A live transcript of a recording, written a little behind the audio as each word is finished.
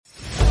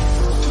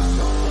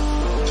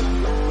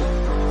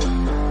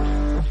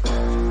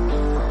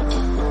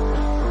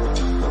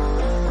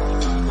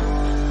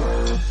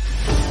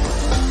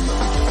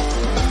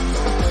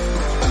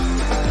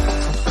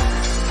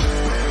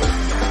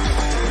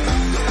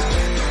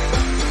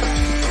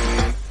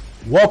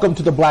Welcome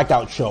to the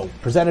Blackout Show,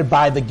 presented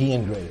by The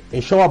Guillen Grid, a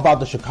show about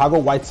the Chicago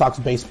White Sox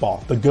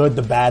baseball, the good,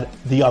 the bad,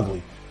 the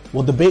ugly.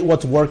 We'll debate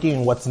what's working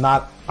and what's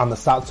not on the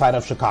south side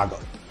of Chicago.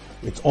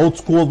 It's old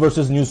school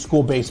versus new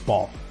school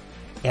baseball.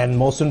 And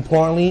most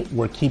importantly,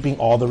 we're keeping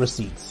all the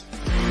receipts.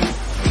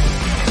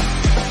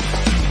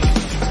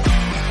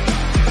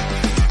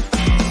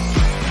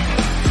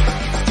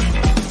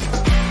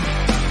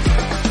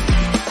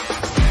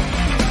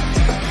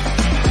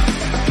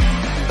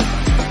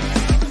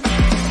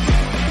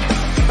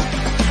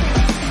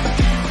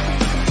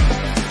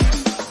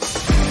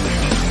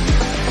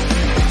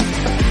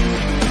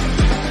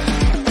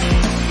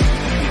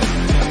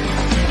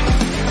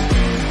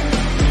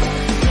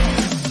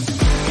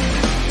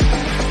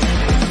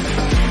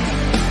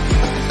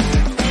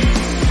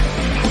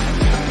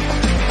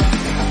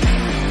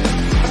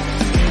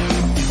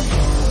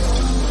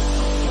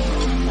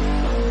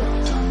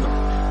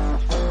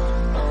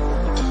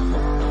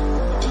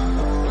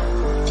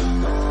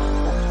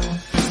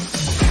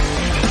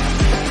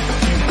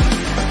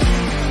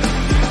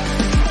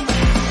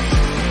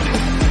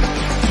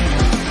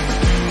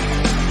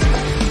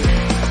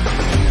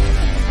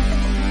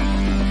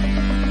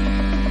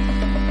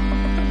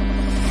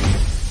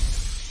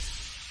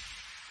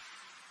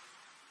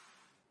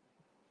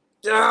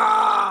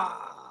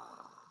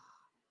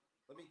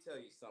 Let me tell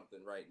you something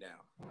right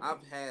now.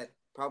 I've had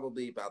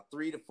probably about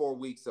 3 to 4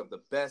 weeks of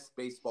the best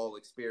baseball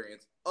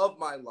experience of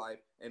my life,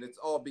 and it's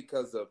all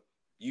because of,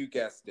 you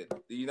guessed it,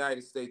 the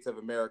United States of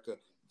America.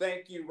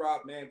 Thank you,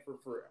 Rob Manfred,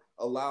 for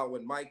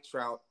allowing Mike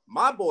Trout,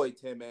 my boy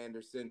Tim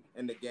Anderson,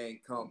 and the gang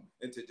come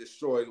and to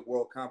destroy the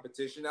world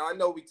competition. Now, I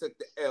know we took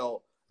the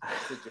L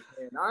to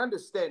Japan. I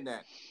understand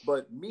that,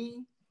 but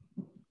me,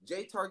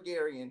 Jay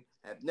Targaryen,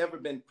 have never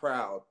been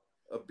proud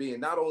of being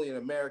not only an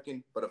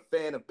American, but a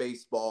fan of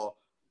baseball.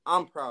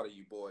 I'm proud of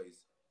you boys.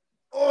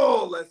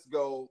 Oh, let's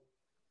go.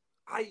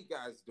 How you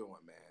guys doing,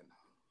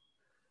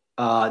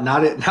 man?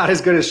 Not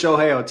as good as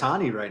Shohei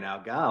Ohtani right now.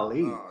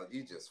 Golly. Oh,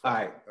 you just all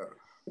right.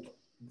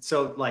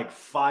 So like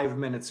 5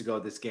 minutes ago,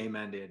 this game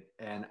ended,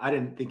 and I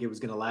didn't think it was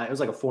going to last. It was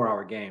like a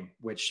 4-hour game,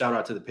 which shout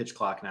out to the pitch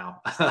clock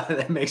now.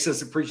 That makes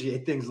us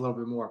appreciate things a little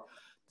bit more.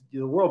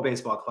 The World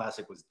Baseball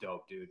Classic was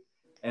dope, dude.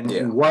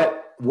 And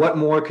what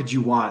more could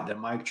you want than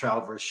Mike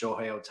Trout versus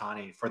Shohei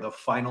Ohtani for the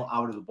final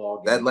out of the ball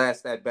game? That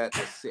last at-bat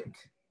was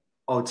sick.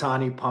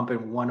 Ohtani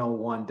pumping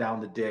 101 down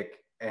the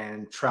dick,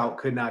 and Trout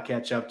could not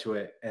catch up to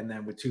it. And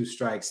then with 2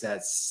 strikes,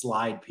 that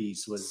slide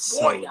piece was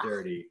so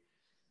dirty.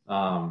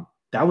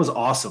 That was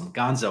awesome.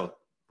 Gonzo,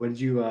 what did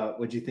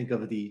you think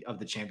of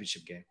the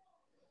championship game?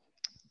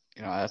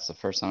 You know, that's the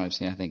first time I've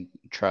seen, I think,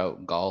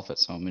 Trout golf at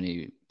so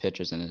many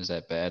pitches in his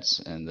at-bats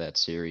in that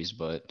series.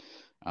 But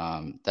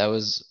that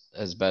was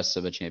as best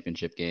of a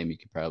championship game you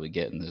could probably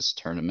get in this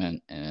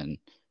tournament. And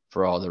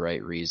for all the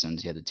right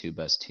reasons, he had the 2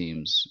 best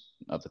teams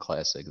of the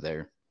Classic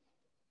there.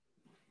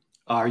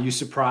 Are you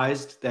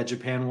surprised that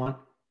Japan won?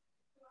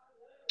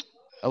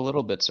 A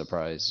little bit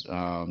surprised,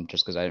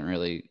 just because I didn't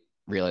really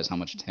realize how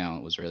much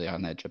talent was really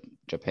on that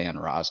Japan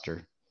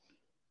roster.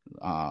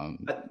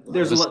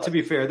 There's a lot, to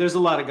be fair, there's a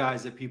lot of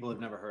guys that people have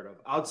never heard of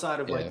outside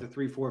of like the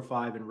 3, 4,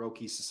 5 and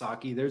Roki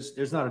Sasaki.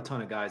 There's not a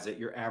ton of guys that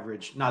you're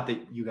average, not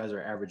that you guys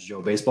are average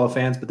Joe baseball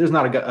fans, but there's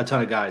not a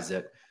ton of guys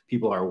that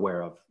people are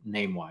aware of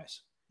name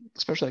wise,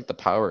 especially like the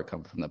power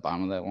coming from the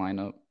bottom of that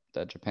lineup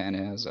that Japan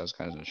has. I was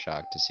kind of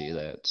shocked to see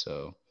that.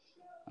 So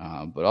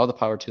but all the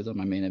power to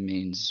them. I mean, it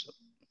means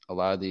a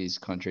lot of these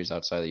countries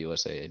outside the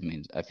USA,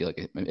 I feel like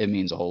it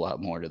means a whole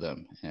lot more to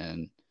them,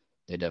 and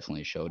they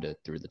definitely showed it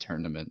through the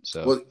tournament.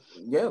 So, well,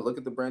 yeah, look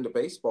at the brand of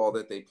baseball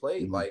that they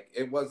played. Mm-hmm. Like,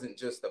 it wasn't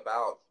just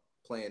about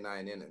playing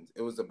 9 innings.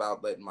 It was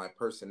about letting my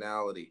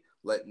personality,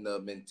 letting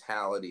the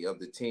mentality of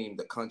the team,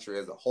 the country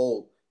as a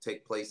whole,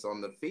 take place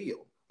on the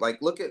field.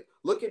 Like, look at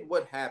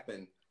what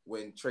happened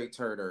when Trey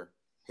Turner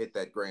hit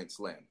that grand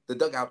slam. The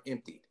dugout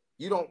emptied.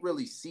 You don't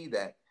really see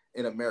that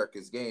in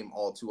America's game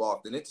all too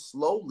often. It's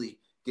slowly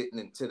getting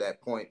into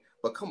that point.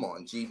 But come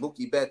on, G.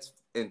 Mookie Betts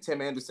and Tim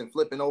Anderson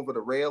flipping over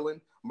the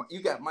railing.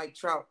 You got Mike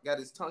Trout got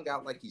his tongue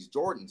out like he's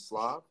Jordan,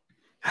 Slav.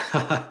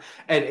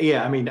 And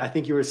yeah, I mean, I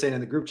think you were saying in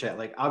the group chat,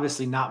 like,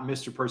 obviously not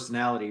Mr.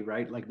 Personality,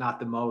 right? Like, not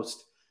the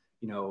most,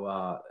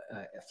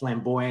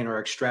 flamboyant or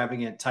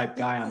extravagant type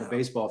guy on the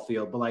baseball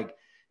field. But like,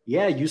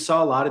 yeah, you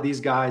saw a lot of these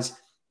guys,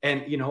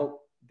 and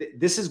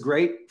this is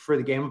great for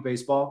the game of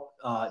baseball.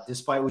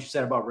 Despite what you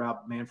said about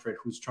Rob Manfred,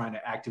 who's trying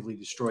to actively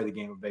destroy the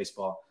game of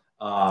baseball.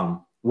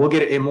 We'll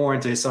get more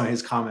into some of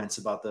his comments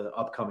about the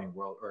upcoming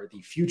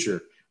the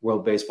future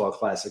World Baseball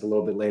Classic a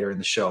little bit later in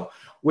the show,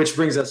 which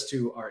brings us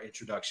to our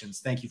introductions.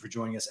 Thank you for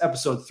joining us.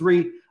 Episode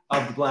 3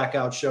 of the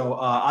Blackout Show.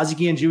 Ozzie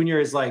Guillen Jr.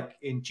 is like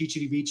in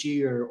Chichiri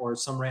Beachy or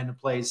some random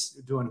place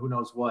doing who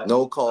knows what.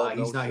 No call.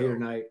 He's not here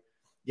tonight.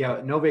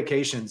 Yeah, no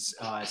vacations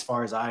as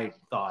far as I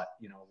thought,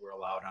 were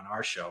allowed on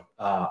our show.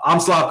 I'm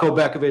Slavko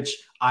Bekovic.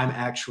 I'm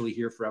actually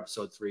here for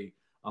episode 3,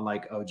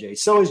 unlike OJ.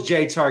 So is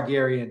Jay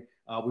Targaryen.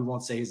 We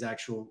won't say his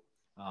actual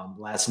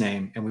last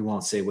name, and we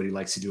won't say what he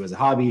likes to do as a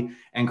hobby.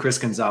 And Chris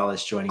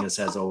Gonzalez joining us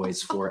as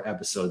always for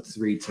episode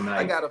 3 tonight.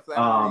 I got a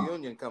family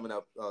reunion coming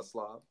up,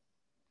 Slav.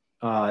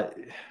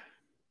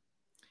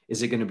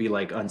 Is it going to be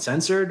like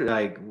uncensored?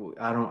 Like,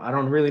 I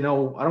don't really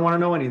know. I don't want to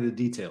know any of the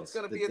details. It's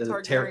going to be a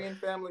Targaryen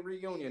family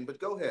reunion, but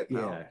go ahead.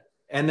 Pal. Yeah.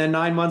 And then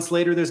 9 months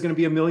later, there's going to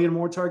be 1 million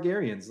more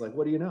Targaryens. Like,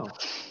 what do you know?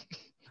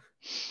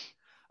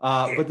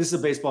 But this is a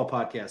baseball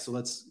podcast, so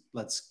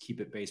let's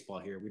keep it baseball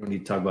here. We don't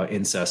need to talk about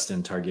incest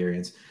and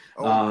Targaryens.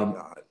 Oh my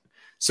God.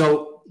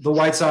 So the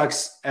White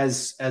Sox,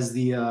 as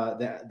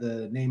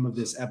the name of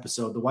this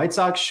episode, the White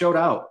Sox showed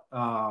out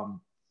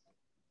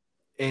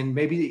in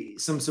maybe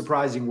some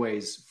surprising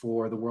ways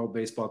for the World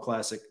Baseball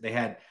Classic. They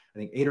had, I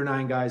think, 8 or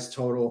 9 guys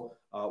total.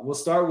 We'll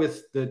start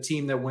with the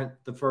team that went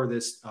the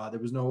furthest. There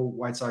was no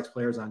White Sox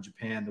players on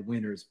Japan, the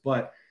winners,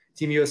 but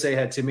Team USA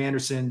had Tim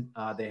Anderson.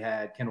 They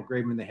had Kendall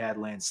Graveman. They had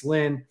Lance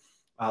Lynn.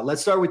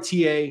 Let's start with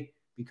TA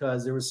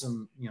because there was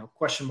some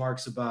question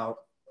marks about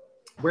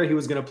where he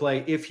was going to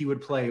play, if he would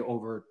play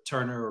over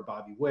Turner or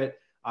Bobby Witt.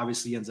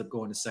 Obviously, he ends up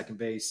going to second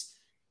base.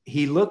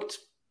 He looked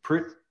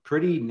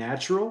pretty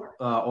natural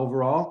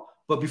overall.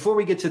 But before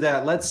we get to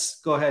that,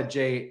 let's go ahead,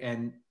 Jay,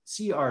 and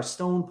see our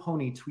Stone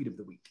Pony tweet of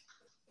the week.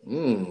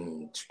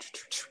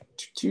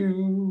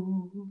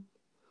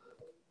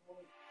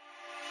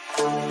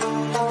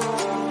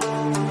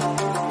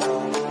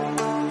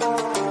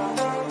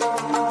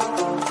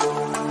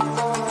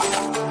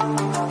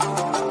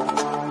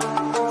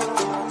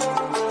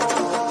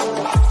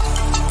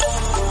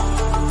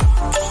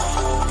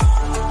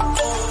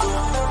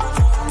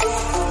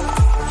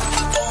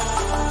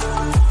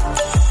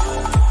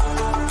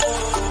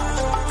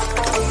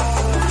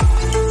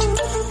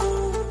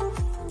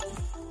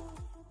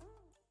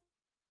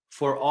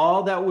 For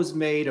all that was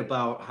made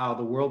about how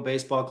the World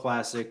Baseball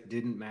Classic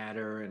didn't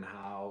matter and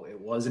how it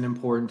wasn't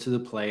important to the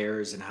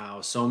players and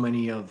how so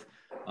many of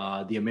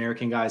the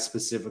American guys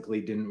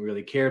specifically didn't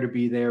really care to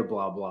be there,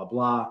 blah, blah,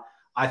 blah.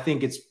 I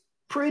think it's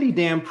pretty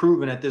damn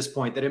proven at this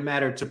point that it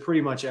mattered to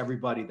pretty much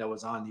everybody that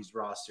was on these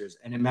rosters.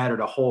 And it mattered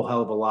a whole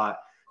hell of a lot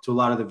to a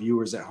lot of the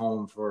viewers at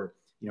home for,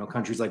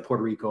 countries like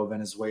Puerto Rico,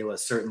 Venezuela,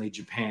 certainly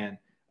Japan.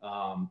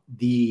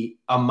 The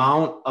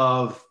amount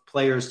of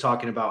players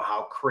talking about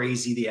how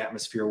crazy the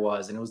atmosphere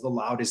was, and it was the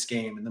loudest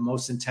game and the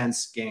most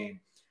intense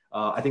game.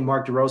 I think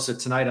Mark DeRosa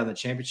tonight on the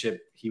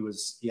championship, he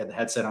had the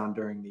headset on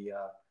during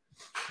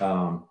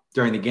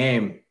the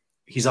game.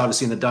 He's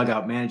obviously in the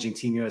dugout managing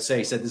Team USA.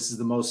 He said this is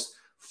the most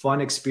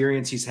fun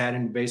experience he's had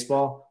in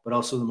baseball, but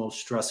also the most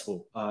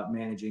stressful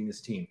managing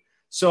this team.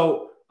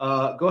 So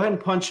go ahead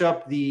and punch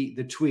up the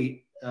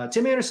tweet.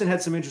 Tim Anderson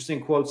had some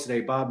interesting quotes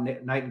today. Bob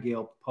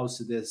Nightingale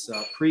posted this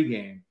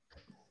pregame.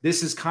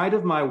 This is kind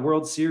of my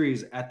World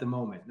Series at the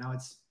moment. Now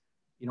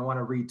you don't want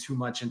to read too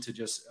much into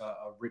just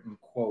a written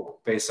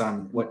quote based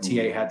on what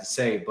TA had to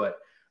say, but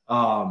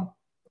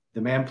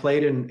the man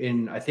played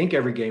in I think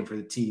every game for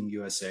the Team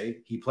USA.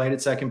 He played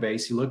at second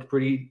base. He looked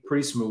pretty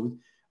smooth.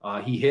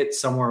 He hit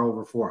somewhere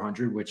over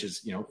 400, which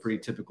is pretty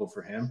typical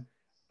for him.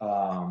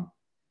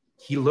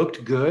 He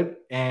looked good,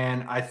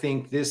 and I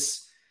think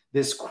this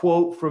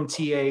quote from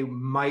TA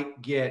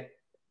might get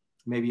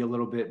maybe a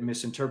little bit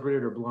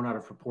misinterpreted or blown out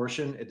of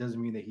proportion. It doesn't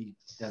mean that he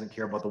doesn't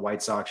care about the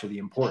White Sox or the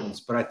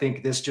importance, but I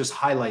think this just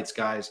highlights,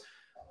 guys,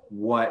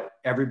 what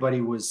everybody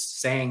was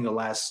saying the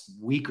last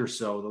week or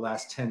so, the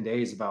last 10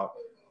 days about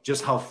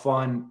just how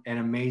fun and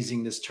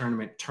amazing this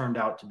tournament turned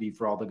out to be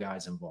for all the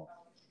guys involved.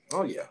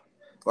 Oh, yeah.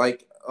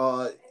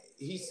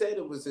 He said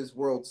it was his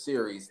World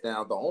Series.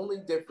 Now, the only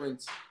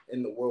difference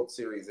in the World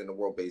Series and the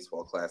World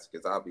Baseball Classic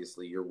is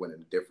obviously you're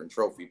winning a different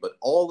trophy, but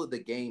all of the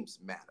games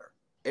matter.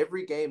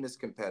 Every game is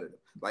competitive.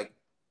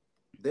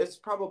 There's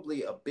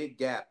probably a big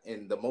gap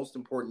in the most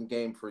important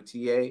game for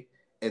TA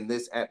in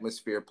this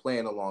atmosphere,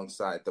 playing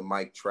alongside the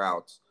Mike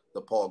Trouts,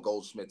 the Paul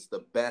Goldschmidts,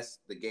 the best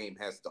the game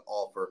has to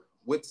offer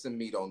with some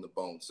meat on the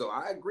bone. So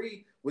I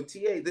agree with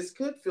TA. This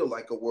could feel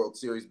like a World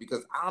Series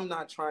because I'm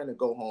not trying to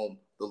go home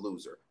the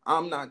loser.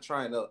 I'm not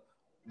trying to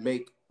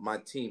make my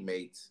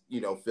teammates,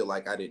 feel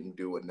like I didn't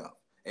do enough.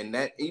 And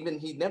that even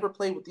he never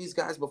played with these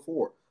guys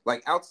before.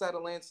 Outside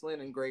of Lance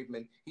Lynn and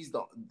Graveman,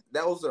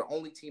 those are the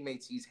only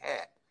teammates he's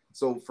had.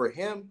 So for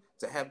him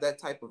to have that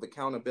type of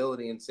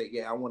accountability and say,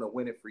 yeah, I want to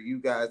win it for you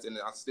guys and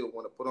I still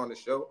want to put on a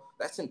show,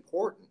 that's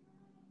important.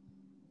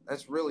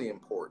 That's really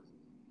important.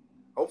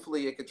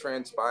 Hopefully it could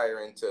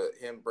transpire into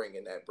him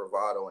bringing that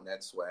bravado and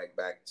that swag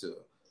back to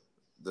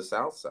the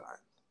South Side.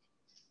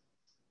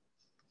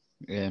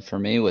 Yeah, for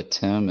me with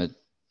Tim,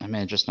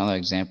 just another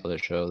example to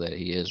show that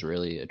he is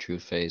really a true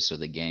face of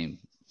the game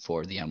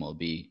for the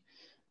MLB.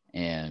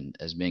 And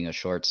as being a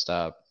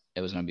shortstop,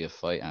 it was going to be a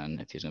fight on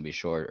if he's going to be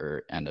short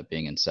or end up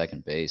being in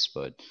second base.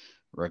 But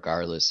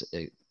regardless,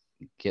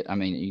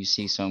 you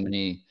see so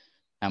many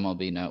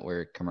MLB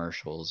Network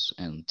commercials,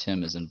 and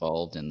Tim is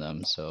involved in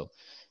them. So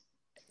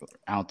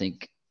I don't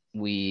think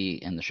we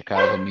in the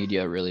Chicago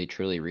media really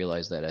truly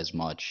realize that as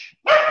much,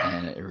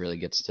 and it really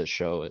gets to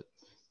show it.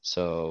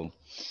 So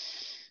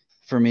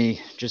For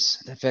me,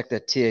 just the fact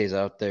that TA is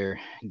out there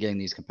getting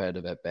these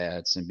competitive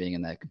at-bats and being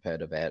in that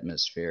competitive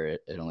atmosphere,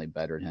 it only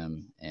bettered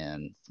him.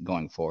 And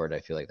going forward, I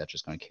feel like that's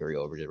just going to carry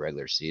over to the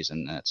regular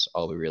season. That's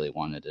all we really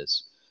wanted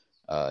is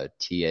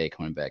TA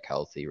coming back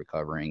healthy,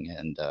 recovering,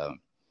 and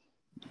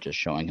just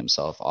showing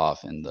himself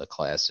off in the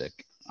Classic.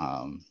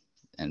 And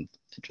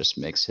it just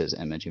makes his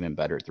image even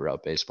better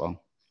throughout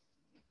baseball.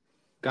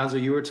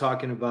 Gonzo, you were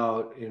talking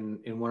about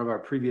in one of our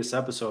previous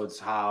episodes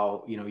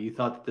how, you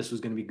thought that this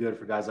was going to be good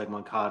for guys like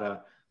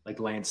Moncada, like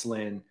Lance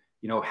Lynn,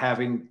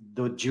 having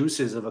the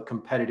juices of a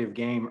competitive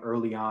game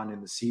early on in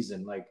the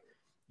season. Like,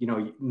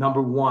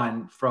 number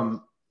one,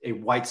 from a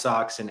White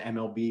Sox and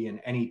MLB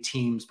and any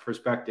team's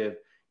perspective,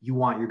 you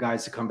want your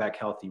guys to come back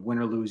healthy. Win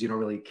or lose, you don't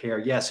really care.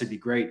 Yes, it'd be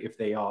great if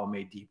they all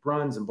made deep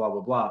runs and blah, blah,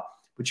 blah,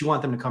 but you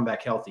want them to come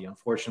back healthy.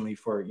 Unfortunately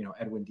for,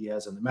 Edwin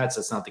Diaz and the Mets,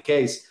 that's not the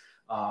case.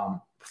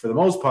 For the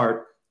most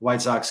part,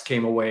 White Sox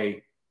came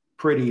away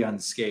pretty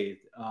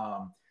unscathed.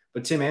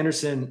 But Tim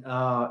Anderson,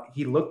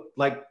 he looked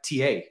like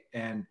TA,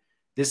 and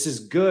this is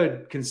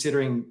good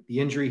considering the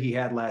injury he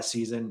had last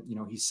season.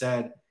 He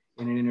said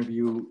in an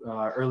interview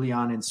early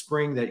on in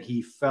spring that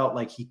he felt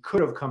like he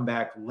could have come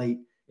back late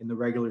in the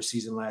regular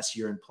season last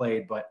year and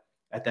played, but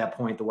at that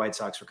point, the White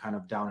Sox were kind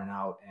of down and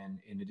out, and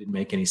it didn't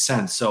make any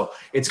sense. So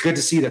it's good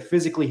to see that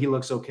physically he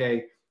looks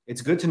okay.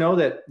 It's good to know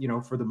that,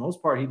 for the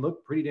most part, he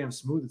looked pretty damn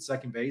smooth at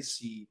second base.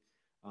 He,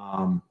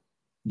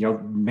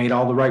 made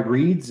all the right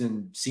reads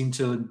and seemed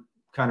to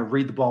kind of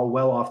read the ball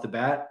well off the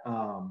bat.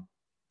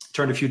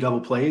 Turned a few double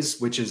plays,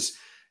 which is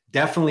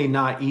definitely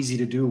not easy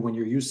to do when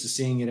you're used to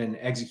seeing it and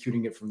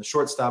executing it from the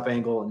shortstop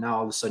angle. And now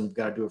all of a sudden you've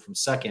got to do it from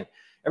second.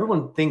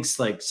 Everyone thinks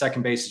like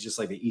second base is just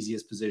like the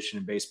easiest position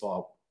in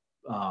baseball.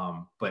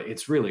 But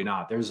it's really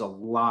not. There's a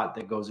lot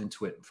that goes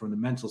into it from the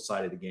mental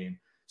side of the game.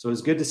 So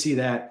it's good to see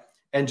that.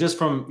 And just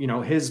from,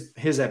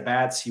 his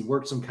at-bats, he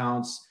worked some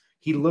counts.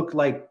 He looked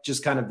like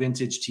just kind of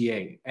vintage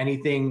TA.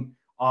 Anything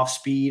off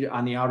speed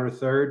on the outer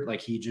third, like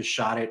he just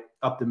shot it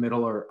up the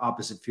middle or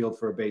opposite field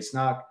for a base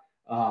knock.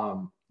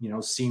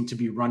 Seemed to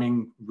be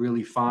running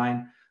really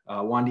fine.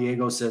 Juan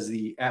Diego says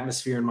the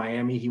atmosphere in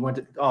Miami, he went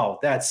to, oh,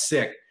 that's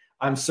sick.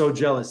 I'm so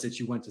jealous that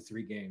you went to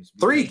 3 games.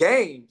 3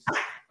 games?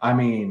 I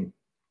mean,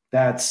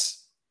 that's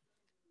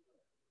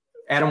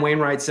Adam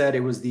Wainwright said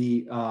it was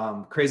the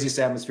craziest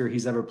atmosphere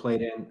he's ever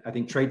played in. I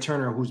think Trey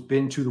Turner, who's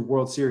been to the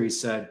World Series,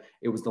 said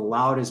it was the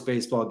loudest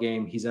baseball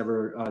game he's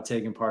ever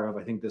taken part of.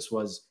 I think this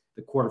was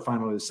the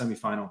quarterfinal or the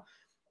semifinal.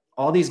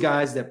 All these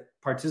guys that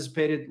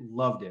participated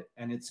loved it.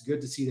 And it's good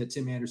to see that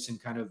Tim Anderson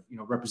kind of,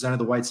 represented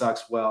the White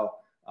Sox well.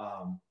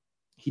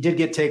 He did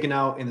get taken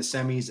out in the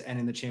semis and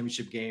in the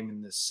championship game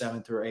in the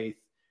 7th or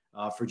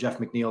 8th for Jeff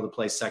McNeil to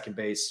play second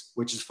base,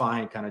 which is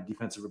fine, kind of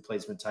defensive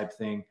replacement type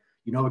thing.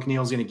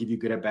 McNeil's going to give you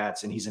good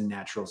at-bats, and he's a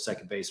natural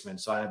second baseman,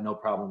 so I have no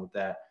problem with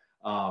that.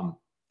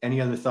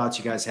 Any other thoughts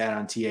you guys had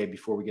on TA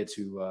before we get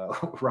to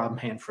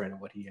Rob Manfred and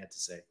what he had to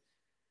say?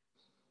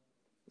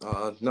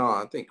 No,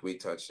 I think we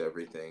touched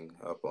everything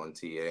up on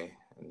TA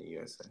and the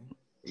USA.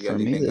 You got For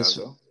me, anything else?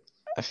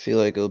 I feel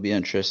like it'll be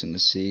interesting to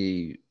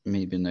see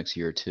maybe next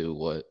year or two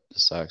what the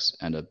Sox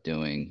end up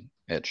doing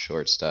at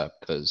shortstop,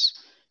 because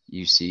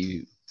you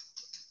see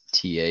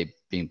TA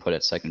being put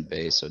at second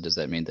base. So does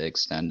that mean they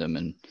extend him?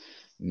 And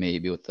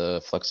maybe with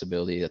the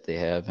flexibility that they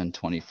have in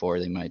 24,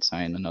 they might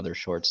sign another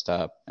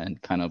shortstop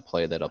and kind of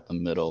play that up the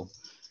middle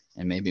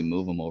and maybe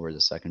move him over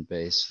to second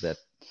base. That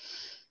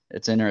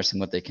it's interesting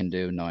what they can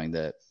do, knowing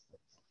that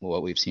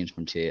what we've seen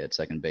from TA at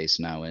second base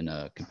now in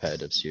a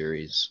competitive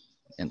series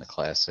in the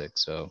Classic.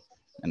 So,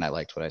 and I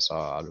liked what I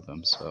saw out of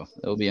him. So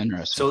it'll be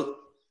interesting. So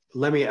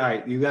all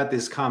right, you got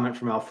this comment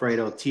from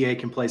Alfredo. TA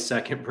can play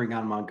second, bring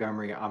on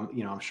Montgomery.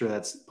 I'm sure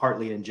that's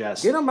partly in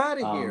jest. Get him out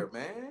of here,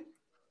 man.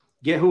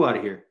 Get who out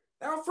of here?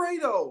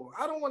 Alfredo.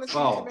 I don't want to see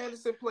Tim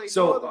Anderson play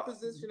no other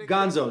position.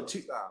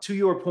 Gonzo, to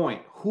your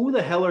point, who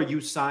the hell are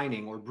you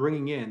signing or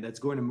bringing in that's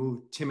going to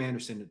move Tim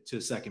Anderson to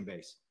second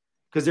base?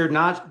 Because they're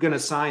not going to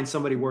sign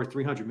somebody worth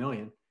 $300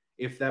 million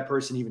if that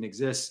person even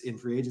exists in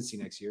free agency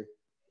next year.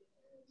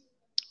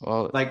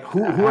 Well, like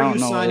who are you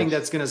signing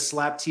that's going to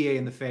slap TA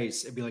in the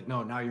face and be like,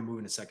 no, now you're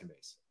moving to second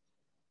base?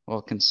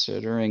 Well,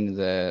 considering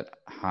that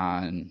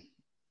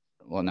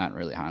not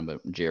really Han,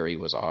 but Jerry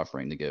was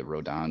offering to give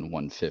Rodon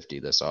 $150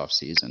 this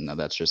offseason. Now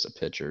that's just a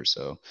pitcher,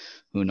 so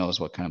who knows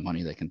what kind of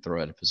money they can throw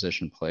at a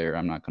position player.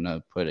 I'm not going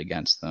to put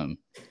against them.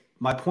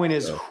 My point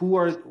is,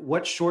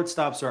 what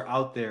shortstops are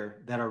out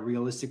there that are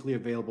realistically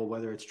available,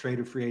 whether it's trade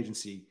or free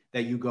agency,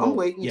 that you go,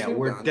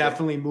 we're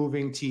definitely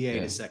moving TA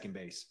to second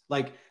base.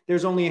 Like,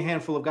 there's only a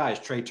handful of guys.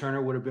 Trey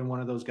Turner would have been one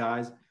of those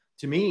guys.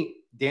 To me,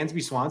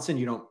 Dansby Swanson,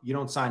 you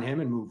don't sign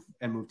him and move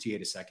TA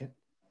to second.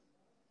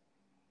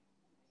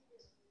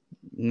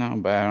 No,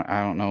 but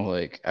I don't know.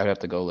 Like, I'd have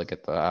to go look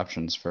at the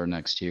options for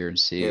next year and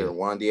see. Here,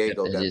 Juan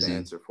Diego got the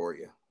answer for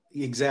you.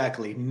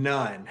 Exactly,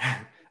 none.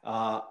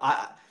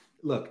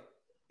 Look.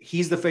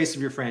 He's the face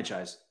of your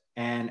franchise.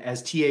 And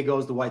as TA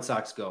goes, the White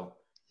Sox go.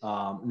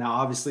 Now,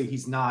 obviously,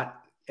 he's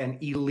not an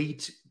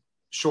elite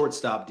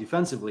shortstop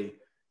defensively,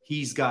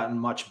 he's gotten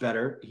much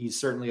better. He's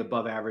certainly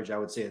above average, I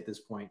would say, at this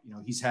point. You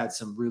know, he's had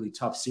some really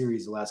tough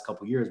series the last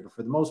couple of years, but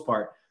for the most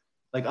part,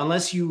 like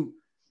unless you're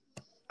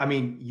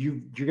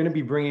going to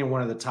be bringing in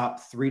one of the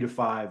top 3 to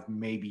 5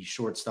 maybe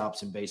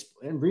shortstops in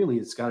baseball, and really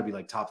it's got to be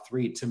like top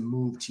 3 to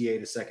move TA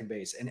to second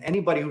base. And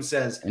anybody who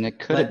says and it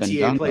could have been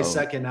TA done, play though.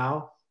 second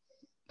now,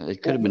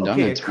 it could have been done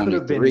in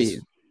 23.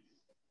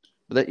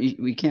 But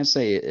we can't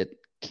say it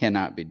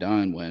cannot be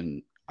done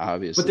when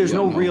obviously. But there's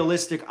no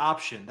realistic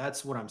option.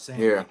 That's what I'm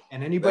saying. Yeah.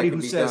 And anybody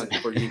who says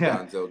for you,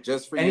 Gonzo,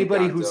 just for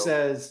anybody you, who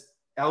says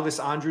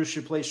Elvis Andrus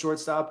should play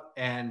shortstop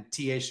and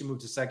TA should move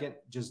to second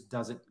just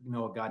doesn't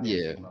know a goddamn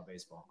thing about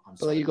baseball.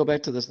 But like, you go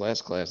back to this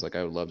last class, like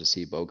I would love to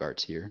see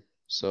Bogarts here.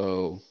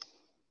 So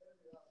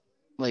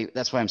like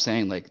that's why I'm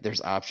saying like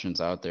there's options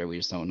out there. We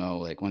just don't know.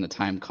 Like when the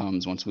time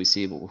comes, once we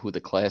see who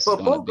the class is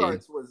going to be.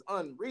 Bogarts was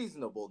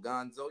unreasonable,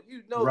 Gonzo.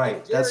 You know,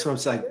 right? That's what I'm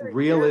saying.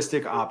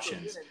 Realistic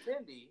options.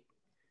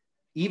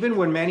 Even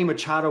when Manny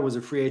Machado was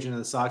a free agent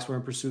and the Sox were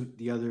in pursuit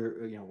the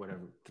other,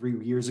 3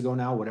 years ago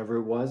now, whatever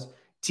it was,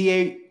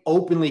 TA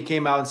openly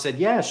came out and said,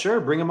 "Yeah,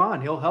 sure, bring him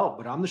on. He'll help,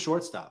 but I'm the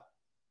shortstop."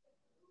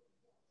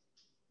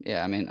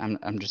 Yeah, I mean,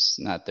 I'm just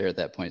not there at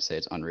that point to say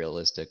it's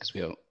unrealistic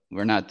because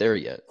we're not there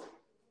yet.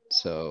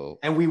 So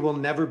and we will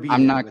never be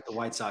there with the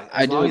White Sox.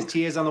 As long as TA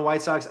is on the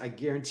White Sox, I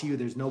guarantee you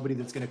there's nobody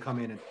that's going to come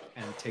in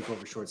and take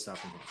over shortstop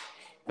from him.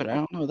 But I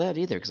don't know that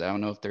either because I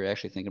don't know if they're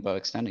actually thinking about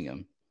extending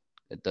him.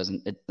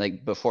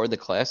 Like before the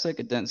Classic,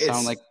 it didn't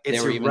sound like they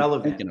were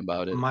even thinking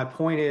about it. My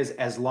point is,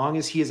 as long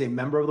as he is a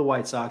member of the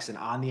White Sox and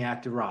on the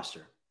active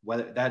roster,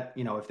 whether that,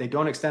 if they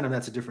don't extend him,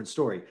 that's a different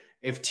story.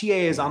 If TA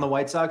is on the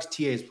White Sox,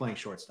 TA is playing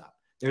shortstop.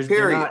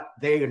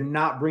 They are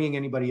not bringing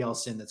anybody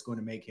else in that's going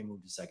to make him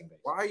move to second base.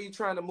 Why are you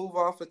trying to move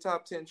off a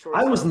top 10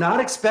 shortstop? I was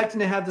not expecting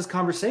to have this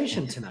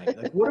conversation tonight.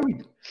 Like,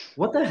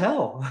 what the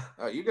hell?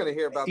 Oh, you're going to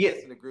hear about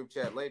this in the group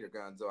chat later,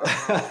 Gonzo.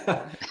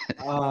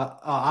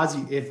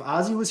 Ozzy, if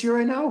Ozzy was here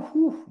right now,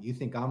 you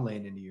think I'm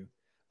laying into you.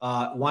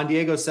 Juan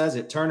Diego says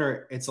it.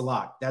 Turner, it's a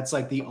lock. That's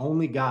like the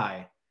only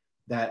guy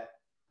that,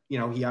 he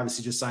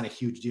obviously just signed a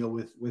huge deal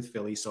with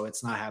Philly, so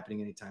it's not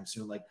happening anytime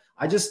soon. Like,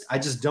 I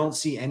just don't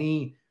see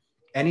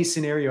any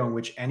scenario in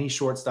which any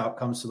shortstop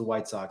comes to the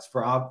White Sox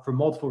for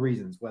multiple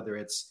reasons, whether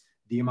it's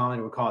the amount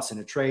it would cost in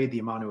a trade, the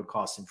amount it would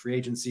cost in free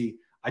agency.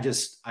 I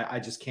just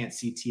can't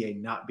see TA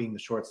not being the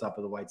shortstop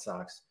of the White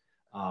Sox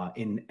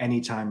in any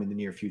time in the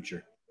near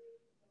future.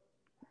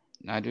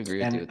 I do agree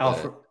with you with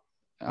that.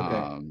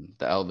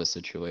 The Elvis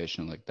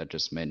situation, like that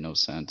just made no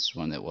sense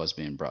when it was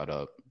being brought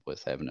up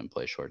with having him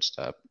play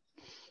shortstop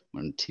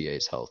when TA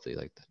is healthy.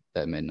 Like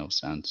that made no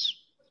sense.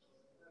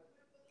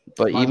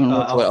 But even with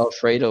what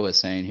Alfredo was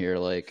saying here,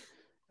 like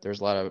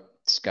there's a lot of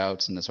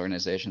scouts in this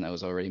organization that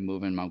was already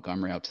moving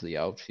Montgomery out to the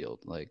outfield.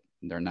 Like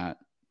they're not,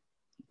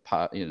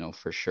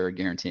 for sure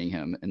guaranteeing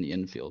him in the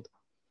infield.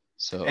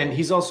 So and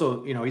he's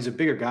also, he's a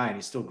bigger guy and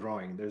he's still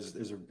growing. There's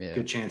a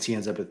good chance he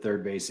ends up at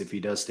third base if he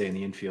does stay in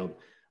the infield.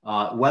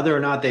 Whether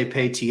or not they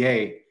pay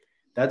TA,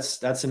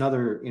 that's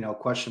another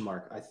question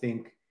mark. I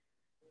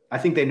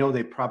think they know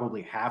they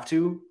probably have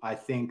to. I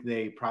think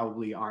they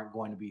probably aren't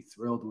going to be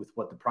thrilled with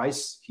what the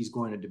price he's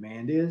going to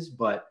demand is.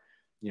 But,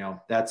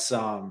 that's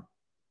going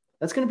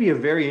to be a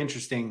very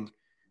interesting.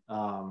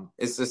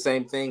 It's the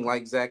same thing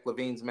like Zach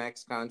LaVine's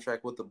max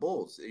contract with the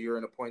Bulls. You're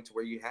in a point to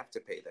where you have to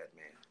pay that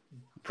man.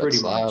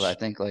 Pretty much. I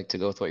think to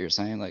go with what you're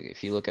saying, like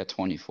if you look at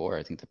 24,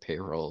 I think the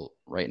payroll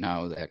right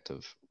now, the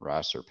active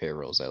roster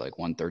payroll is at like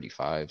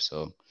 135.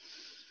 So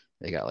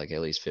they got like at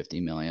least 50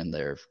 million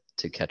there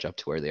to catch up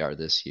to where they are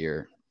this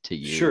year. To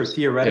use. Sure,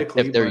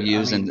 theoretically, if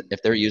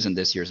they're using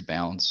this year's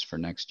balance for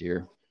next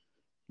year,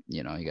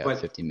 you got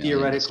 50 million.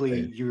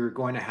 Theoretically, you're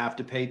going to have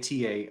to pay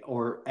TA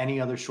or any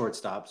other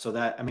shortstop. So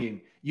that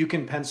you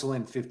can pencil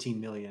in 15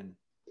 million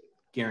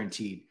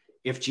guaranteed.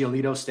 If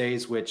Giolito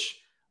stays,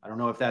 which I don't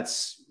know if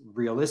that's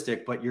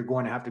realistic, but you're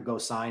going to have to go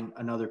sign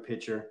another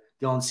pitcher.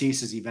 Dylan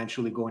Cease is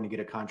eventually going to get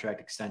a contract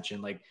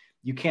extension. Like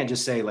you can't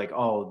just say like,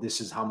 oh,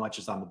 this is how much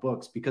is on the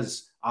books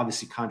because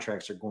obviously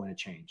contracts are going to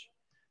change.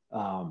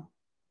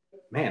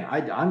 Man,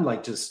 I'm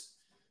like just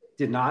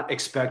did not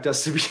expect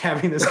us to be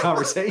having this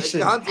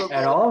conversation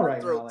at all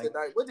right now. Like,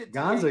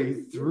 Gonzo,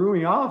 you threw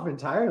me off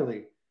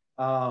entirely.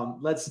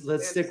 Let's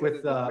stick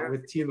with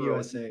Team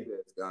USA.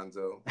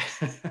 Gonzo.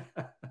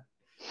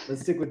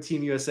 Let's stick with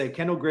Team USA.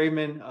 Kendall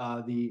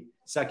Graveman, the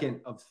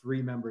second of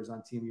 3 members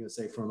on Team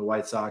USA from the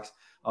White Sox.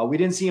 We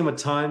didn't see him a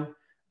ton,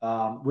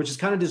 which is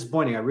kind of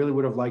disappointing. I really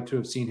would have liked to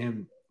have seen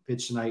him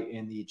pitch tonight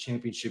in the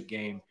championship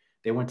game.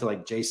 They went to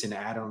like Jason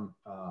Adam,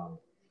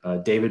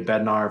 David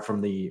Bednar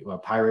from the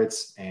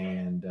Pirates,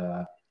 and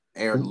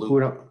Aaron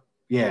Luke.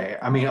 Yeah,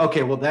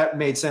 okay, well that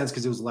made sense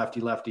because it was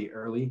lefty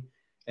early,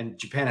 and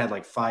Japan had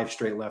like 5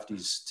 straight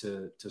lefties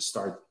to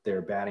start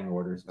their batting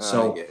orders.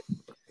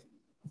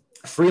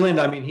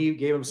 Freeland, he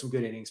gave him some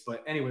good innings,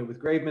 but anyway,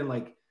 with Graveman,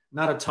 like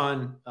not a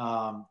ton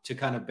to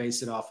kind of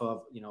base it off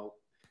of.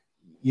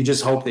 You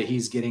just hope that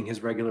he's getting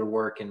his regular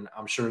work, and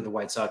I'm sure the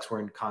White Sox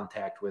were in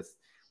contact with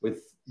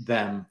with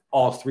them,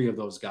 all three of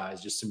those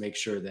guys, just to make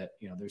sure that,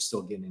 they're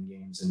still getting in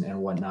games and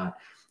whatnot.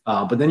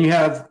 But then you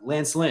have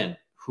Lance Lynn,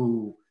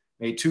 who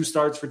made 2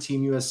 starts for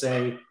Team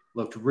USA,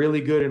 looked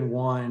really good in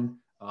one,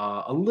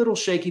 a little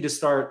shaky to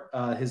start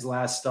his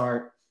last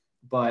start,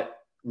 but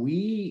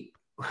we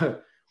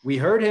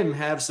heard him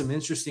have some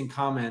interesting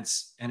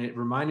comments, and it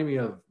reminded me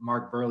of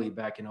Mark Burley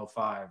back in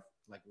 2005,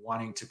 like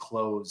wanting to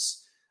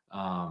close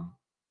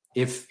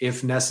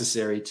if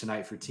necessary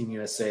tonight for Team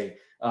USA.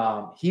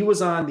 He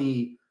was on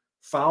the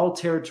Foul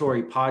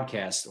Territory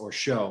podcast or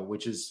show,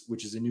 which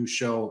is a new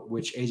show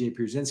which AJ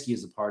Pierzynski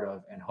is a part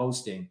of and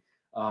hosting.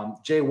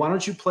 Jay, why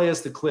don't you play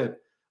us the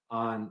clip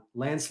on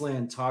Lance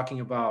Lynn talking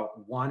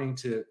about wanting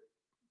to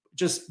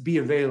just be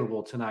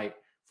available tonight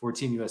for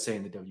Team USA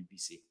in the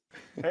WBC.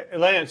 Hey,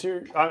 Lance,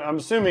 I'm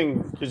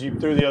assuming because you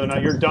threw the other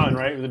night, you're done,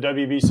 right? With the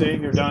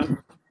WBC, you're done.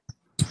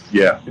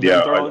 Yeah.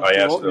 I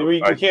asked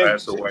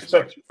the White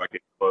Sox if I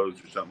could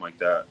close or something like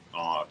that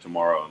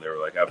tomorrow, and they were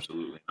like,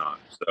 absolutely not.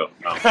 So,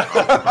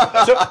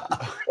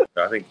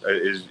 I think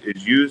is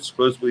Hughes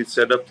supposedly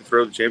set up to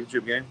throw the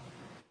championship game?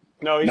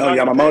 No, he's not.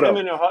 Yamamoto.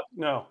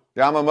 No.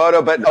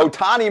 Yamamoto, but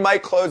Ohtani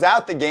might close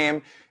out the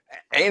game.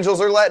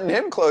 Angels are letting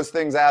him close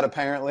things out,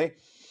 apparently.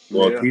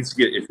 Well,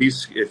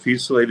 if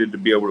he's slated to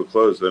be able to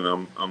close, then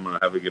I'm gonna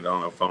have to get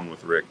on the phone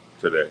with Rick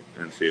today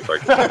and see if I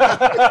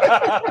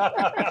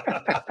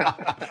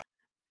can.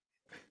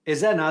 Is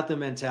that not the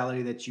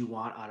mentality that you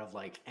want out of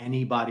like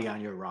anybody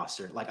on your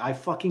roster? Like, I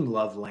fucking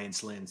love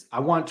Lance Lynn. I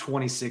want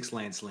 26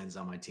 Lance Lynns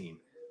on my team.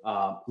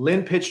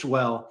 Lynn pitched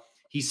well.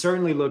 He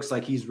certainly looks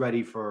like he's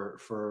ready for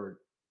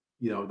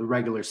the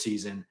regular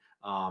season.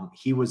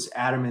 He was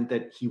adamant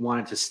that he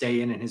wanted to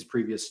stay in his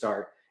previous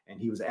start, and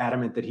he was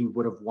adamant that he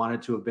would have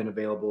wanted to have been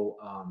available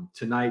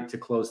tonight to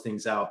close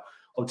things out.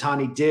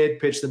 Ohtani did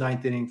pitch the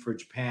 9th inning for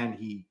Japan.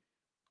 He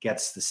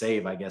gets the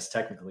save, I guess,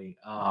 technically.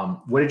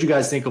 What did you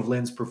guys think of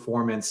Lynn's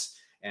performance,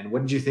 and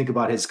what did you think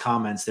about his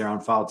comments there on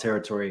Foul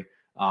Territory?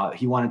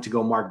 He wanted to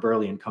go Mark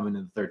Burley and come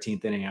into the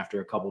 13th inning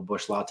after a couple of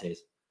Busch Lattes.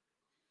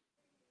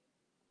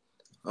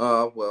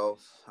 Well,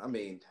 I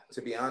mean,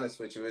 to be honest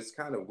with you, it's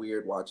kind of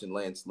weird watching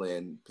Lance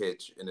Lynn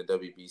pitch in the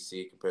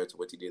WBC compared to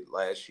what he did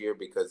last year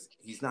because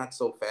he's not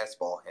so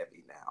fastball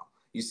heavy now.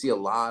 You see a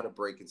lot of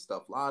breaking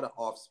stuff, a lot of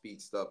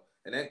off-speed stuff,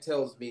 and that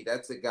tells me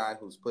that's a guy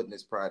who's putting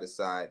his pride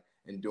aside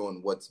and doing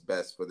what's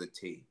best for the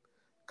team.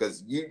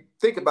 Because you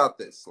think about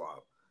this,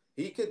 Slav.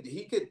 He could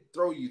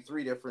throw you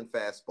 3 different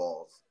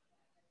fastballs,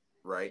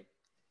 right?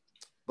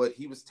 But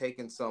he was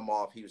taking some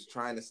off. He was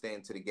trying to stay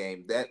into the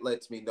game. That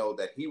lets me know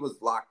that he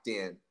was locked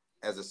in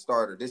as a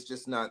starter. This is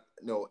just not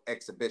no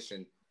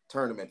exhibition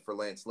tournament for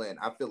Lance Lynn.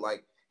 I feel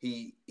like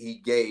he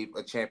gave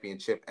a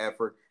championship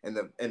effort, and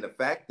the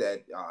fact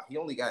that he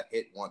only got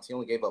hit once, he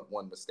only gave up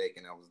 1 mistake,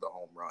 and that was the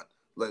home run.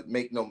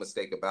 Make no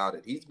mistake about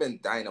it. He's been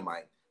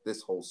dynamite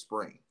this whole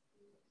spring.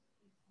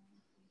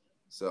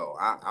 So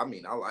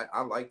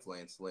I like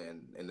Lance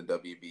Lynn in the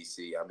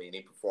WBC. I mean,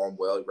 he performed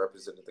well. He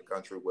represented the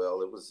country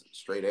well. It was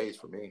straight A's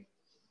for me.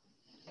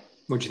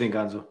 What'd you think,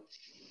 Gonzo?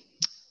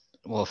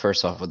 Well,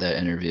 first off, with that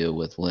interview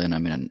with Lynn, I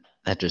mean,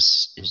 that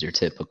just is your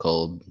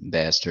typical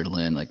bastard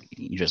Lynn. Like,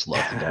 you just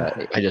love the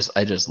guy.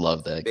 I just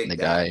love the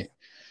guy.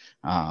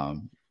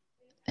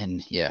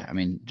 And yeah, I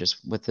mean, just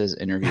with his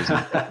interviews,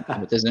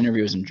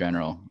 in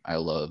general, I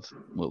love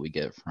what we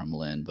get from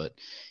Lynn. But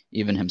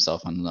even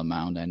himself on the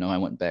mound, I know I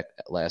went back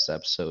last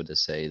episode to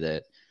say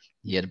that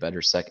he had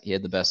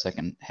the best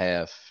second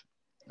half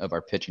of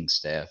our pitching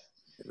staff.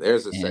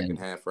 There's a second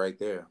half right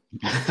there.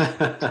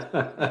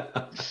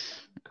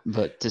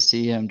 But to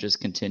see him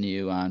just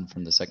continue on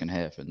from the second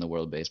half in the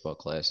World Baseball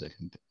Classic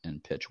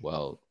and pitch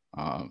well,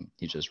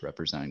 he's just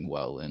representing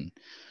well. And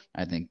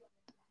I think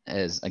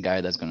as a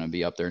guy that's going to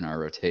be up there in our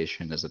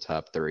rotation as a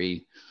top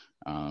 3,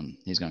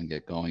 he's going to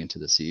get going into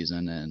the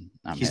season. And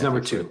he's number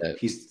 2.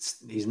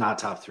 He's not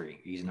top 3.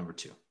 He's number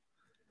 2.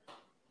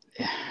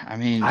 Yeah, I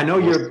mean, I know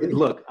you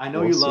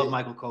love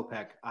Michael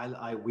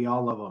Kopech. We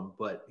all love him,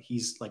 but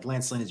he's like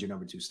Lance Lynn is your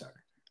number 2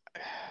 starter.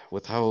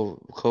 With how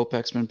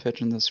Kopech's been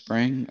pitching this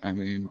spring, I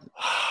mean,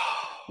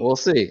 we'll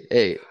see.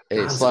 Hey,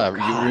 Slav,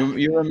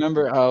 you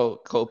remember how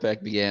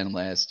Kopech began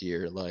last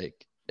year?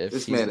 Like, if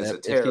he's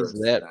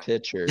that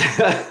pitcher,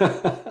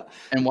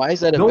 and why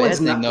is that a bad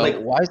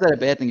thing? Why is that a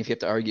bad thing if you have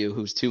to argue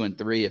who's 2 and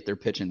 3 if they're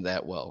pitching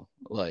that well?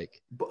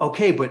 Like,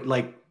 okay, but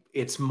like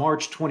it's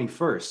March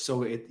 21st,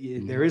 so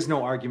there is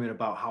no argument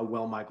about how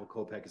well Michael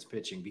Kopech is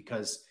pitching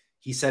because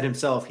he said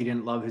himself he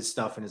didn't love his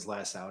stuff in his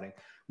last outing.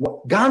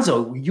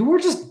 Gonzo, you were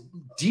just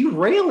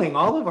derailing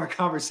all of our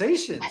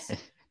conversations.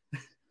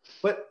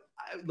 But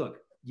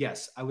look,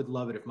 yes, I would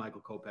love it if Michael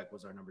Kopech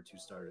was our number 2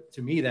 starter.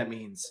 To me, that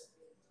means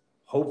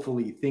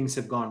hopefully things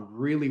have gone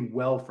really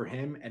well for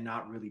him and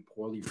not really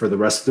poorly for the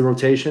rest of the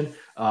rotation.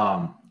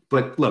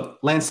 But look,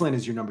 Lance Lynn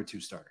is your number 2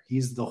 starter.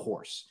 He's the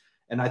horse.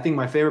 And I think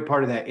my favorite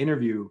part of that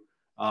interview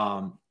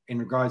in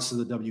regards to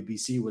the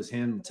WBC was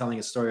him telling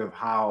a story of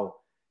how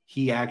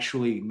he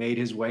actually made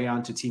his way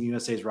onto Team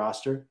USA's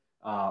roster.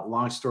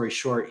 Long story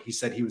short, he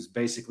said he was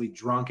basically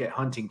drunk at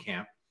hunting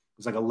camp,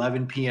 was like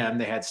 11 p.m.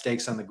 They had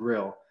steaks on the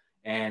grill,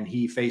 and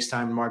he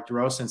FaceTimed Mark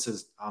DeRosa and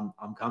says,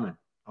 I'm coming.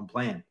 I'm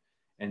playing.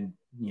 And,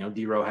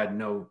 D-Row had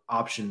no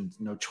option,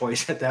 no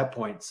choice at that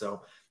point.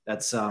 So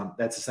that's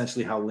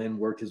essentially how Lynn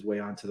worked his way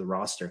onto the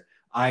roster.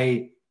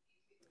 I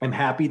am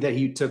happy that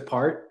he took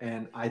part.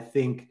 And I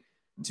think,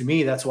 to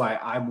me, that's why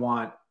I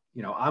want,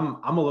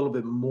 I'm a little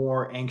bit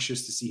more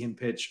anxious to see him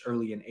pitch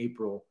early in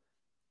April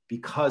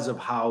because of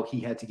how he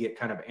had to get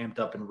kind of amped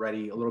up and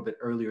ready a little bit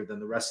earlier than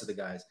the rest of the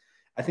guys.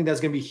 I think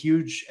that's going to be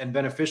huge and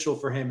beneficial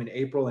for him in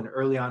April and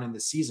early on in the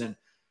season.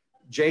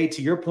 Jay,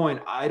 to your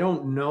point, I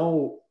don't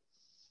know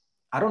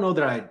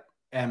that I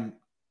am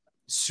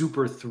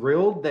super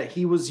thrilled that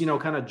he was,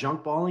 kind of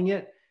junk balling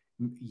it.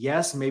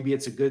 Yes, maybe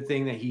it's a good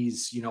thing that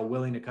he's,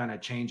 willing to kind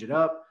of change it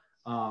up.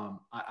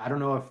 I don't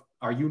know if,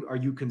 are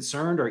you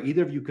concerned, or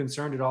either of you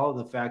concerned at all of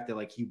the fact that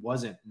like he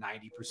wasn't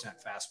 90%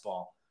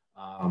 fastball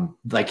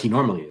like he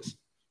normally is?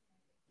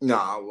 No,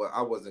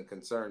 I wasn't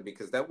concerned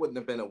because that wouldn't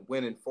have been a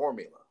winning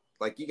formula.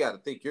 Like, you got to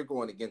think you're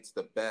going against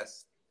the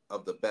best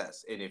of the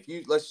best. And if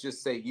let's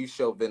just say you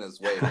show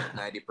Venezuela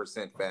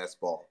 90%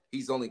 fastball,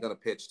 he's only going to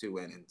pitch 2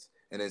 innings,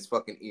 and his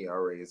fucking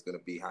ERA is going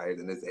to be higher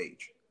than his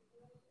age.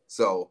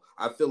 So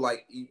I feel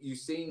like you've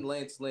seen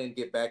Lance Lynn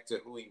get back to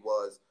who he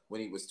was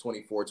when he was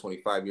 24,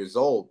 25 years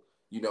old,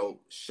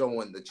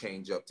 showing the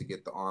changeup to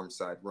get the arm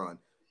side run,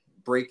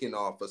 breaking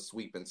off a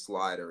sweeping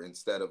slider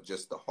instead of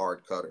just the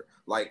hard cutter.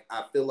 Like,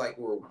 I feel like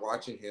we're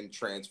watching him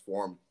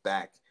transform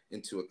back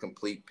into a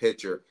complete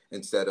pitcher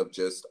instead of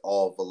just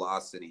all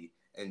velocity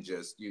and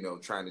just,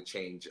 trying to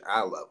change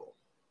eye level.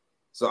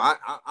 So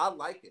I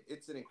like it.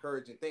 It's an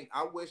encouraging thing.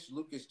 I wish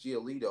Lucas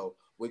Giolito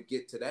would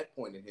get to that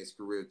point in his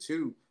career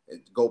too,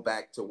 and go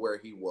back to where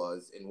he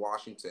was in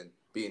Washington,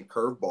 being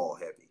curveball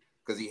heavy,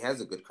 because he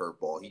has a good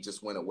curveball. He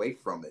just went away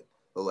from it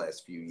the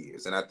last few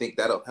years, and I think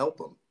that'll help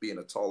him being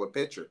a taller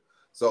pitcher.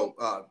 So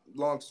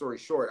long story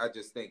short, I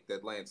just think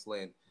that Lance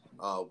Lynn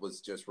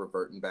was just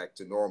reverting back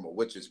to normal,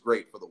 which is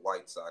great for the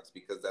White Sox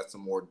because that's a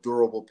more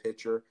durable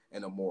pitcher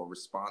and a more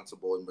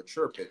responsible and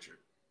mature pitcher.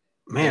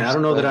 Man, I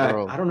don't know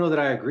that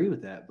I agree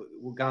with that. But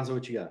Gonzo,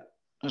 what you got?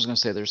 I was gonna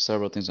say there's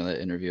several things on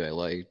that interview I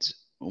liked.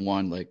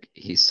 One, like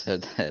he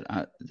said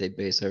that they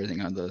base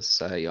everything on the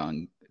Cy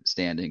Young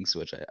standings,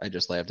 which I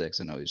just laughed at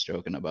because I know he's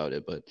joking about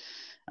it. But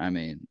I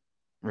mean,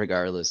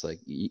 regardless, like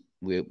we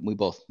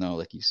both know,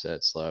 like you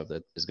said, Slav,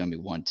 that is gonna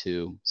be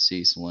 1-2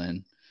 Cease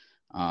Lynn.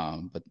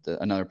 But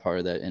another part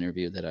of that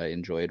interview that I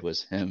enjoyed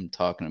was him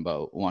talking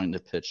about wanting to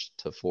pitch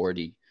to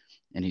 40,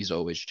 and he's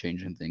always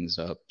changing things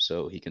up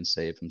so he can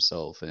save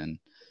himself and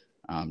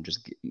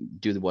just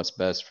do what's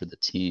best for the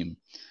team.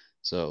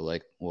 So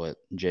like what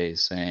Jay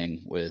is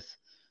saying with,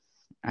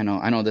 I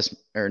know this,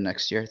 or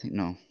next year, I think,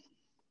 no,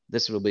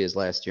 this will be his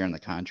last year on the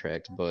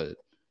contract, but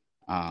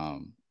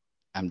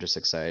I'm just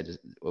excited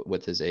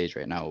with his age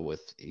right now.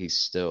 He's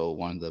still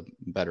one of the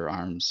better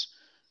arms.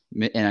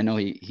 And I know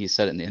he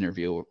said it in the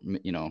interview,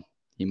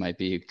 he might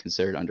be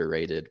considered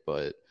underrated,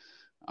 but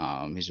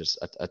he's just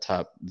a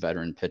top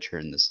veteran pitcher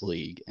in this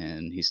league,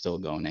 and he's still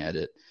going at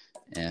it.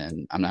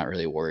 And I'm not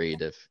really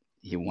worried if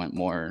he went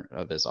more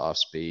of his off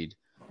speed,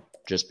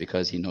 just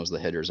because he knows the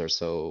hitters are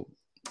so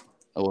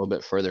a little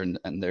bit further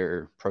in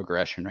their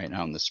progression right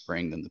now in the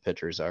spring than the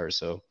pitchers are.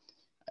 So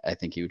I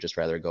think he would just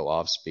rather go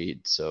off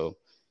speed so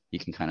he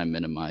can kind of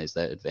minimize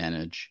that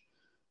advantage.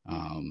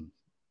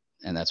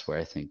 And that's where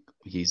I think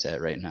he's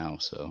at right now.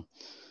 So,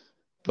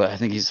 but I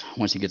think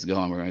once he gets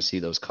going, we're going to see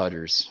those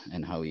cutters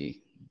and how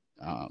he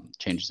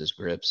changes his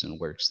grips and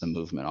works the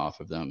movement off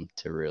of them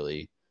to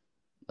really,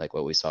 like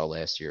what we saw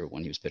last year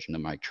when he was pitching to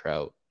Mike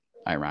Trout.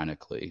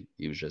 Ironically,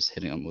 he was just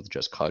hitting them with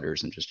just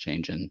cutters and just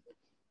changing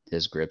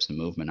his grips and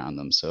movement on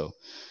them. So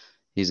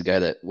he's a guy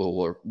that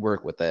will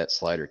work with that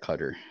slider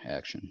cutter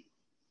action.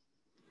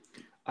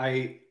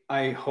 I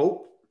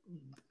hope.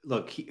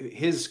 Look,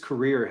 his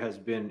career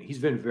he's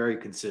been very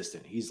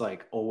consistent. He's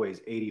like always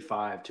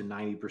 85 to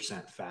 90%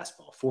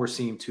 fastball,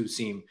 4-seam,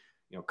 2-seam,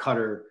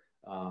 cutter,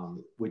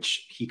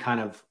 which he kind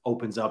of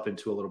opens up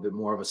into a little bit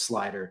more of a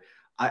slider.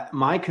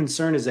 My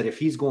concern is that if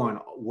he's going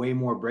way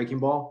more breaking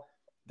ball,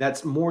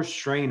 that's more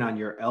strain on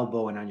your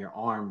elbow and on your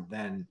arm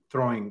than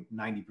throwing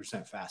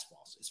 90%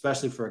 fastballs,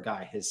 especially for a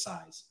guy his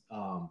size.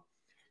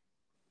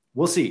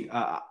 We'll see.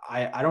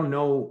 I don't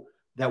know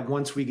that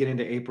once we get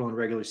into April and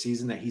regular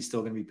season that he's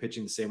still going to be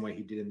pitching the same way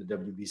he did in the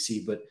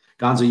WBC. But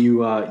Gonzo,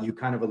 you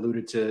kind of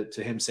alluded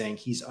to him saying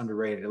he's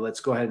underrated. Let's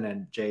go ahead and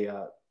then, Jay,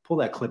 pull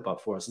that clip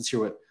up for us. Let's hear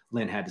what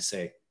Lynn had to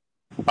say.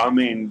 I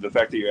mean, the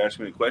fact that you're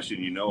asking me a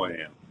question, I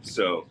am.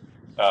 So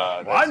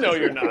I know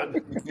you're not.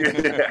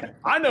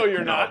 I know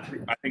you're not.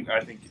 I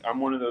think I'm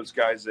one of those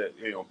guys that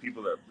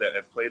people that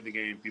have played the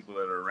game, people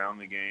that are around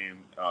the game,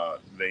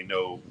 they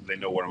know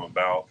what I'm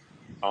about.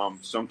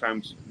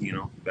 Sometimes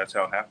that's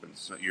how it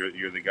happens.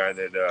 You're the guy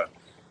that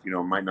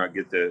might not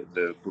get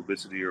the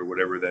publicity or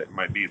whatever that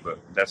might be, but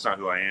that's not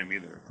who I am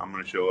either. I'm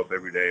going to show up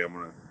every day. I'm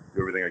going to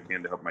do everything I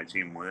can to help my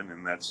team win,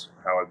 and that's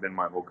how I've been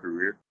my whole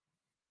career.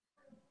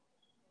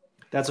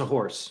 That's a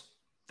horse.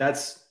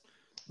 That's,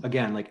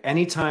 again, like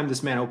anytime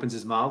this man opens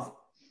his mouth,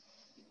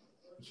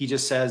 he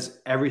just says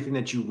everything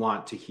that you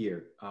want to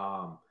hear.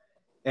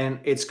 And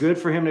it's good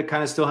for him to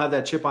kind of still have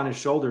that chip on his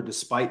shoulder,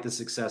 despite the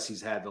success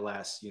he's had the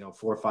last, 4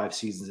 or 5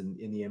 seasons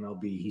in the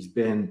MLB. He's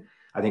been,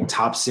 I think,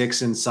 top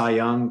 6 in Cy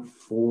Young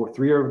for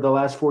 3 of the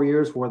last 4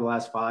 years, 4 of the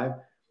last 5.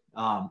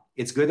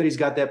 It's good that he's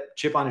got that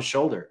chip on his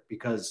shoulder,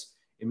 because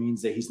it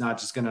means that he's not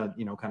just going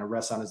to, kind of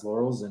rest on his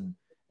laurels and,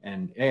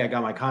 hey, I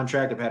got my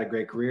contract. I've had a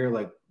great career.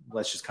 Like,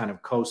 let's just kind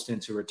of coast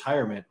into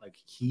retirement. Like,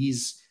 he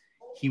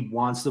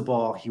wants the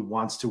ball. He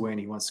wants to win.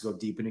 He wants to go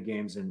deep into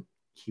games, and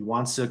he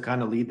wants to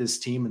kind of lead this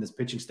team and this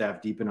pitching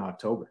staff deep in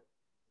October.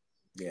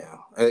 Yeah.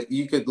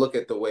 You could look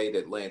at the way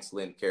that Lance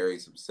Lynn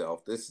carries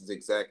himself. This is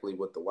exactly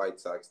what the White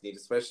Sox need,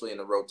 especially in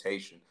a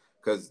rotation,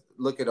 because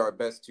look at our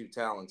best 2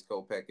 talents,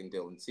 Kopech and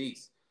Dylan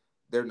Cease.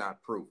 They're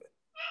not proven.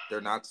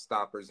 They're not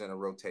stoppers in a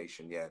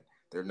rotation yet.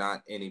 They're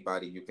not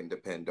anybody you can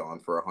depend on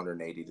for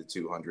 180 to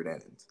 200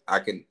 innings. I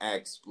can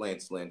ask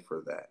Lance Lynn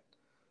for that.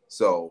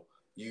 So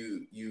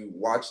you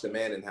watch the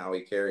man and how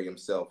he carries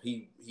himself.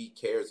 He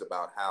cares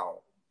about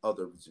how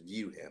others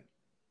view him.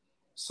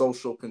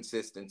 Social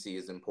consistency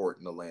is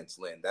important to Lance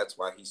Lynn. That's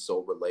why he's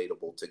so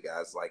relatable to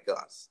guys like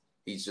us.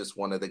 He's just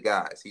one of the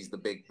guys. He's the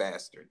big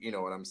bastard. You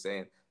know what I'm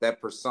saying?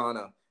 That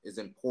persona is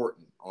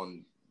important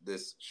on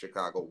this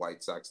Chicago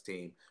White Sox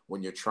team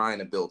when you're trying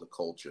to build a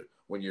culture,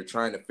 when you're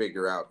trying to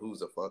figure out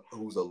who's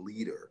a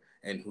leader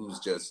and who's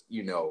just,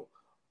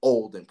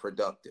 old and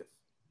productive.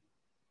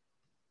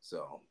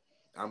 So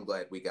I'm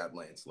glad we got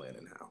Lance Lynn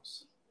in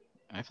house.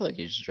 I feel like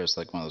he's just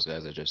like one of those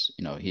guys that just,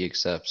 he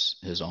accepts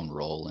his own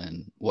role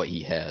and what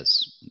he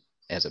has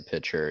as a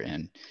pitcher.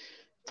 And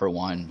for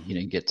one, he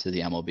didn't get to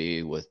the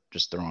MLB with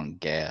just throwing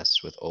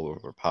gas with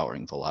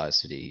overpowering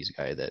velocity. He's a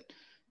guy that,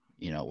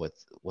 with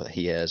what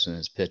he has in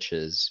his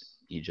pitches,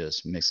 he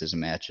just mixes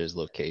and matches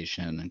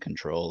location and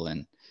control.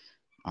 And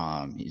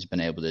he's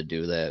been able to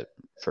do that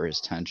for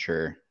his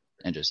tenure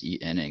and just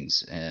eat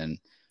innings. And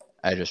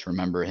I just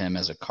remember him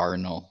as a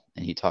Cardinal,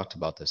 and he talked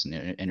about this in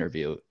an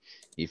interview.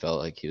 He felt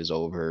like he was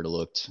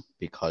overlooked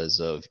because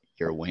of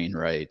your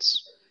Wainwrights,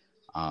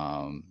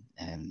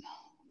 and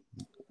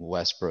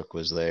Westbrook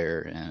was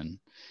there, and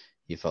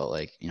he felt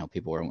like,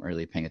 people weren't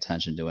really paying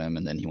attention to him.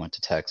 And then he went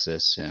to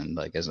Texas, and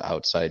like as an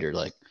outsider,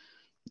 like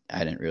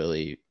I didn't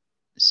really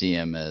see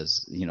him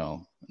as,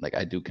 like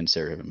I do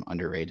consider him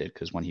underrated,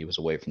 because when he was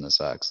away from the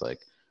Sox, like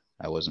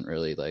I wasn't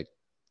really like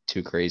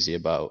too crazy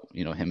about,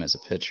 him as a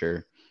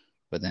pitcher.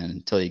 But then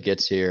until he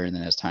gets here, and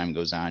then as time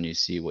goes on, you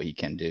see what he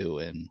can do.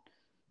 And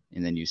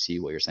then you see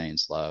what you're saying,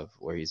 Slav,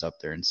 where he's up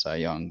there in Cy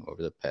Young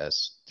over the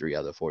past 3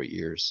 out of 4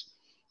 years.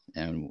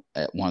 And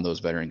one of those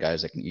veteran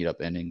guys that can eat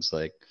up innings,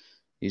 like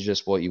he's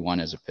just what you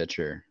want as a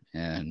pitcher.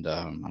 And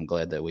I'm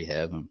glad that we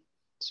have him.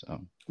 So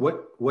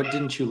what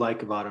didn't you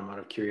like about him, out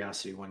of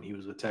curiosity, when he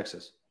was with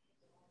Texas?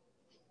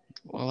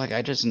 Well, like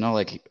I just know,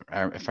 like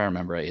if I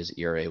remember right, his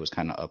ERA was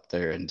kind of up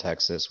there in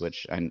Texas,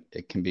 which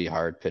it can be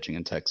hard pitching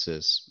in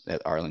Texas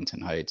at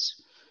Arlington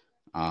Heights.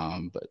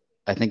 But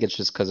I think it's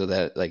just because of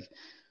that, like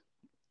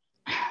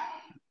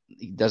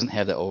he doesn't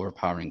have the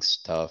overpowering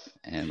stuff,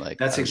 and like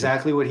that's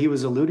exactly what he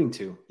was alluding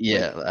to.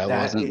 Yeah,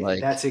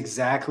 that's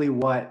exactly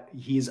what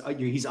he's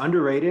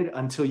underrated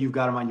until you've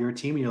got him on your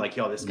team, and you're like,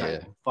 yo, this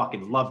guy,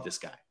 fucking love this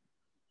guy.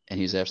 And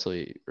he's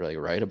absolutely really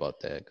right about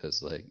that,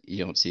 because like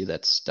you don't see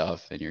that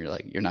stuff, and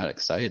you're not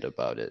excited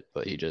about it,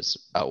 but he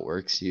just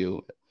outworks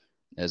you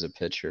as a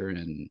pitcher,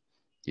 and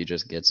he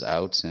just gets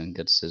outs and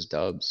gets his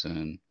dubs,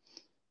 and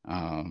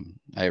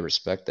I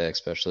respect that,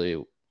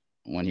 especially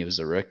when he was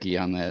a rookie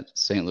on that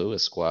St.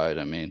 Louis squad.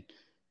 I mean,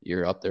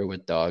 you're up there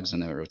with dogs in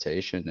that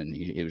rotation, and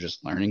he was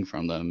just learning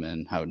from them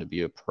and how to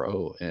be a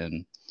pro,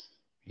 and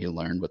he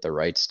learned with the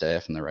right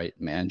staff and the right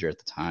manager at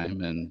the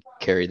time and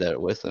carried that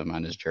with him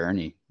on his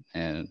journey.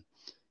 And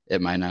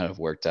it might not have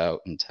worked out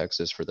in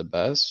Texas for the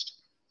best.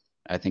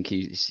 I think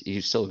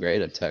he's still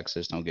great at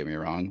Texas, don't get me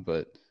wrong,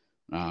 but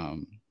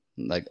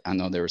like I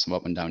know there were some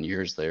up and down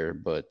years there,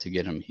 but to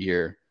get him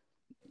here,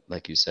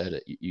 like you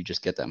said, you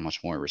just get that much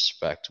more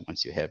respect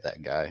once you have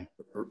that guy.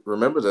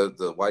 Remember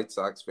the White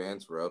Sox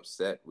fans were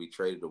upset we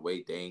traded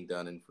away Dane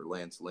Dunning for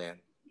Lance Lynn.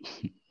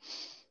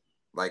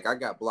 Like, I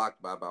got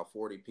blocked by about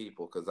 40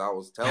 people because I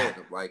was telling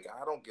them, like,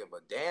 I don't give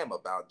a damn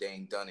about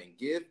Dane Dunning.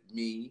 Give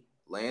me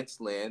Lance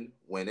Lynn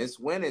when it's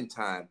winning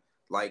time.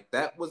 Like,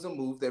 that was a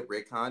move that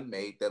Rick Hahn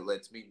made that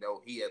lets me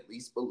know he at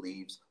least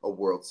believes a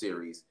World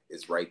Series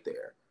is right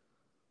there.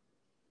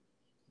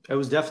 It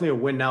was definitely a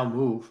win now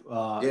move.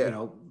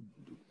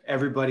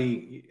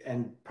 Everybody,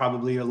 and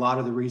probably a lot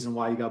of the reason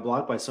why you got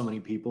blocked by so many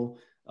people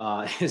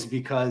is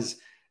because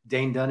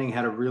Dane Dunning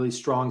had a really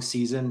strong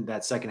season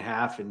that second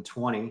half in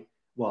 20.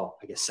 Well,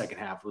 I guess second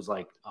half was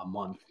like a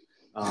month.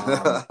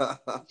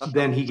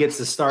 Then he gets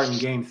the start in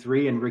game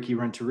 3, and Ricky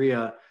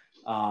Renteria,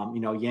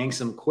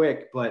 yanks him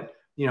quick. But,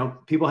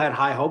 people had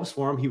high hopes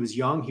for him. He was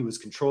young. He was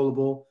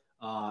controllable.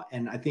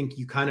 And I think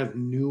you kind of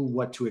knew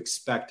what to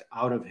expect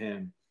out of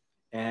him.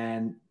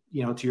 And,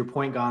 to your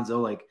point,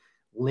 Gonzo, like,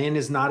 Lynn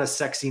is not a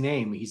sexy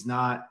name. He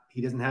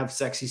doesn't have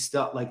sexy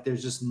stuff. Like,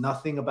 there's just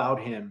nothing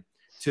about him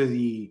to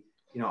the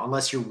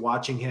unless you're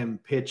watching him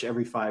pitch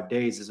every 5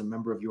 days as a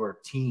member of your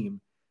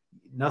team,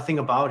 nothing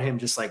about him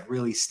just like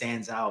really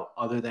stands out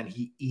other than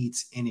he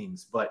eats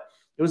innings. But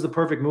it was the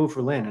perfect move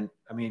for Lynn. And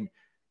I mean,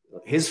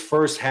 his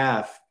first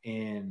half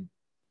in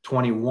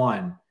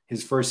 21,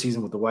 his first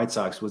season with the White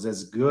Sox, was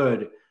as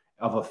good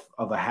of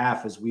a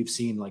half as we've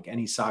seen like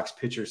any Sox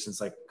pitcher since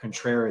like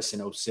Contreras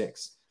in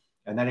 06.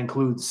 And that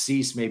includes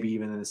Cease maybe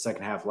even in the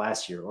second half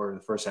last year or the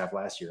first half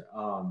last year.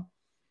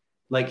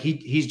 Like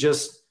he's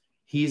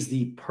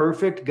the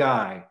perfect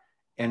guy.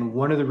 And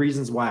one of the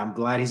reasons why I'm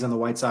glad he's on the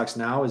White Sox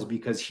now is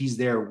because he's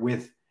there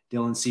with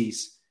Dylan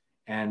Cease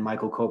and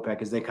Michael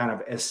Kopech as they kind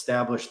of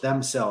establish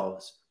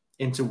themselves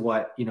into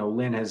what,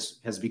 Lynn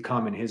has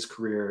become in his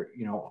career.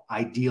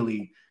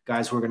 Ideally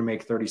guys who are going to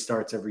make 30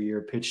 starts every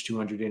year, pitch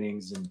 200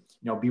 innings and,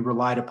 be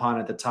relied upon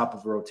at the top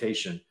of a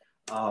rotation.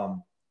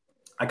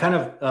 I kind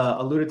of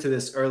alluded to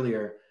this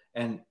earlier.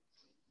 And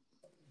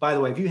by the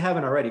way, if you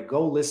haven't already,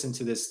 go listen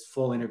to this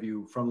full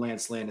interview from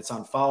Lance Lynn. It's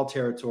on Foul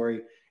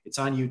Territory. It's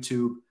on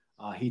YouTube.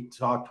 He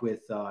talked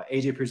with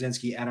AJ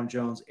Pierzynski, Adam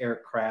Jones, Eric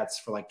Kratz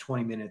for like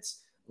 20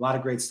 minutes. A lot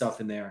of great stuff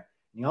in there.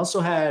 And he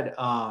also had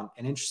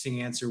an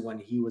interesting answer when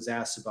he was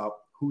asked about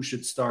who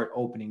should start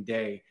opening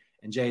day.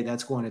 And Jay,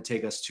 that's going to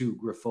take us to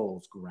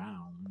Griffol's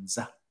grounds.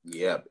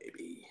 Yeah,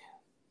 baby.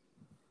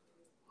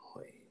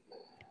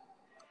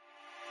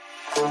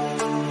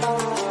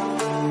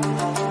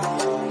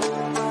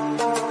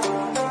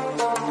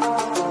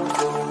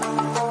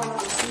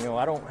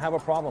 I don't have a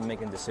problem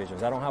making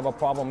decisions. I don't have a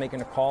problem making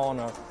a call on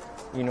a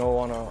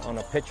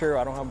pitcher.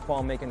 I don't have a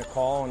problem making a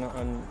call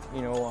on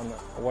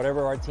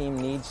whatever our team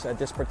needs at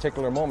this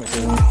particular moment.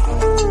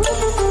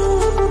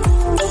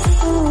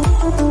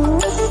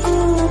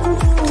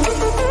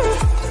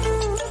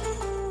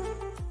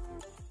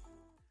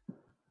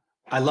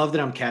 I love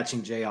that I'm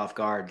catching Jay off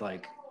guard.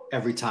 Like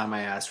every time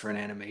I ask for an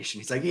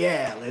animation, he's like,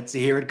 "Yeah, let's see,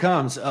 here it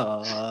comes."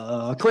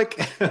 Click.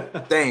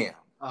 Damn.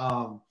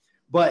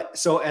 But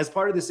so as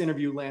part of this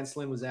interview, Lance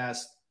Lynn was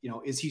asked,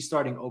 is he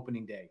starting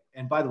opening day?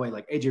 And by the way,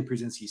 like AJ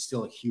Pierzynski is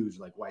still a huge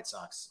like White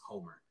Sox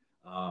homer.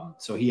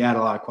 So he had a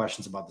lot of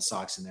questions about the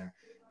Sox in there.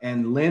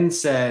 And Lynn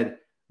said,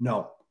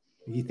 no,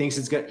 he thinks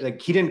it's good.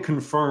 Like he didn't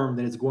confirm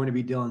that it's going to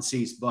be Dylan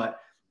Cease, but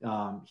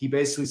he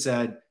basically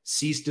said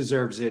Cease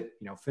deserves it.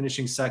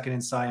 Finishing second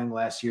in Cy Young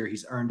last year,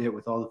 he's earned it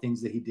with all the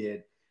things that he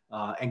did.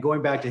 And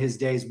going back to his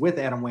days with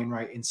Adam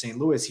Wainwright in St.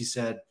 Louis, he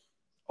said,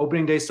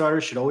 opening day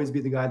starter should always be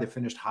the guy that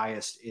finished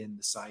highest in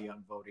the Cy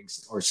Young voting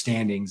or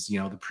standings,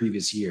 the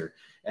previous year.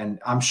 And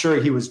I'm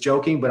sure he was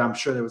joking, but I'm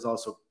sure there was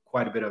also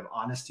quite a bit of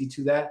honesty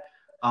to that.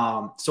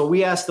 So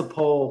we asked the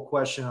poll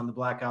question on the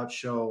Blackout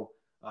Show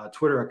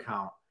Twitter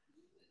account,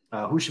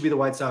 who should be the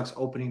White Sox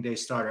opening day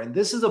starter? And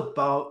this is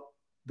about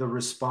the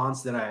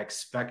response that I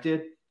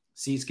expected.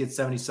 Cease gets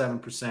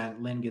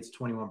 77%, Lynn gets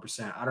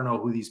 21%. I don't know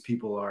who these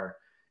people are.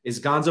 Is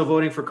Gonzo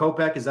voting for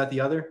Kopech? Is that the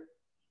other?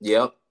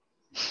 Yep.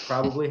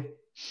 Probably.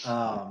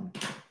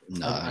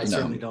 I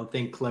certainly don't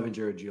think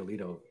Clevenger or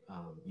Giolito,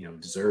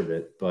 deserve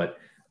it. But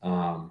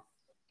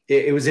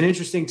it was an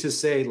interesting to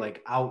say,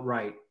 like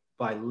outright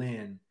by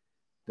Lynn,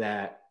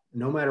 that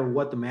no matter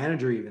what the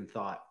manager even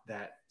thought,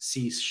 that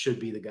Cease should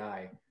be the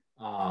guy.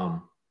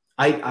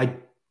 I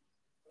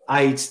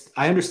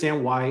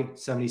understand why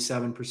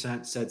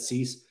 77% said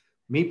Cease.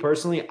 Me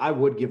personally, I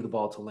would give the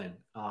ball to Lynn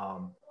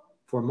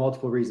for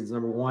multiple reasons.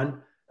 Number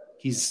one,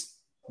 he's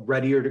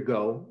readier to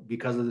go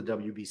because of the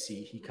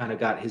WBC. He kind of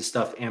got his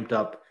stuff amped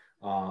up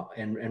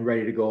and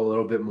ready to go a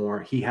little bit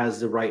more. He has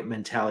the right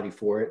mentality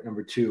for it.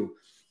 Number two,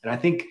 and I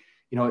think,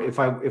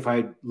 if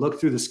I look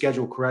through the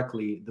schedule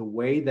correctly, the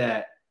way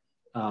that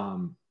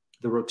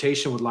the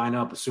rotation would line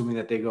up, assuming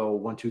that they go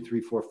 1, 2, 3,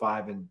 4,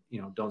 5, and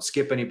don't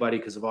skip anybody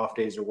because of off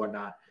days or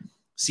whatnot,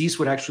 Cease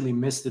would actually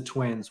miss the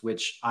Twins,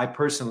 which I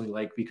personally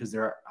like because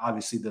they're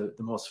obviously the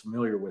most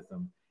familiar with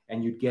them.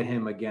 And you'd get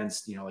him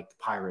against, like the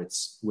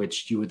Pirates,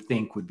 which you would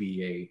think would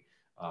be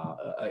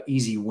a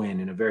easy win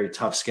in a very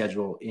tough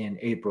schedule in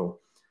April.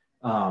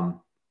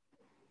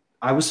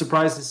 I was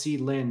surprised to see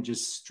Lynn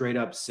just straight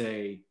up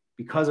say,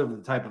 because of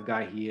the type of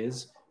guy he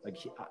is, like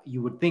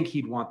you would think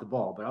he'd want the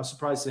ball, but I was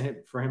surprised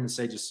for him to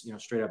say just,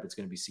 straight up, it's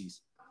going to be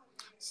Cease.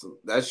 So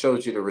that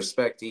shows you the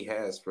respect he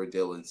has for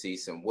Dylan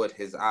Cease and what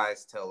his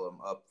eyes tell him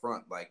up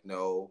front. Like,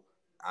 no,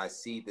 I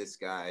see this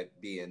guy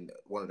being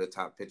one of the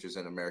top pitchers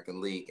in the American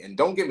League. And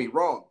don't get me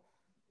wrong,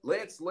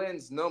 Lance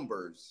Lynn's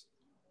numbers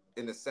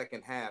in the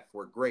second half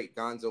were great.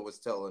 Gonzo was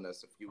telling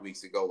us a few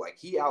weeks ago, like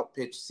he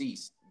outpitched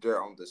Cease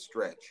during the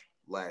stretch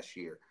last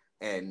year.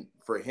 And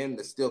for him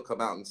to still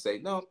come out and say,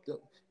 no,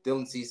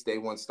 Dylan Cease, day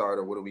one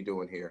starter, what are we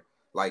doing here?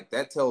 Like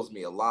that tells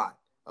me a lot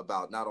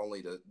about not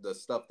only the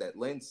stuff that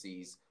Lynn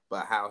sees,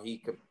 but how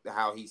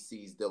he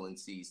sees Dylan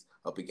Cease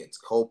up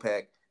against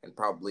Kopech and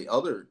probably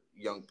other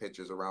young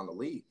pitchers around the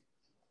league.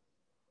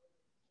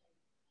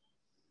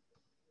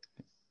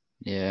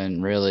 Yeah,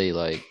 and really,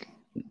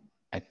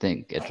 I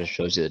think it just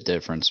shows you the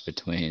difference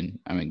between,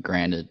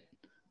 granted,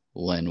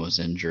 Lynn was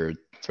injured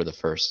for the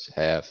first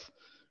half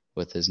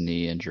with his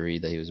knee injury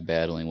that he was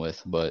battling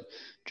with, but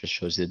just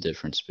shows the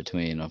difference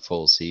between a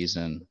full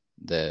season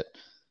that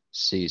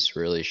Cease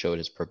really showed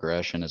his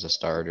progression as a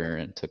starter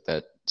and took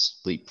that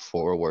leap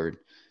forward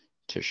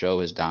to show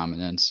his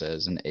dominance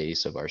as an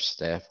ace of our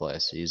staff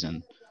last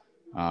season.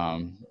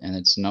 And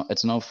it's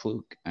no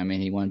fluke. I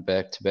mean, he went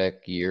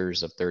back-to-back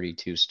years of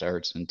 32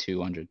 starts and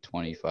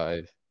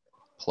 225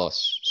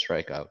 plus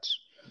strikeouts.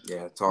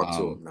 Yeah, talk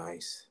to him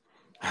nice.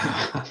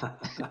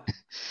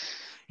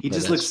 He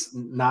just looks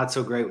not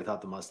so great without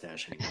the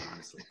mustache anymore,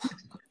 honestly.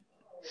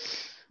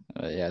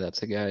 Yeah,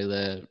 that's a guy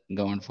that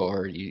going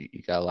forward, you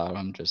got to allow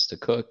him just to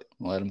cook,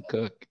 let him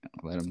cook,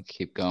 let him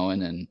keep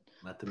going, and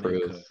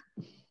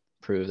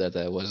prove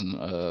that wasn't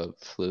a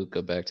fluke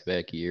of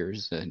back-to-back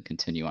years, and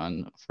continue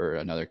on for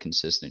another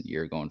consistent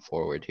year going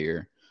forward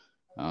here.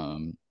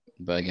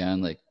 But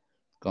again, like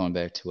going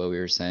back to what we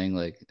were saying,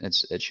 like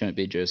it shouldn't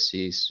be just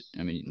Cease.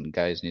 I mean,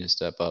 guys need to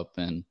step up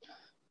and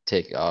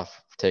take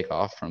off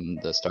from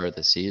the start of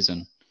the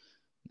season.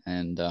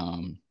 And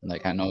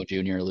like I know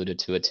Junior alluded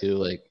to it too,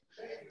 like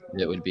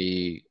it would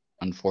be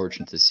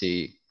unfortunate to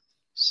see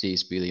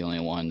Cease be the only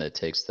one that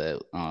takes that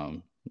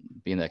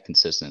being that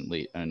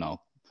consistently,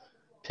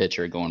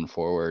 pitcher going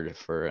forward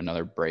for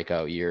another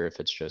breakout year if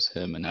it's just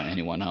him and not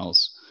anyone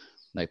else.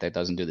 Like that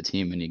doesn't do the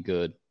team any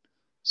good.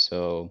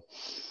 So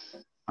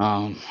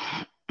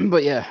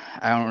but yeah,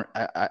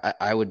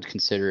 I would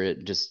consider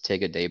it just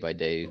take it day by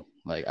day.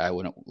 Like I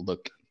wouldn't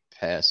look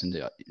past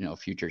into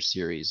future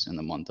series in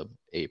the month of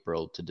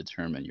April to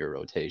determine your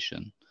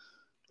rotation.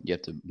 You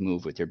have to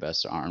move with your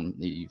best arm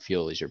that you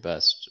feel is your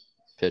best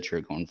pitcher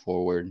going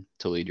forward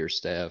to lead your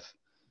staff.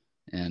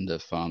 And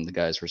if the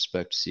guys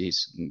respect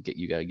Cease,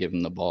 you got to give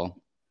him the ball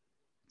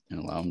and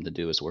allow him to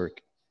do his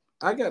work.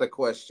 I got a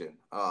question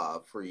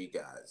for you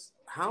guys.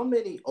 How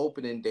many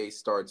opening day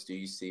starts do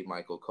you see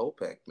Michael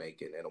Kopech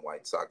making in a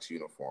White Sox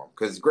uniform?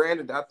 Because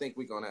granted, I think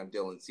we're going to have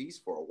Dylan Cease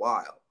for a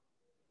while.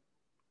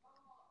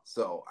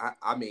 So,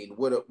 I mean,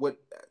 what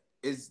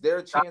is there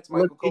a chance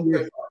Michael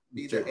Kopech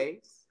be the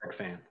ace?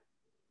 Fan.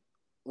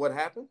 What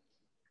happened?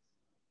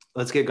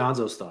 Let's get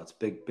Gonzo's thoughts.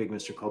 Big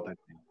Mr. Kopech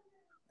fan.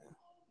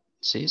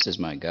 Cease is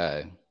my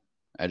guy.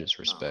 I just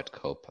respect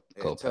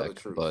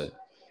Kopech, but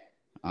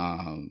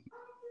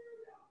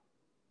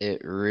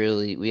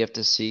we have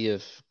to see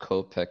if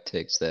Kopech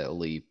takes that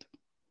leap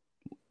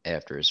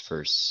after his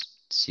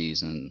first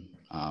season,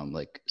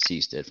 like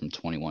Cease did from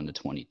 21 to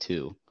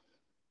 22.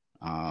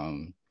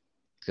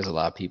 Because a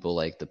lot of people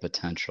like the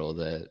potential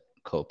that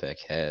Kopech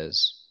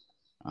has.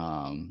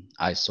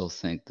 I still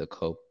think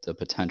the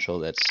potential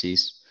that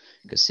Cease,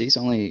 because Cease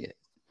only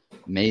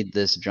made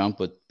this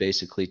jump with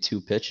basically 2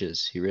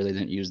 pitches. He really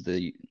didn't use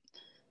the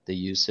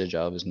usage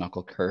of his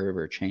knuckle curve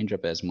or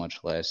changeup as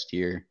much last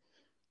year.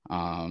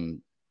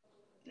 And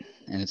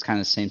it's kind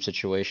of the same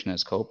situation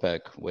as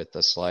Kopech with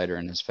the slider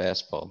and his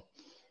fastball.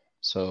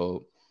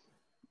 So,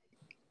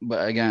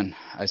 but again,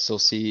 I still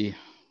see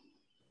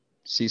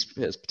Cease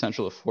has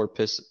potential of 4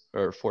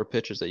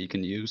 pitches that you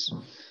can use.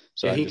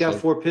 So yeah, he got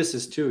 4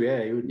 pisses too.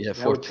 Yeah,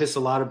 that would piss a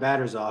lot of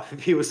batters off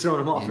if he was throwing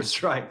them all for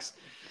strikes.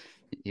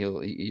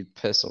 He'd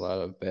piss a lot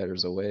of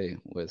batters away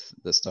with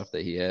the stuff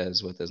that he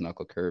has with his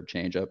knuckle curve,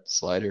 changeup,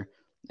 slider.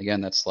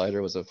 Again, that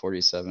slider was a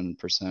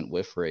 47%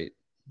 whiff rate,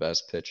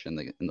 best pitch in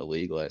the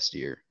league last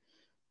year.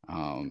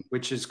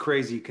 Which is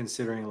crazy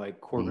considering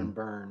like Corbin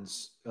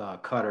Burns,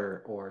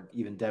 cutter, or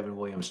even Devin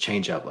Williams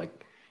changeup.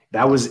 Like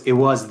it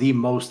was the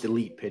most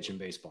elite pitch in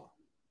baseball.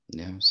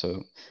 Yeah.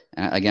 So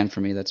again, for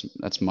me,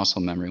 that's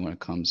muscle memory when it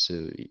comes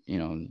to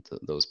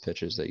those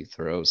pitches that you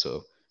throw.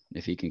 So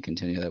if he can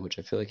continue that, which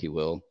I feel like he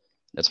will.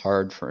 It's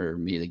hard for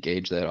me to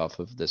gauge that off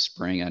of the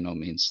spring. I know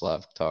me and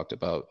Slav talked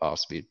about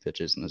off-speed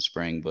pitches in the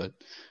spring, but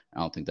I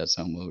don't think that's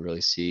something we'll really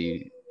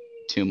see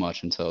too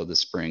much until the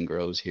spring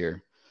grows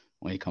here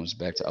when he comes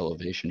back to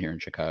elevation here in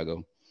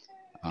Chicago.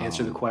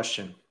 Answer the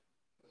question.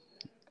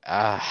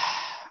 I'm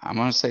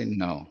going to say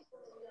no.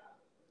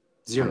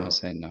 0. I'm going to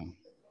say no.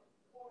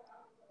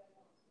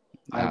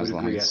 I would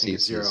agree. I think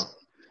it's 0.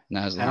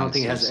 I don't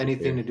think it has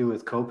anything to do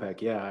with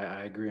Kopech. Yeah,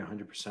 I agree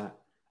 100%.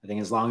 I think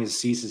as long as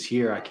Cease is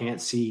here, I can't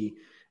see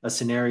a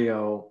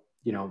scenario,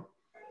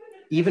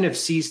 even if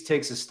Cease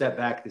takes a step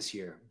back this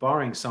year,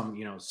 barring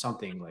some,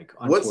 something like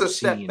unforeseen. What's a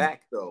step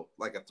back though?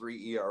 Like a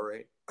 3 ERA?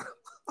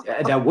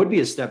 That would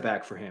be a step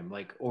back for him.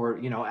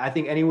 I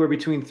think anywhere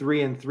between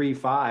 3 and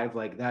 3.5,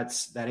 like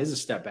that is a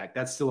step back.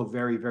 That's still a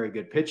very, very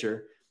good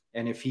pitcher.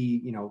 And if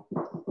he,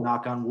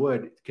 knock on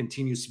wood,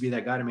 continues to be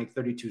that guy to make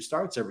 32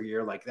 starts every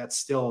year, like that's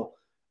still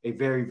a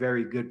very,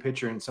 very good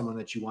pitcher and someone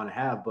that you want to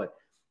have. But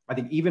I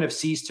think even if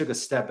Cease took a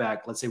step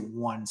back, let's say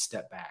 1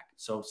 step back,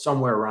 so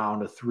somewhere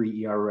around a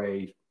 3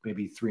 ERA,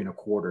 maybe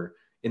 3.25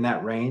 in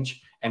that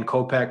range, and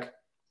Kopech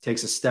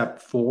takes a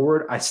step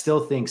forward, I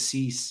still think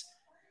Cease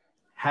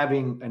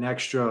having an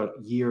extra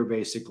year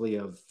basically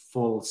of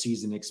full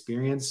season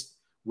experience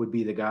would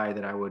be the guy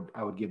that I would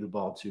give the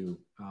ball to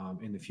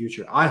in the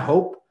future. I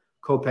hope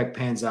Kopech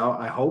pans out.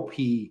 I hope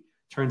he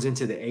turns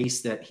into the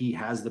ace that he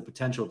has the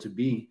potential to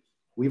be.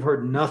 we've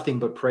heard nothing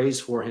but praise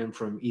for him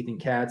from Ethan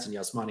Katz and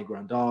Yasmani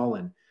Grandal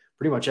and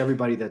pretty much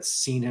everybody that's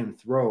seen him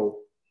throw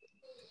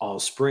all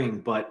spring.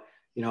 But,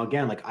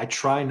 again, like I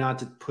try not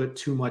to put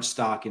too much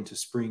stock into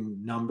spring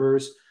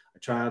numbers. I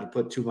try not to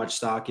put too much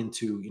stock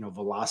into,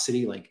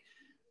 velocity. Like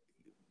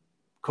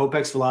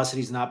Kopech's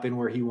velocity has not been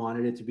where he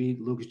wanted it to be.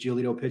 Lucas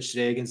Giolito pitched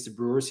today against the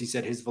Brewers. He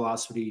said his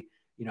velocity,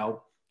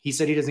 he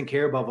said he doesn't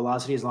care about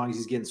velocity as long as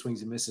he's getting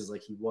swings and misses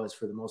like he was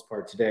for the most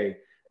part today.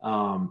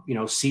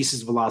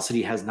 Cease's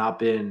velocity has not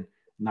been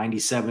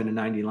 97 and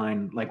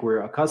 99 like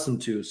we're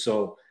accustomed to.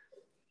 So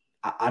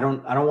I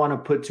don't want to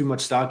put too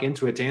much stock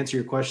into it. To answer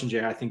your question,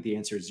 Jay, I think the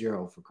answer is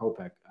 0 for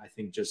Kopech. I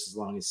think just as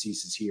long as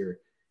Cease is here,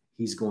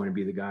 he's going to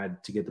be the guy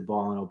to get the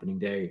ball on opening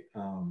day.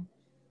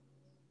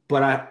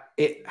 But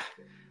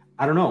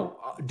I don't know.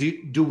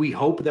 Do we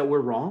hope that we're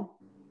wrong?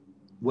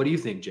 What do you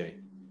think, Jay?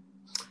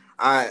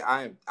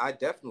 I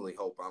definitely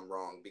hope I'm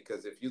wrong,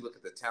 because if you look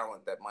at the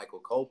talent that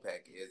Michael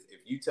Kopech is,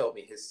 if you tell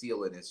me his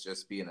ceiling is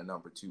just being a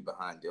number 2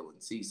 behind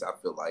Dylan Cease, I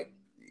feel like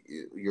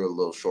you're a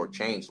little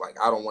shortchanged. Like,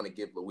 I don't want to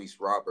give Luis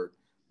Robert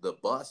the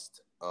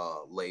bust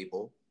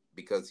label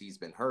because he's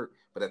been hurt.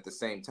 But at the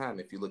same time,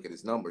 if you look at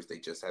his numbers, they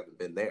just haven't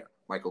been there.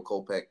 Michael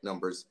Kopech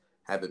numbers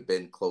haven't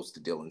been close to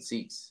Dylan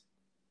Cease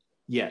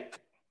yet.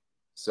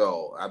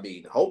 So, I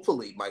mean,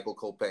 hopefully Michael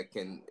Kopech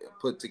can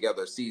put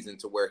together a season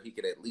to where he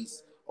could at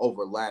least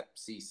overlap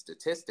Cease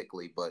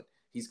statistically, but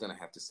he's going to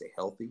have to stay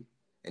healthy,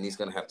 and he's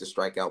going to have to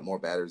strike out more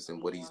batters than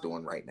what he's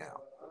doing right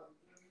now.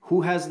 Who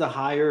has the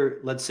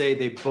higher, let's say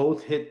they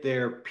both hit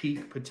their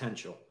peak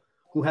potential,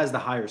 who has the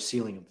higher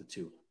ceiling of the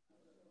two?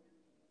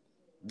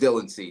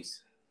 Dylan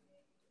Cease,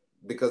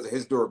 because of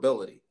his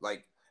durability.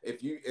 Like,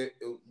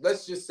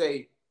 let's just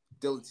say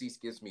Dylan Cease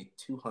gives me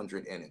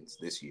 200 innings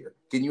this year.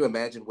 Can you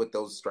imagine what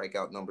those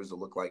strikeout numbers will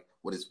look like?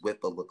 What his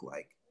whip will look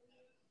like?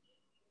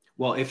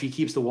 Well, if he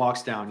keeps the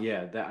walks down,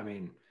 yeah,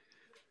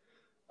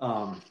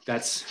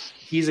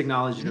 he's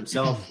acknowledged it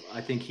himself.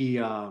 I think he,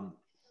 on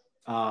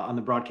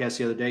the broadcast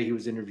the other day, he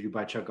was interviewed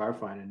by Chuck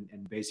Garfien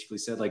and basically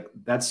said, like,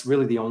 that's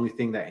really the only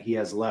thing that he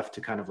has left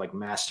to kind of like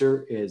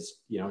master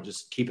is,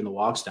 just keeping the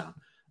walks down.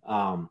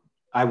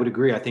 I would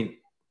agree. I think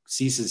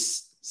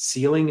Cease's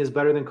ceiling is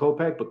better than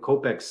Kopech, but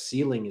Kopech's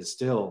ceiling is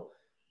still,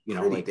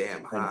 pretty like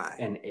damn high.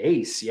 An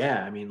ace.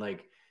 Yeah. I mean,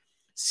 like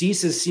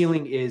Cease's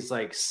ceiling is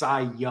like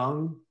Cy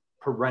Young,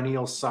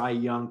 perennial Cy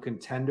Young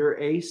contender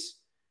ace.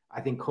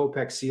 I think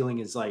Kopech's ceiling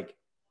is like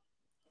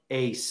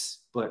ace,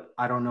 but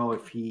I don't know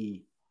if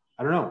I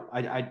don't know.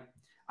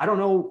 I don't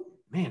know,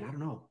 man. I don't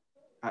know.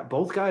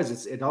 Both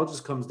guys, it all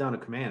just comes down to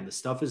command. The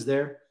stuff is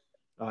there.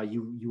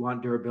 You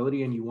want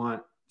durability and you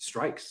want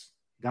strikes.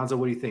 Gonzo,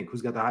 what do you think?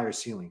 Who's got the higher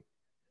ceiling?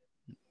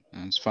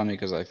 And it's funny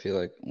because I feel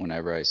like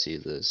whenever I see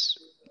this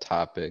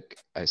topic,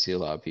 I see a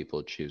lot of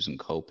people choosing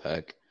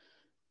Kopech,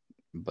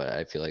 but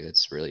I feel like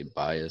it's really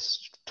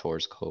biased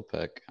towards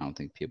Kopech. I don't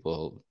think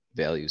people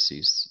value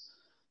Cease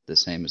the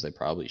same as they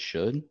probably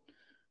should.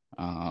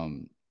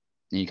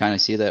 You kind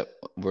of see that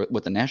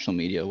with the national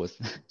media with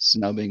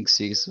snubbing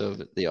Cease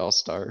of the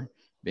All-Star,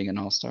 being an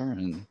All-Star.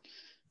 And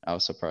I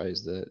was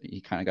surprised that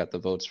he kind of got the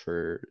votes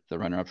for the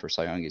runner-up for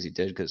Cy Young as he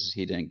did, because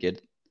he didn't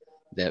get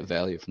that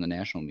value from the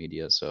national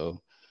media.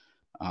 So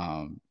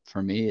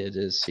for me, it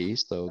is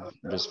Cease, though,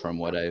 just from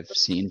what I've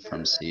seen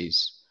from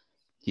Cease.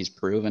 He's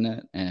proven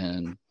it.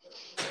 And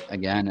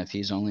again, if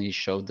he's only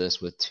showed this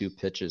with 2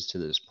 pitches to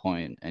this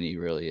point, and he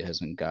really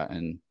hasn't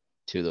gotten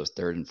to those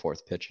 3rd and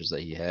 4th pitches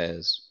that he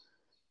has,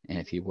 and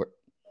if he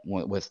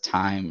with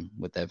time,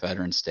 with that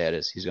veteran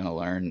status, he's going to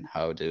learn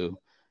how to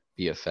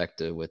be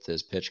effective with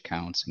his pitch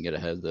counts and get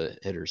ahead of the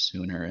hitters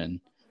sooner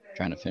and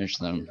trying to finish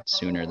them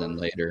sooner than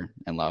later,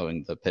 and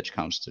allowing the pitch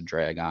counts to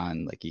drag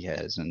on like he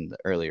has in the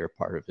earlier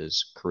part of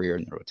his career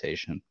in the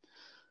rotation.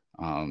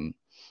 And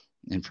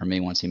for me,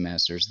 once he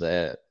masters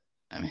that,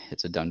 I mean,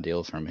 it's a done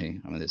deal for me.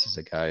 I mean, this is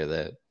a guy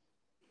that,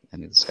 I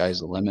think the sky's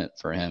the limit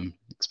for him,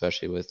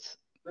 especially with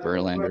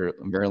Verlander.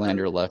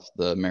 Verlander left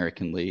the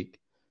American League.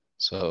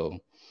 So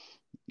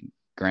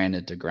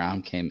granted,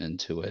 DeGrom came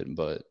into it,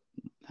 but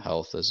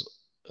health is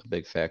a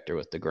big factor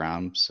with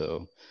DeGrom.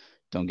 So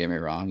don't get me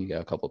wrong, you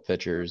got a couple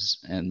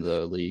pitchers in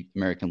the league,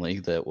 American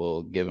League, that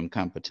will give him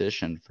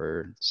competition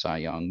for Cy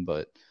Young,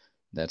 but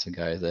that's a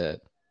guy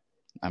that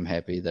I'm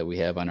happy that we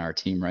have on our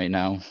team right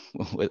now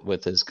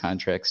with his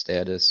contract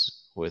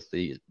status, with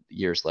the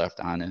years left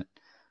on it.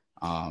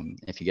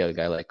 If you get a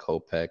guy like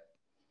Kopech,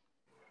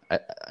 I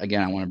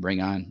want to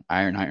bring on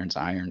iron's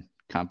iron.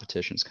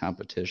 Competition's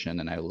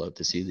competition, and I love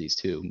to see these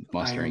two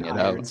mustering it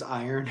out.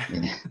 Iron.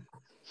 Yeah.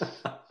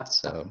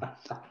 So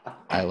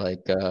I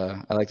like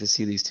to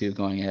see these two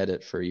going at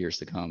it for years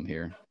to come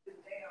here.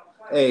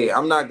 Hey,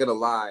 I'm not gonna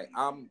lie.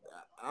 I'm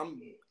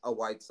a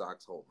White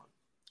Sox homer,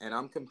 and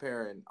I'm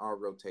comparing our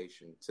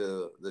rotation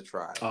to the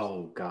Tribe.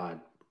 Oh God.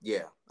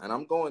 Yeah, and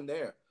I'm going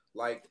there.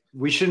 Like,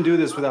 we shouldn't do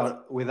this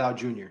without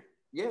Junior.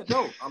 Yeah,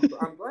 no, I'm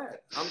glad.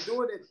 I'm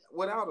doing it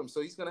without him,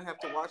 so he's gonna have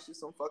to watch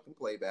this on fucking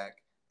playback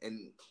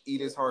and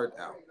eat his heart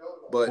out.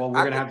 But well,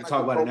 we're gonna have to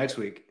talk about it next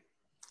week.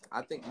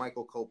 I think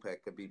Michael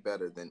Kopech could be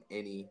better than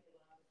any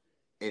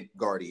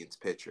Guardians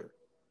pitcher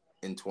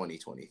in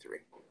 2023.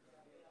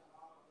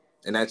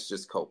 And that's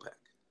just Kopech.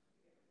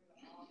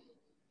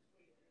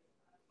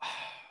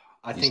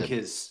 I think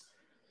his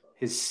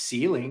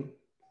ceiling,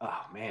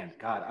 oh man,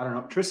 God, I don't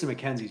know. Tristan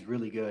McKenzie's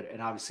really good,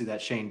 and obviously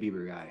that Shane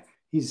Bieber guy,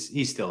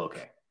 he's still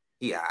okay.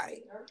 Yeah,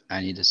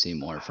 I need to see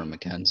more from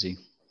McKenzie.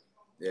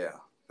 Yeah,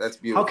 that's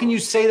beautiful. How can you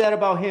say that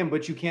about him,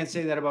 but you can't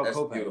say that about That's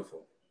Kopech?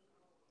 beautiful.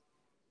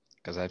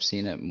 Because I've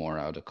seen it more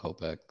out of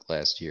Kopech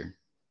last year.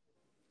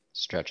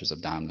 Stretches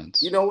of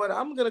dominance. You know what?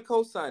 I'm going to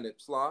co-sign it,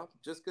 Slav,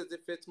 just because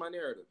it fits my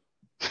narrative.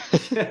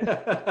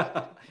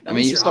 I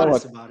mean, you saw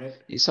what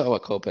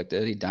Kopech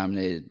did. He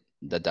dominated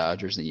the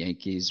Dodgers, the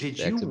Yankees. Did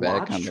you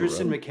watch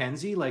Tristan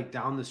McKenzie like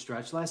down the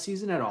stretch last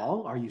season at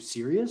all? Are you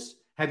serious?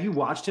 Have you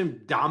watched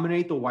him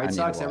dominate the White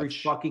Sox every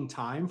fucking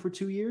time for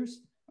 2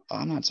 years?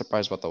 I'm not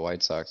surprised about the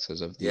White Sox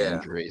because of the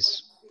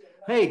injuries.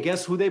 Hey,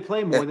 guess who they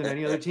play more than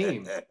any other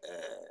team?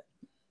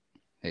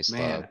 Hey, Slav.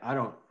 Man, I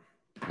don't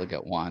look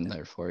at Juan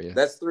there for you.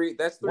 That's three.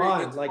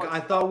 Juan, like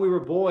I thought we were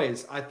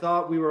boys. I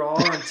thought we were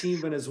all on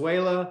Team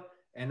Venezuela,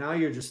 and now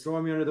you're just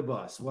throwing me under the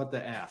bus. What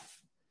the F?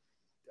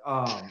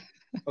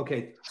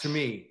 Okay, to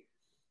me,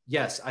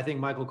 yes, I think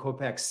Michael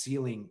Kopech's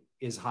ceiling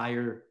is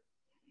higher.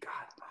 God,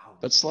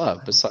 but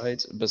Slav,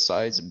 besides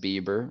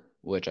Bieber,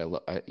 which I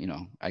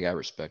gotta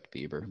respect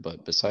Bieber,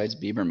 but besides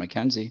Bieber,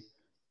 McKenzie.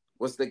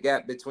 What's the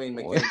gap between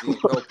McKenzie and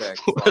Kopech?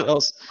 What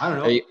else? I don't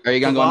know. Are you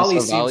gonna go on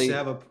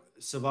Savali?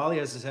 Savali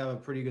has to have a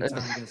pretty good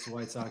time against the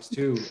White Sox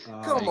too.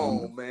 Come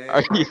on, man.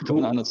 Are you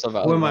going on the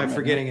Savali? Who am I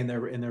forgetting in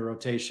their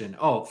rotation?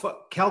 Oh,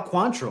 Cal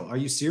Quantrill. Are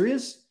you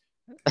serious?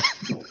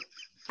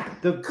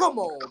 Come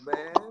on,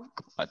 man.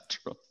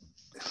 Quantrill.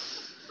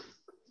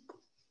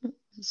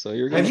 So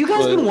have you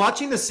guys been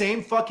watching the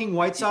same fucking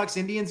White Sox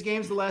Indians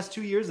games the last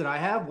 2 years that I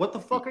have? What the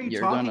fuck are you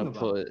talking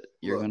about?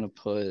 You're gonna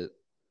put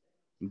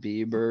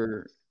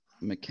Bieber,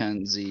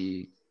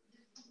 McKenzie,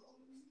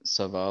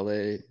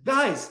 Savale.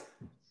 Guys,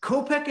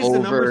 Kopech is the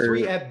number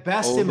 3 at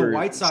best in the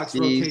White Sox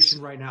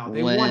rotation right now.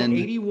 They won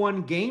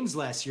 81 games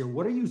last year.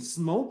 What are you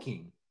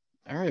smoking?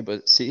 All right,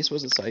 but Cease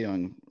was a Cy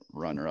Young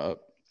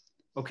runner-up.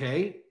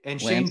 Okay,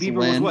 and Lance Shane Bieber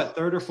was what,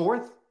 3rd or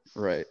 4th?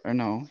 Right, or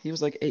no, he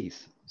was like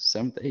 8th,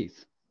 7th,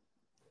 8th.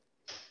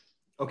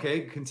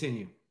 Okay,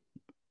 continue.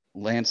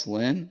 Lance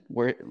Lynn,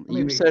 where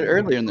you said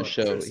earlier in the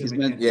show, he's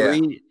been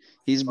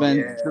He's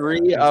been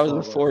 3 out of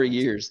the 4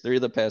 years. 3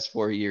 of the past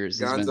 4 years.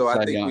 Gonzo,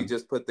 I think we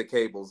just put the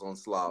cables on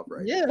Slav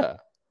right now. Yeah.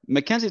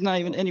 McKenzie's not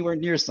even anywhere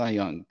near Cy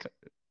Young.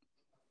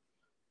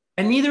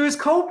 And neither is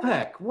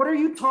Kopech. What are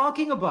you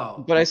talking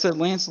about? But I said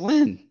Lance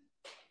Lynn.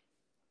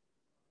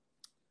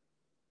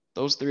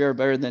 Those 3 are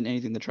better than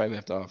anything the Tribe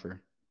have to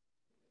offer.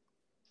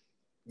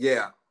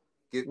 Yeah.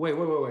 Wait,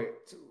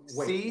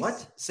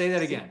 what? Say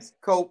that again.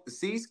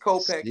 Cease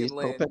Kopech and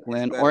Lynn. Kopech,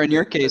 Lynn. Or in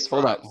your case,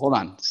 hold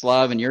on.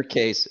 Slav, in your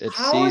case, it's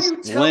How Cease, are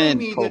you telling Lynn,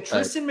 me Kopech. that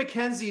Tristan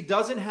McKenzie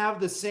doesn't have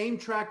the same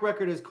track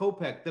record as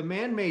Kopech? The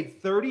man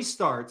made 30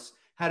 starts,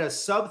 had a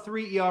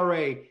sub-3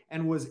 ERA,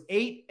 and was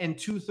 8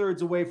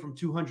 2/3 away from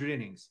 200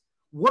 innings.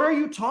 What are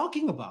you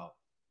talking about?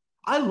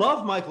 I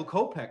love Michael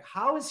Kopech.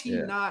 How is he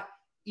not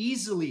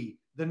easily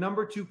the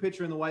number 2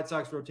 pitcher in the White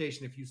Sox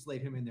rotation if you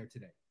slate him in there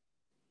today?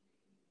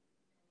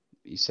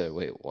 You said,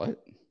 wait,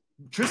 what?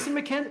 Tristan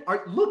McKenzie,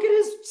 look at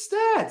his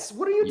stats.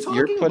 What are you talking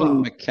about? You're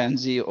putting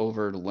McKenzie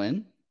over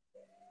Lynn?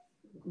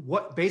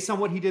 What, based on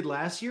what he did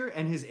last year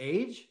and his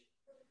age?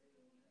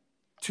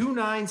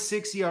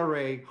 2.96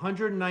 ERA,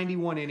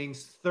 191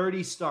 innings,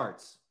 30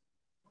 starts.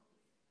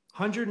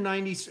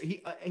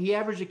 190. He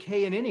averaged a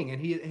K an inning,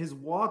 and his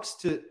walks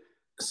to.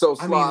 So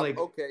Slav,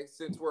 okay,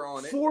 since we're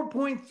on it,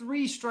 4.3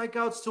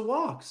 strikeouts to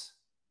walks.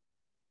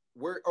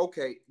 We're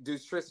okay.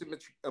 Does Tristan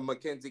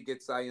McKenzie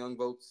get Cy Young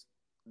votes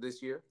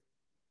this year?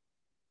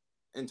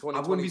 In 2023?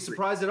 I wouldn't be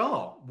surprised at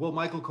all. Will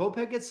Michael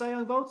Kopech get Cy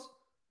Young votes?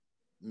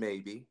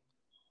 Maybe.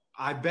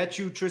 I bet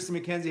you Tristan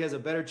McKenzie has a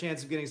better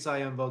chance of getting Cy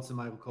Young votes than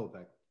Michael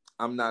Kopech.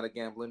 I'm not a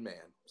gambling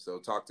man, so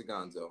talk to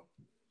Gonzo.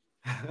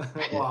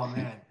 Oh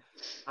man,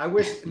 I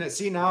wish.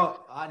 See now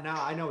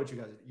I know what you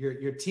guys.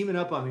 You're teaming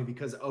up on me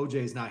because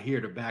OJ's not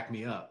here to back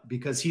me up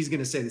because he's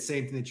going to say the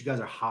same thing that you guys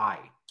are high.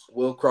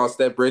 We'll cross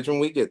that bridge when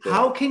we get there.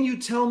 How can you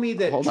tell me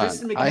that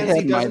Tristan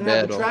McKenzie doesn't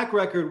have a track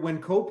record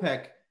when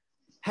Kopech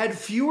had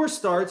fewer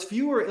starts,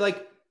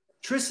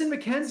 Tristan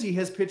McKenzie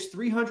has pitched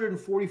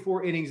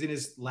 344 innings in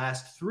his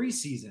last 3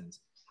 seasons.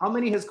 How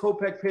many has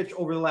Kopech pitched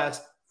over the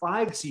last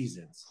 5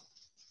 seasons?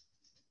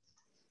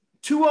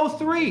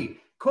 203.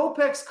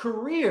 Kopech's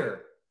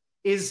career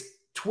is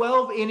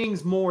 12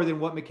 innings more than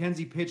what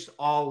McKenzie pitched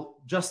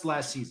all just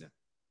last season.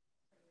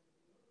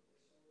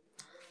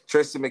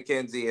 Tristan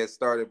McKenzie has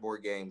started more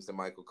games than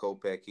Michael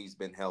Kopech. He's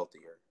been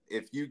healthier.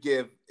 If you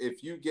give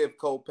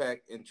Kopech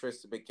and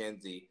Tristan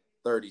McKenzie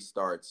 30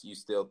 starts, you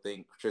still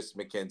think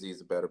Tristan McKenzie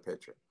is a better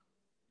pitcher?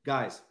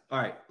 Guys, all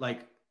right,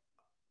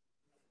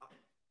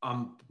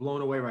 I'm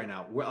blown away right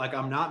now.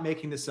 I'm not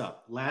making this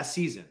up. Last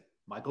season,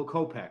 Michael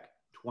Kopech,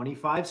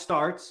 25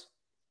 starts,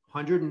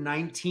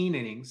 119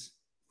 innings,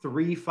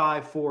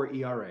 3.54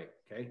 ERA.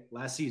 Okay,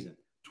 last season,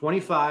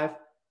 25,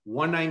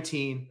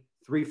 119,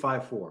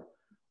 354.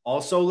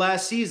 Also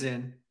last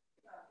season,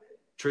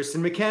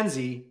 Tristan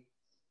McKenzie,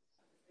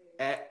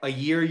 a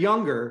year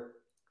younger,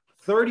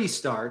 30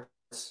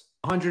 starts,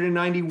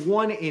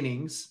 191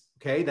 innings.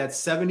 Okay, that's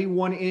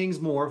 71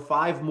 innings more,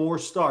 5 more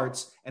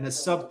starts, and a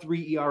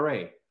sub-3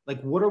 ERA. Like,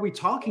 what are we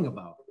talking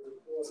about?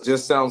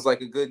 Just sounds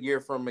like a good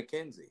year from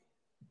McKenzie.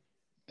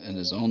 And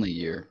his only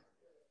year.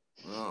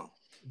 Oh.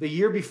 The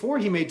year before,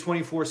 he made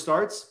 24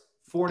 starts,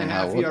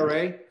 4.5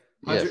 ERA.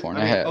 Yeah,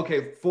 4.5.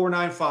 Okay,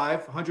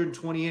 4.95,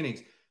 120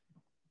 innings.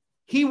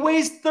 He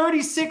weighs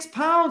 36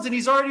 pounds, and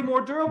he's already more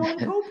durable than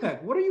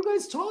Kopech. What are you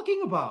guys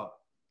talking about?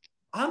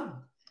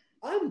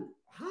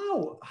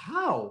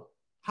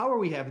 How are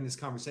we having this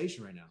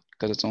conversation right now?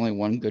 Because it's only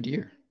one good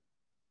year.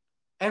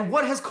 And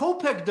what has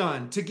Kopech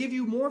done to give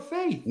you more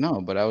faith?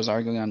 No, but I was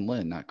arguing on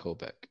Lynn, not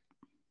Kopech.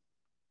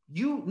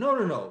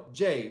 No.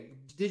 Jay,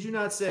 did you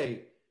not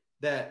say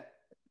that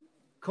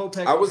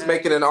Kopech? I was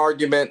making an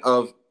argument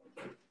of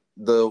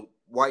the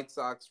White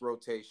Sox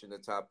rotation, the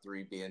top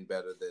 3 being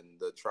better than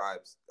the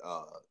Tribe's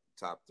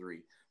top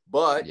 3.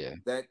 But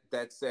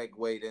that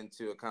segued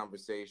into a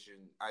conversation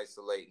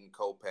isolating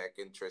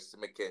Kopech and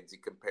Tristan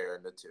McKenzie,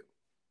 comparing the two.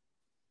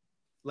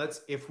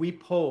 If we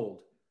polled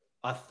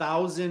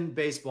 1,000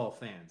 baseball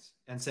fans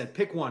and said,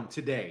 pick one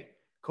today,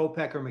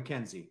 Kopech or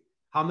McKenzie,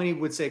 how many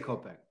would say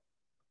Kopech?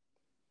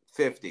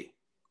 50.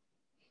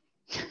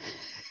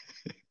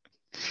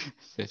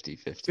 50.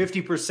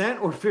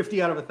 50% or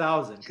 50 out of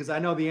 1,000? Because I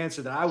know the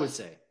answer that I would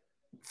say.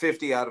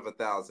 50 out of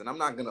 1,000. I'm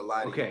not going to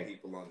lie to you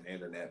people on the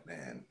internet,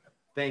 man.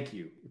 Thank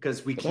you,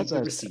 because we keep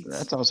the receipts.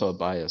 That's also a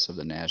bias of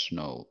the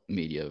national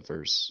media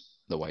versus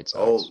the White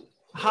Sox. Oh.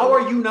 How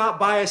are you not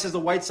biased as a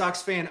White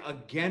Sox fan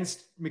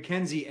against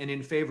McKenzie and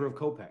in favor of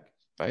Kopech?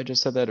 I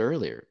just said that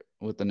earlier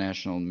with the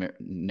national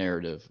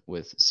narrative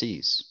with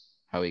Cease,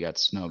 how he got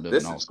snubbed.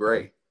 This is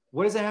great.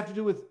 What does that have to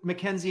do with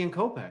McKenzie and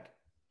Kopech?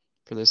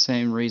 For the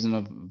same reason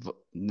of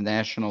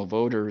national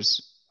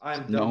voters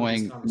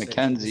knowing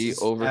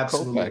McKenzie over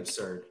Kopech.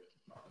 Absurd.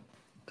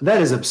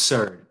 That is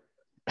absurd.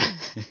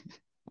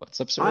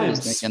 What's absurd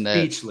is thinking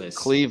that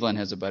Cleveland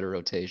has a better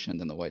rotation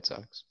than the White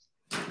Sox.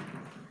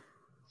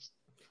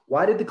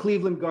 Why did the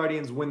Cleveland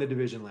Guardians win the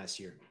division last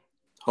year?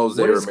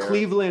 Jose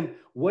Ruiz.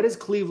 What is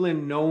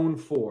Cleveland known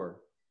for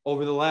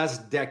over the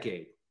last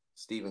decade?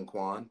 Stephen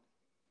Kwan.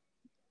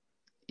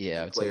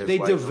 Yeah, they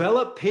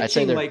develop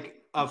pitching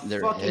like a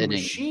fucking hitting.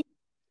 machine.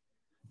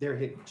 They're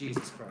hitting.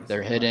 Jesus Christ.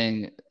 They're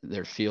hitting.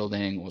 Their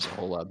fielding was a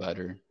whole lot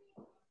better.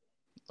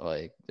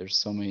 Like, there's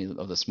so many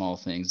of the small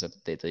things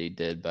that they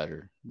did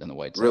better than the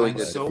White Sox. Really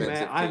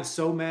I'm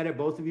so mad at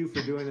both of you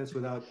for doing this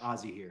without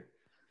Ozzy here.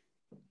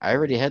 I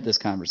already had this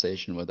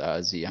conversation with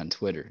Ozzy on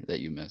Twitter that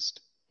you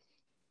missed.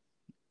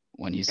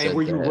 When he said, and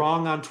were you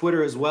wrong on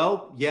Twitter as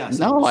well? Yes.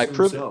 No, I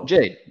proved. So.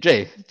 Jay,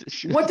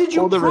 what did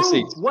you prove?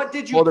 Receipts. What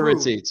did you hold prove? The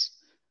receipts.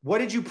 What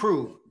did you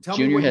prove? Tell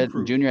Junior me what you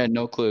proved. Junior had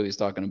no clue he's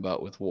talking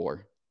about with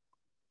WAR.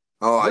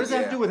 Oh, what does that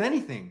have to do with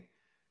anything?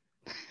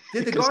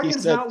 Did the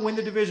Guardians not win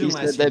the division last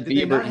year? He said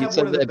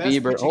that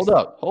Bieber.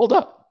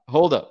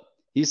 Hold up.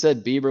 He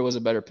said Bieber was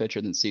a better pitcher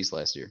than Cease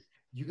last year.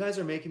 You guys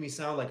are making me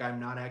sound like I'm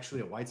not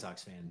actually a White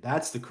Sox fan.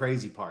 That's the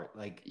crazy part.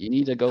 Like, you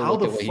need to go. How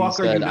look the at what fuck he are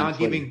said you not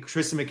Twitter. giving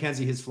Tristan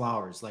McKenzie his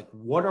flowers? Like,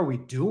 what are we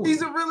doing?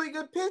 He's a really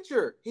good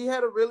pitcher. He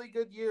had a really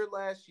good year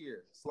last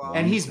year.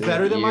 And he's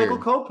better than Michael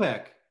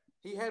Kopech.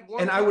 He had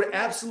one. And I would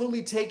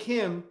absolutely take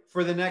him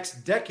for the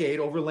next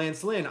decade over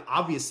Lance Lynn,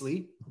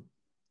 obviously.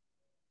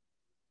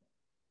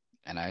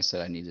 And I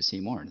said I need to see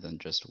more than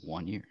just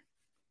 1 year.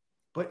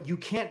 But you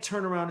can't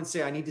turn around and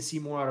say, I need to see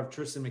more out of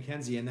Tristan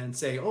McKenzie and then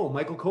say, oh,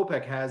 Michael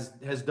Kopech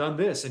has done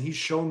this and he's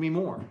shown me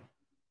more.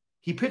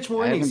 He pitched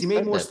more innings. He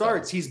made more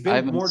starts. He's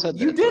been more.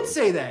 You did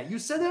say that. You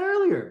said that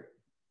earlier.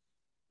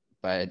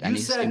 But I need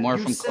to see more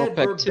from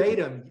Kopech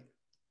too.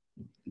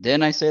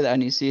 Didn't I say that I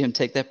need to see him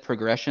take that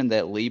progression,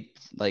 that leap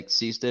like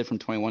Cease did from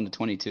 21 to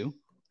 22?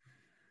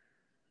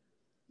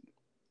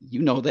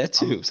 You know that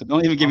too, so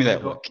don't even give me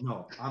that look.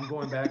 No, I'm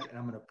going back and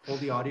I'm going to pull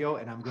the audio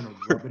and I'm going to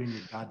rub it in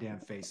your goddamn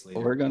face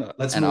later.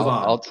 Let's move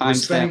on. I'll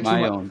timestamp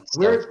my own.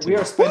 We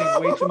are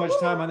spending way too much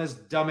time on this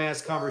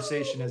dumbass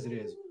conversation as it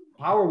is.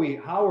 How are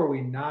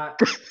we not?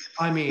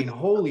 I mean,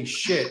 holy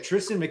shit.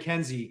 Tristan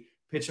McKenzie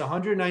pitched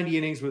 190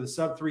 innings with a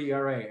sub-3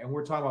 ERA, and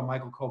we're talking about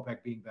Michael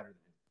Kopech being better than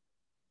him.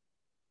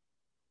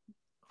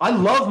 I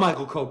love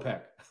Michael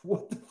Kopech.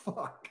 What the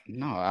fuck?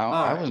 No,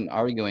 I wasn't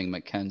arguing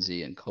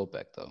McKenzie and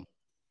Kopech though.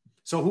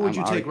 So who would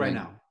you take right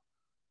now?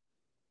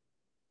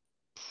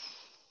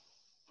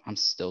 I'm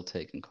still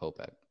taking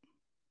Kopech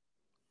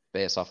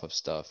based off of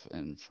stuff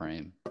and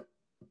frame.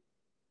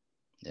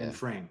 Yeah. And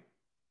frame.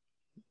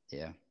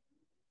 Yeah.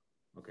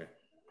 Okay.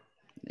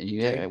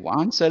 Yeah,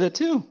 Juan said it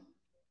too.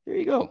 There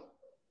you go.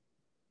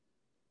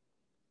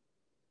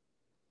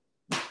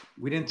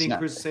 We didn't think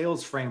Chris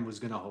Sale's frame was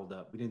going to hold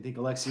up. We didn't think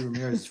Alexi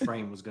Ramirez's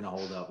frame was going to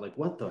hold up. Like,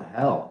 what the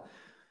hell?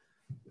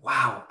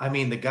 Wow. I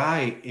mean, the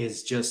guy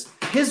is just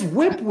 – his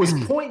whip was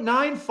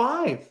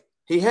 .95.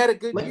 He had a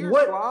good year,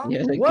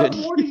 What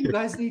more do you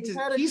guys need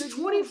to – he's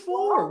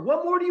 24.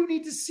 What more do you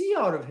need to see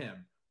out of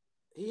him?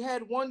 He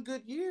had one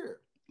good year.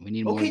 We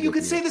need more. Okay, you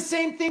could say the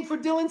same thing for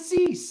Dylan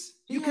Cease.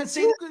 You could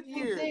say the good same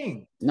years.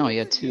 thing. No, he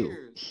had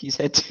 2. He's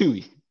had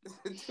 2.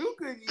 2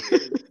 good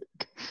years.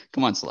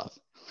 Come on, Slav.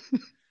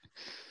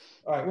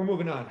 All right, we're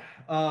moving on.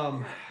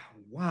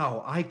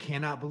 Wow, I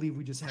cannot believe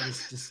we just had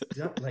this.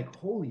 Just like,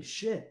 holy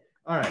shit!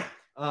 All right.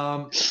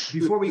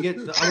 Before we get,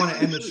 I want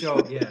to end the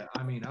show. Yeah,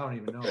 I mean, I don't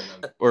even know.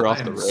 Like, We're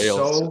off the rails.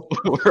 So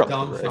We're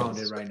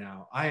dumbfounded right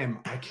now.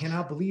 I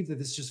cannot believe that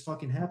this just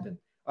fucking happened.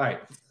 All right.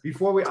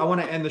 I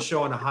want to end the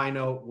show on a high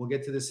note. We'll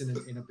get to this in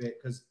a bit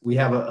because we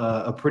have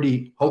a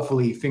pretty,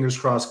 hopefully, fingers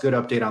crossed, good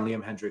update on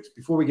Liam Hendriks.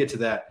 Before we get to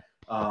that,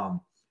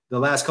 the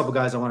last couple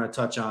guys I want to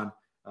touch on,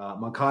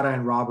 Moncada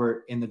and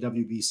Robert in the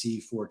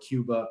WBC for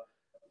Cuba.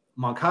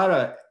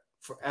 Moncada,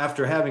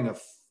 after having a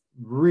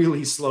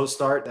really slow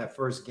start that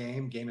first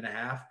game and a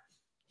half,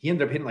 he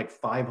ended up hitting like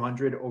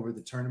 500 over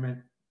the tournament.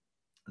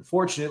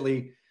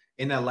 Unfortunately,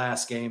 in that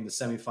last game, the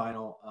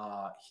semifinal,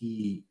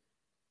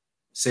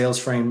 sales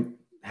frame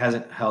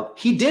hasn't held.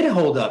 He did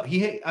hold up.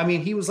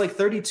 He was like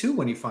 32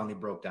 when he finally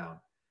broke down.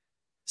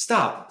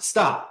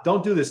 Stop.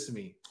 Don't do this to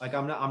me. Like,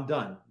 I'm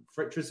done.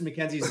 Tristan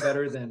McKenzie is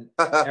better than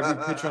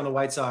every pitcher on the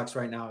White Sox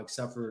right now,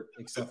 except for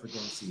Dylan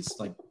Cease.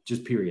 Like,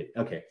 just period.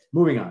 Okay,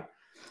 moving on.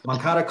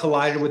 Moncada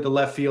collided with the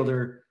left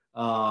fielder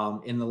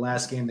in the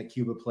last game that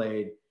Cuba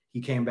played.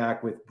 He came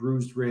back with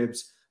bruised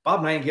ribs.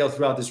 Bob Nightingale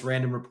threw out this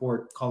random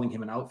report calling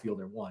him an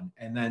outfielder,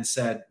 and then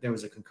said there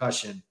was a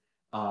concussion.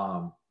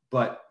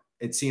 But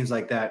it seems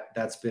like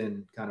that's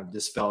been kind of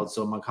dispelled.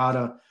 So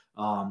Moncada,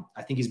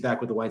 I think he's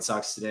back with the White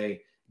Sox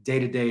today.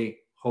 Day-to-day,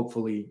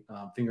 hopefully,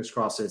 fingers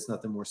crossed that it's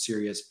nothing more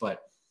serious.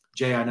 But,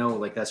 Jay, I know,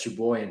 like, that's your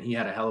boy, and he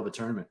had a hell of a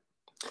tournament.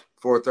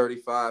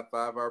 435,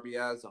 5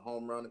 RBIs, a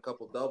home run, a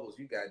couple doubles.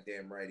 You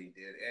goddamn right he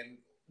did. And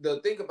the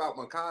thing about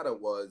Moncada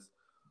was,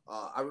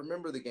 I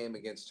remember the game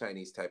against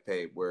Chinese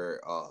Taipei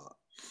where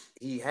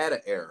he had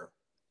an error.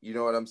 You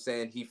know what I'm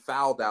saying? He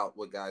fouled out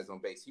with guys on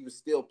base. He was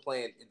still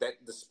playing. That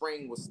the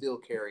spring was still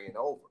carrying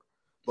over.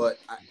 But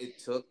it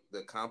took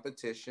the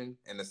competition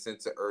and the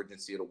sense of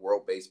urgency of the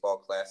World Baseball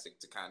Classic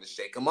to kind of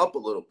shake him up a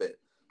little bit.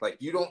 Like,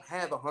 you don't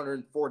have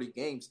 140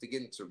 games to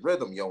get into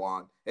rhythm,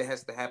 Yoan. It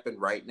has to happen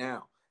right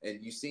now.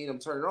 And you've seen him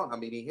turn it on. I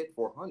mean, he hit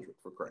 400,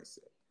 for Christ's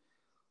sake.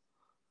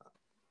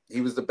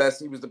 He was the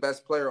best. He was the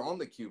best player on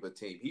the Cuba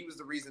team. He was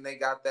the reason they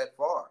got that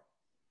far.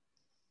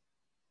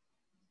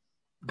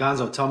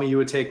 Gonzo, tell me you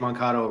would take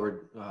Moncada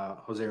over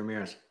Jose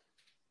Ramirez.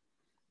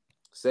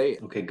 Say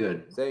it. Okay,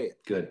 good. Say it.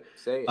 Good.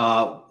 Say it.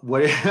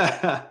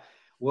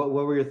 What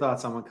were your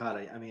thoughts on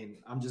Moncada? I mean,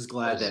 I'm just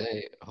glad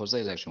Jose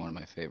is actually one of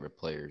my favorite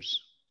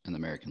players in the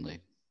American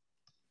League.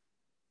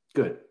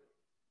 Good.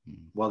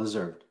 Well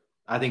deserved.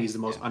 I think he's the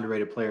most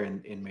underrated player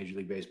in Major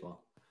League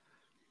Baseball.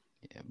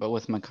 Yeah, but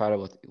with Moncada,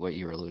 with what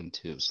you were alluding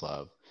to,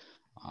 Slav,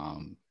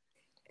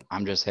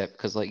 I'm just happy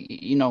because, like,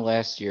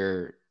 last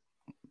year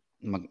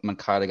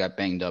Moncada got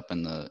banged up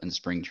in the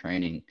spring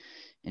training,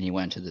 and he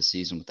went to the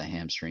season with a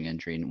hamstring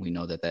injury, and we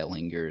know that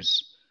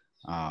lingers.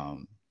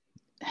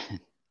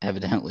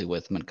 Evidently,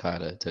 with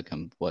Moncada, it took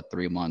him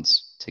 3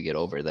 months to get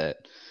over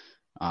that.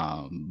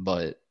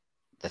 But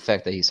the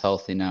fact that he's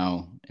healthy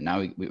now, and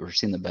now we're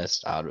seeing the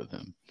best out of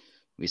him.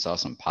 We saw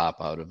some pop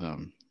out of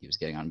him. He was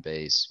getting on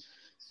base.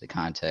 The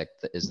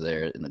contact is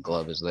there, and the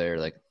glove is there.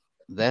 Like,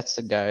 that's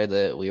the guy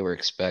that we were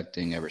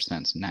expecting ever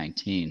since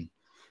 19.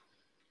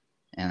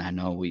 And I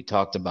know we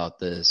talked about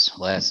this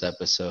last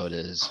episode.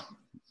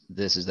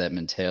 This is that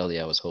mentality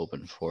I was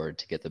hoping for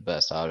to get the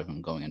best out of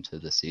him going into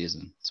the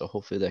season. So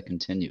hopefully that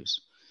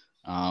continues.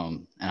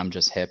 And I'm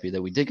just happy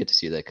that we did get to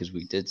see that because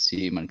we did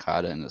see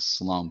Moncada in a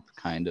slump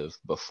kind of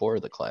before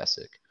the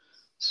Classic.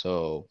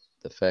 So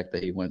the fact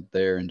that he went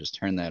there and just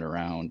turned that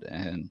around,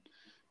 and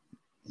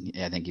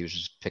I think he was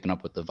just picking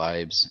up with the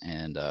vibes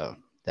and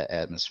that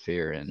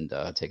atmosphere and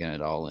taking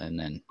it all in,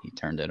 and he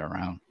turned it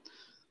around.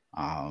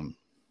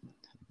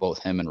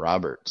 Both him and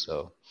Robert.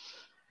 So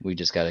we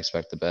just got to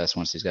expect the best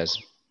once these guys,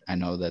 I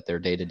know that they're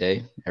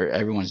day-to-day, or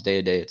everyone's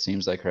day-to-day it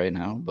seems like right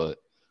now, but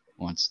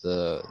once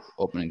the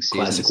opening season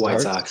Classic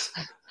starts, White Sox.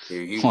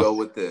 Here you go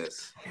with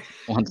this.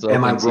 Once the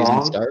opening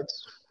season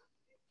starts.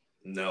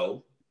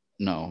 No,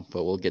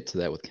 but we'll get to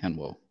that with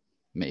Kenwo,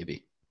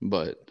 maybe.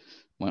 But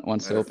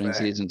once the opening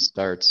season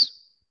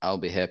starts, I'll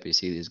be happy to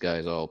see these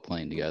guys all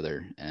playing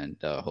together, and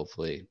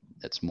hopefully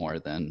it's more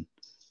than –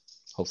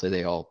 hopefully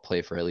they all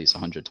play for at least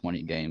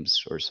 120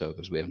 games or so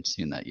because we haven't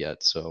seen that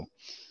yet. So,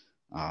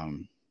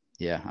 I'm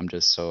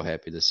just so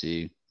happy to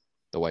see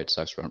the White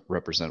Sox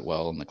represent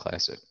well in the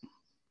Classic.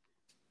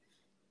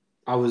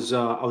 I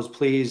was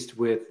pleased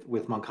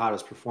with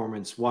Moncada's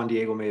performance. Juan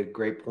Diego made a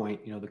great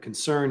point. The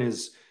concern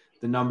is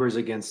the numbers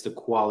against the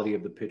quality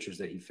of the pitchers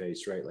that he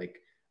faced, right?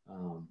 Like,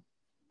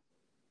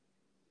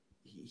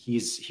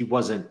 he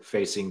wasn't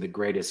facing the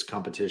greatest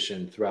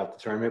competition throughout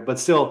the tournament, but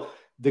still,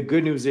 the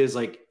good news is,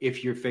 like,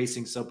 if you're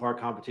facing subpar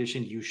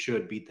competition, you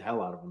should beat the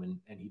hell out of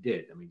him, and he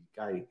did. I mean,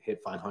 guy hit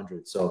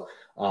 500. So,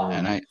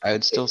 and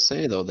I'd still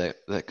say though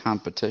that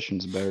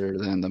competition's better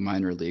than the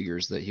minor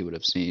leaguers that he would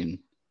have seen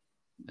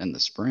in the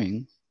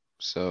spring.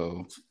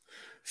 So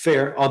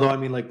Fair. Although, I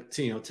mean, like,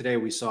 today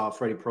we saw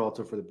Freddie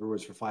Peralta for the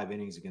Brewers for 5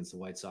 innings against the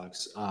White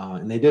Sox.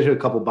 And they did hit a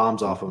couple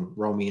bombs off him.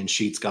 Romy and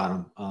Sheets got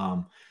him.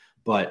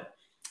 But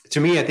to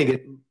me, I think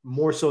it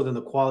more so than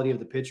the quality of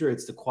the pitcher,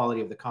 it's the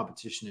quality of the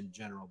competition in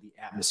general, the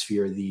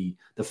atmosphere, the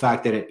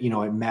fact that it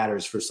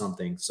matters for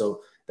something.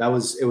 So it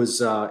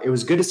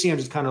was good to see him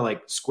just kind of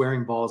like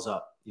squaring balls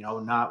up,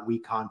 not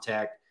weak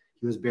contact.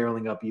 He was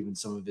barreling up even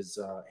some of his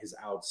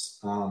outs.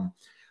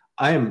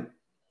 I am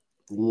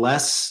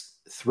less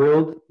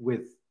thrilled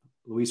with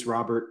Luis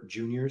Robert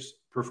Jr.'s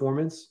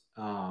performance.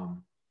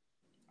 I'm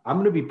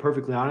going to be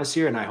perfectly honest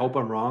here, and I hope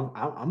I'm wrong.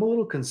 I'm a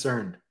little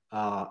concerned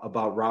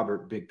about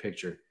Robert big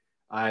picture.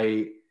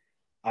 I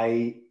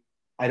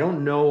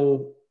don't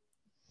know.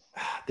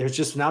 There's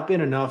just not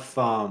been enough.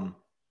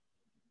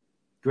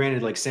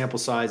 Granted, like sample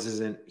size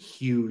isn't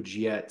huge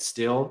yet.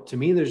 Still, to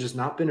me, there's just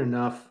not been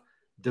enough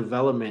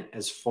development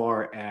as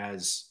far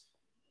as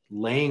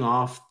laying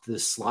off the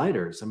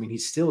sliders. I mean,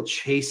 he's still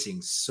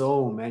chasing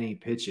so many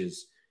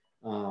pitches,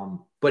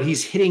 but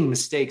he's hitting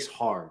mistakes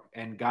hard,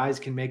 and guys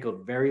can make a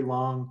very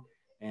long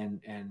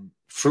and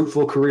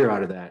fruitful career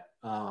out of that.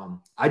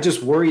 I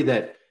just worry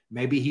that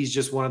maybe he's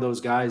just one of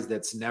those guys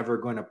that's never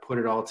going to put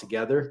it all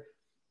together.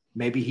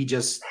 Maybe he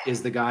just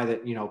is the guy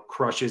that,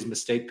 crushes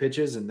mistake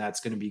pitches, and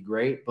that's going to be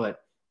great.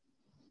 But,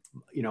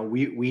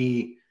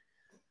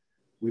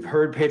 we've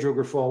heard Pedro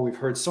Grifol. We've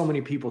heard so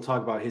many people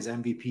talk about his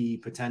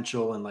MVP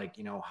potential and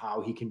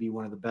how he can be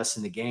one of the best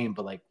in the game.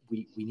 But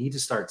we need to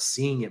start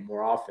seeing it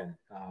more often.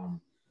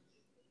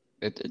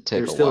 It did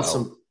take a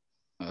while.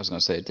 I was going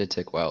to say it did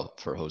take a while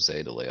for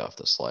Jose to lay off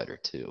the slider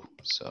too.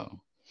 So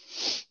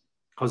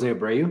Jose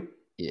Abreu?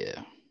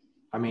 Yeah.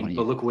 I mean,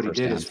 but look what he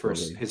did his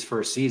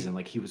first season.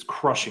 Like, he was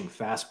crushing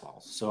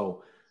fastballs.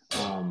 So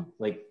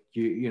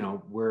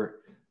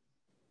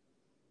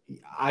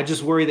I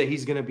just worry that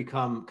he's going to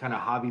become kind of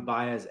Javi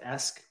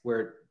Baez-esque,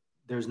 where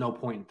there's no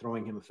point in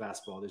throwing him a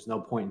fastball. There's no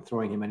point in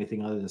throwing him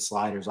anything other than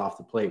sliders off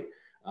the plate,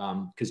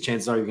 because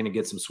chances are you're going to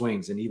get some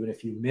swings. And even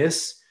if you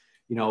miss,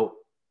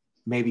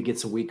 maybe get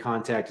some weak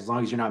contact, as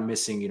long as you're not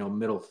missing,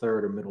 middle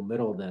third or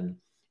middle, then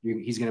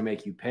he's going to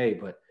make you pay.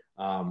 But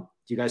do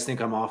you guys think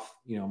I'm off,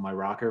 my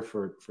rocker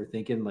for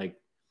thinking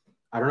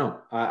I don't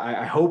know.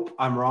 I hope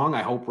I'm wrong.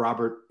 I hope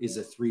Robert is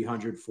a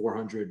 300,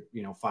 400,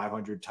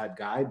 500 type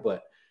guy,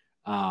 but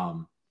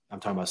I'm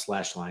talking about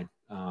slash line.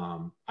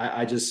 I'm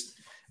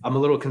a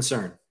little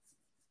concerned.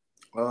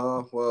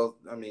 Well,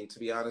 I mean, to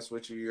be honest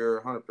with you,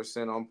 you're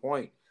 100% on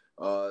point.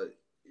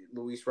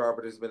 Luis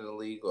Robert has been in the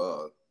league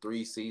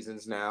 3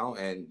 seasons now,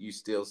 and you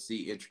still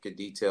see intricate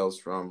details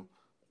from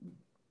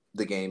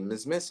the game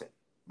is missing.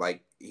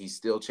 Like, he's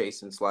still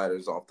chasing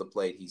sliders off the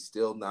plate. He's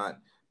still not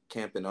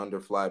camping under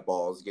fly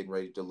balls, getting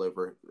ready to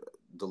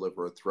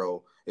deliver a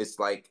throw. It's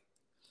like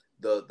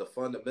the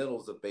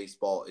fundamentals of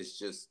baseball is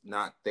just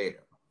not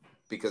there.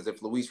 Because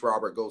if Luis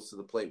Robert goes to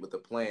the plate with a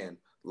plan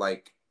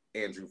like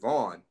Andrew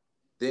Vaughn,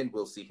 then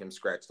we'll see him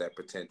scratch that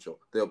potential.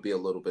 There'll be a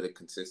little bit of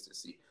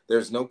consistency.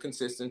 There's no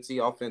consistency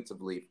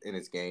offensively in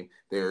his game.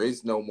 There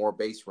is no more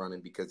base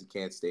running because he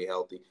can't stay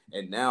healthy.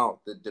 And now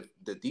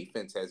the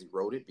defense has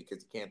eroded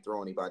because he can't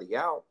throw anybody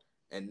out.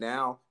 And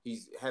now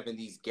he's having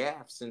these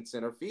gaffes in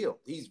center field.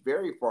 He's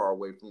very far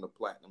away from the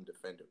platinum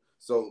defender.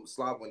 So,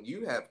 Slav, when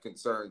you have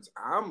concerns,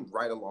 I'm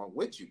right along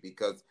with you,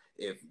 because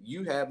if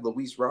you have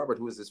Luis Robert,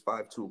 who is this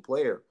 5'2"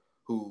 player,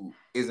 who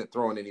isn't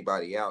throwing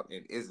anybody out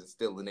and isn't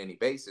stealing any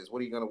bases, what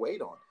are you going to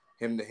wait on?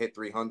 Him to hit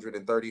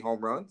 330 home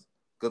runs?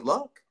 Good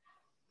luck.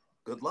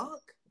 Good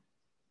luck.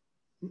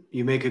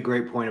 You make a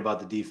great point about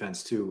the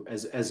defense too.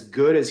 As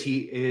good as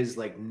he is,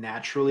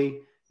 naturally,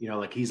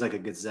 he's like a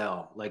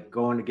gazelle,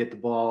 going to get the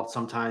ball.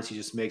 Sometimes he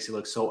just makes it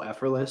look so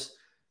effortless.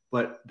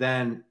 But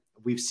then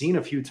we've seen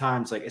a few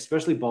times,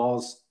 especially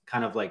balls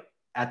kind of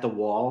at the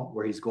wall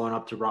where he's going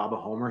up to rob a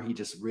homer, he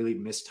just really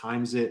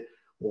mistimes it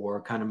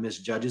or kind of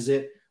misjudges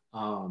it.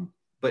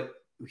 But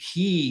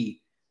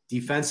he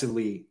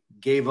defensively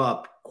gave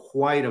up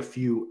quite a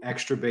few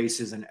extra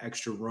bases and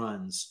extra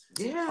runs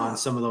on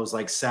some of those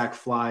sac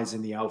flies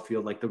in the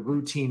outfield, the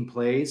routine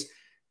plays.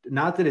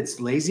 Not that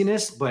it's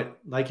laziness, but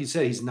like you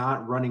said, he's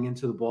not running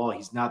into the ball.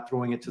 He's not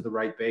throwing it to the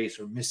right base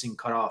or missing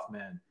cutoff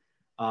men.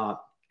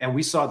 And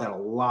we saw that a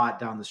lot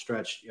down the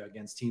stretch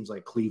against teams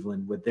like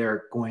Cleveland, where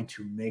they're going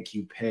to make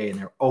you pay and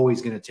they're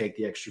always going to take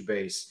the extra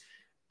base,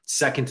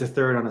 second to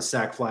third on a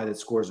sac fly that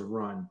scores a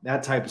run,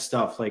 that type of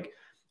stuff. I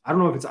don't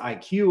know if it's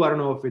IQ. I don't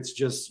know if it's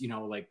just,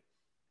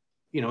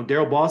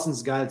 Daryl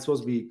Boston's the guy that's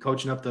supposed to be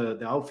coaching up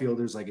the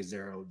outfielders. Is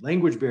there a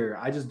language barrier?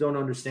 I just don't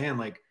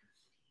understand,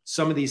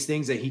 some of these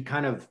things that he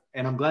kind of,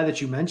 and I'm glad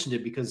that you mentioned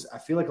it, because I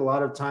feel like a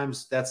lot of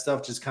times that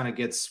stuff just kind of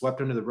gets swept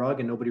under the rug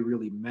and nobody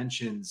really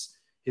mentions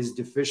his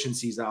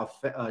deficiencies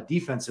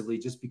defensively,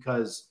 just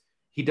because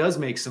he does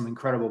make some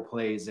incredible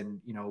plays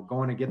and,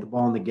 going to get the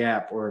ball in the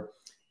gap or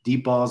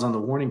deep balls on the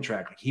warning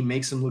track. He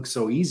makes them look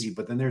so easy,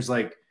 but then there's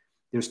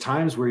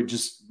times where it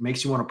just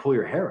makes you want to pull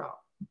your hair out.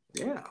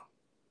 Yeah.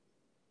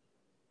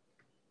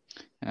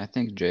 And I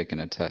think Jake can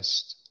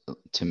attest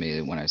to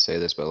me when I say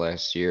this, but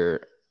last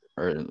year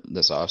or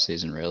this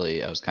offseason,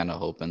 really, I was kind of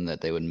hoping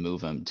that they would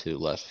move him to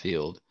left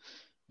field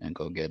and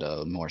go get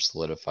a more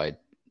solidified,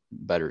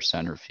 better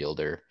center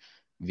fielder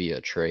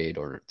via trade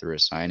or through a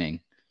signing.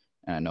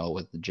 And I know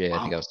with the Jay, I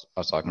think I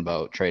was talking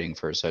about trading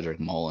for Cedric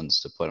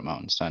Mullins to put him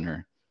out in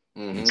center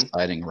and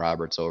sliding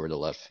Roberts over to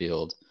left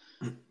field.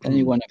 Then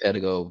you wouldn't have had to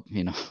go,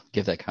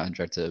 give that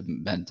contract to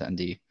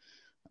Benintendi.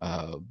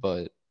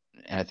 But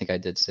I think I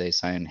did say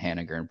sign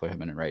Haniger and put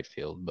him in right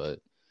field. But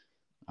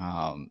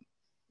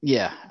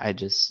yeah,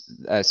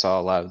 I saw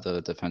a lot of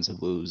the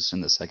defensive woes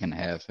in the second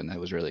half, and that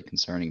was really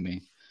concerning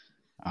me.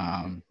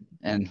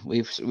 And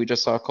we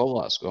just saw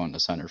Kolas go into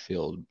center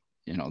field,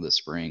 this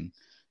spring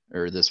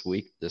or this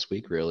week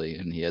really,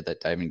 and he had that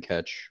diving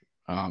catch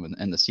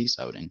in the Cease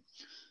outing.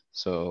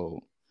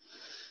 So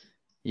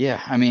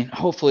yeah, I mean,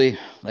 hopefully,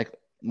 like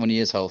when he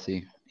is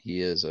healthy, he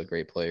is a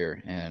great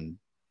player, and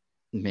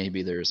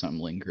maybe there's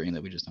something lingering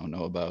that we just don't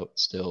know about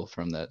still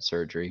from that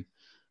surgery.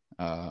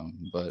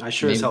 But I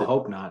sure as hell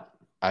hope not.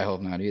 I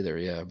hope not either.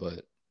 Yeah,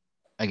 but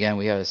again,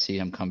 we got to see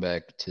him come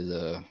back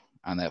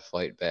on that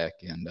flight back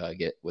and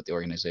get with the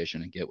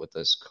organization and get with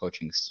this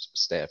coaching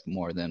staff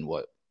more than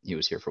what he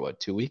was here for.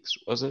 2 weeks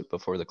was it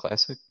before the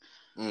Classic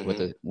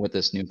with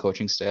this new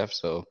coaching staff?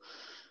 So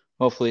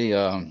hopefully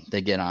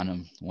they get on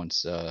him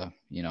once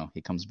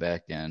he comes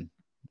back, and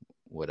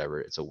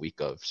whatever, it's a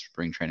week of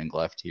spring training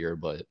left here,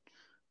 but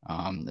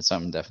it's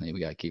something definitely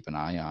we got to keep an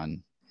eye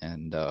on,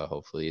 and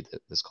hopefully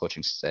this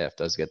coaching staff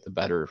does get the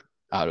better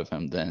out of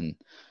him than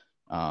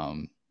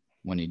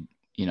when he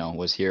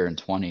was here in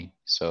 20.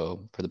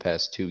 So for the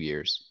past 2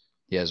 years,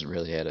 he hasn't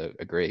really had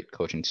a great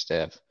coaching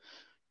staff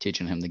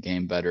teaching him the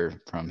game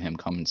better from him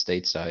coming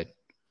stateside.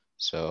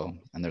 So,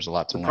 and there's a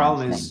lot to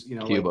learn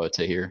from Cuba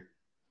to here.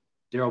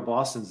 Daryl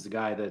Boston's the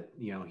guy that,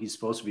 he's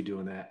supposed to be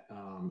doing that.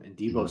 And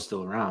Debo's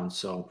still around.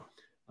 So,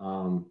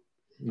 I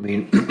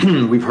mean,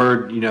 we've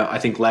heard, I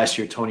think last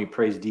year Tony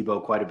praised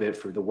Debo quite a bit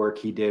for the work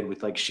he did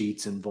with like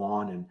Sheets and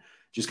Vaughn and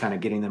just kind of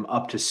getting them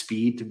up to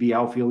speed to be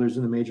outfielders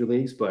in the major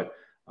leagues. But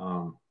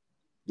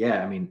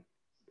yeah, I mean,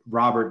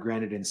 Robert,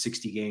 granted, in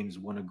 60 games,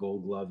 won a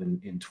Gold Glove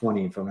in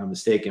 20, if I'm not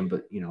mistaken.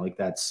 But,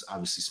 that's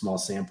obviously small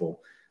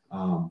sample.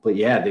 But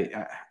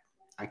yeah,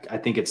 I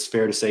think it's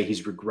fair to say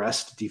he's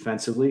regressed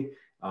defensively.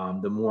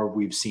 The more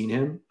we've seen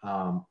him,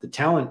 the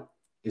talent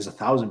is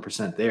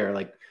 1,000% there.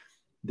 Like,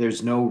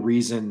 there's no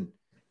reason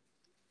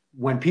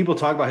when people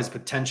talk about his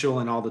potential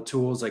and all the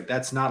tools, like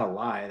that's not a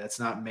lie. That's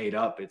not made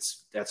up.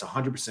 That's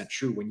 100%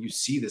 true. When you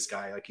see this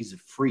guy, like he's a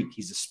freak,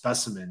 he's a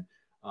specimen.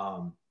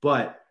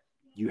 But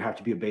you have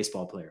to be a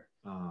baseball player.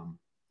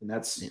 And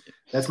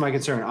that's my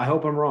concern. I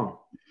hope I'm wrong.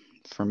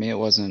 For me, it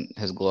wasn't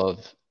his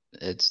glove.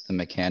 It's the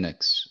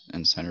mechanics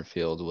in center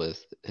field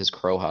with his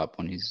crow hop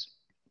when he's,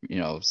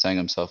 setting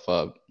himself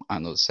up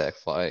on those sac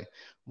fly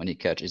when he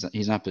catches.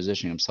 He's not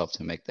positioning himself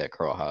to make that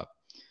crow hop.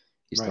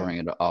 He's throwing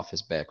it off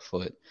his back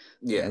foot.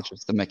 Yeah. It's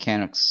just the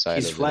mechanics side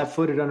of it. He's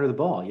flat-footed under the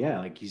ball. Yeah,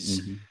 like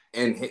he's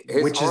and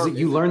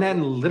you learn that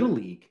in Little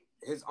League.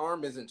 His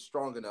arm isn't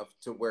strong enough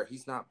to where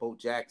he's not Bo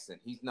Jackson.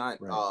 He's not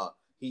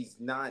he's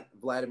not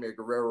Vladimir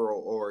Guerrero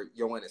or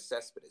Yoenis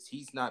Cespedes.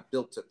 He's not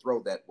built to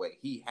throw that way.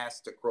 He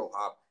has to crow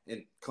hop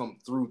and come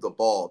through the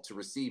ball to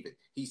receive it.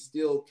 He's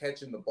still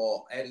catching the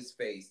ball at his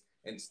face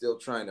and still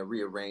trying to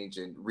rearrange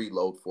and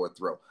reload for a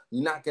throw.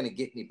 You're not going to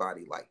get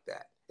anybody like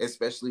that,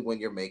 especially when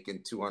you're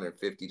making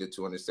 250 to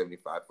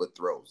 275 foot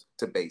throws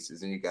to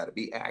bases, and you got to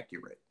be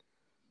accurate.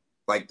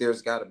 Like,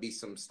 there's got to be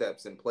some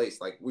steps in place.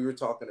 Like we were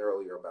talking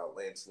earlier about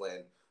Lance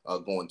Lynn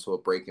going to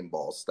a breaking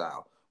ball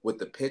style. With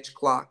the pitch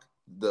clock,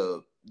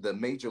 the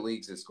major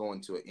leagues is going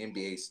to an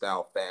NBA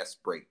style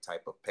fast break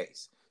type of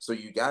pace. So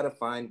you got to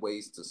find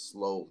ways to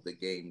slow the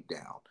game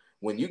down.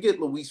 When you get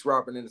Luis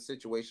Robert in a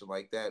situation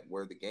like that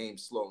where the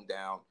game's slowing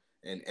down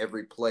and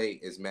every play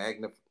is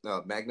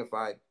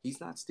magnified, he's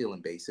not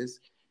stealing bases.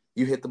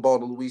 You hit the ball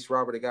to Luis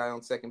Robert, a guy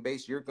on second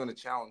base, you're going to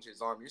challenge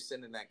his arm. You're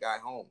sending that guy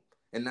home.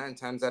 And 9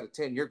 times out of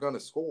 10, you're going to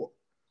score.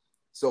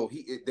 So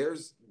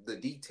there's the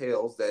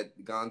details that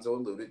Gonzo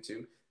alluded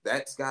to.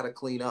 That's got to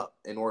clean up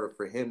in order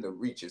for him to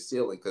reach his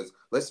ceiling. Because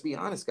let's be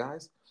honest,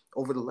 guys,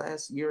 over the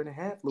last year and a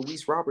half,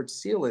 Luis Robert's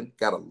ceiling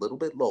got a little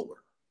bit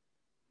lower.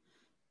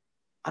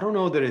 I don't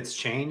know that it's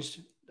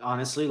changed,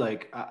 honestly.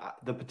 Like,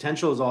 the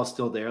potential is all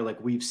still there.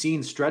 Like, we've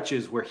seen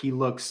stretches where he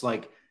looks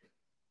like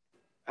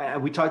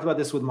we talked about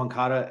this with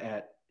Moncada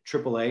at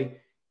AAA.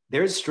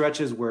 There's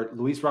stretches where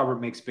Luis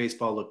Robert makes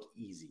baseball look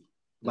easy.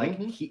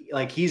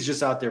 Like he's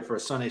just out there for a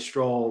Sunday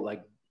stroll,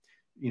 like,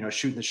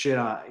 shooting the shit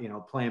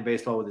on, playing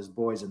baseball with his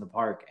boys in the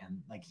park.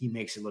 And like, he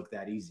makes it look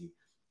that easy.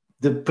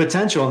 The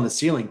potential and the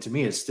ceiling to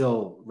me is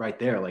still right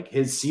there. Like,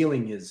 his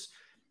ceiling is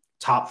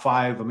top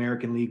 5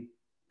 American League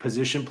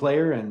position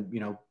player and,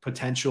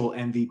 potential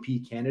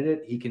MVP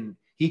candidate.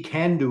 He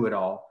can do it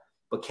all,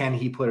 but can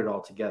he put it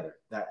all together?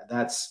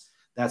 That's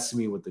to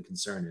me what the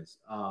concern is.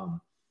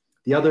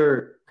 The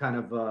other kind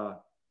of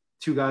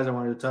 2 guys I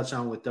wanted to touch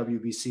on with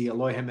WBC,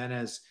 Eloy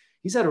Jimenez,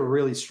 he's had a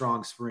really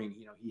strong spring.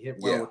 He hit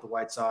well with the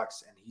White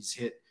Sox, and he's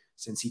hit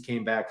since he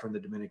came back from the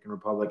Dominican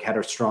Republic, had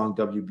a strong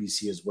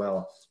WBC as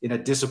well in a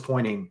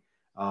disappointing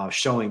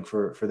showing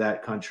for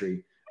that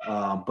country.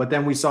 But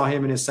then we saw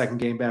him in his second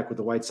game back with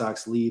the White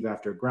Sox leave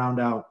after a ground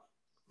out.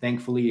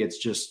 Thankfully, it's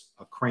just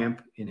a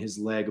cramp in his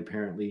leg,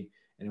 apparently,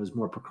 and it was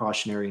more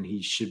precautionary, and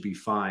he should be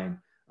fine.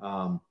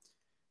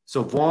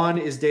 So Vaughn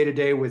is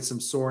day-to-day with some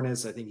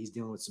soreness. I think he's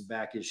dealing with some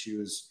back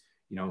issues.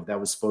 That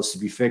was supposed to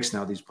be fixed.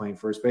 Now he's playing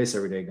first base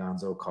every day.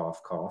 Gonzo,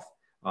 cough, cough.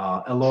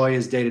 Eloy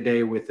is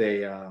day-to-day with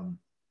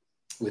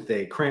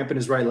a cramp in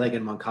his right leg,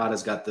 and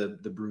Moncada's got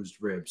the bruised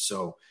ribs.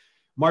 So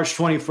March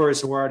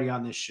 21st, we're already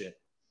on this shit.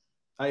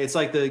 It's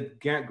like the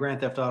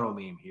Grand Theft Auto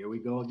meme. Here we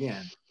go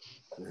again.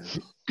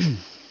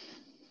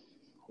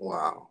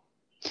 Wow.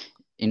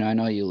 I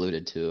know you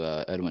alluded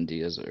to Edwin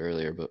Diaz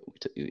earlier, but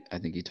I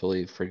think you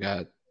totally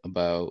forgot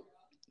about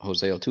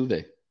Jose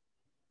Altuve,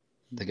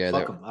 the guy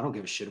Fuck him. I don't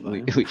give a shit about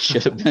him. We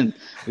should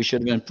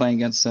have been playing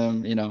against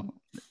him.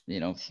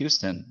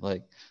 Houston.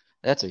 Like,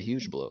 that's a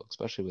huge blow,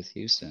 especially with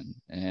Houston.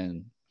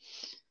 And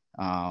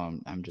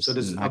I'm just. So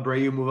does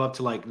Abreu move up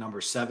to like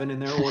number 7 in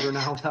their order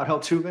now without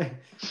Altuve?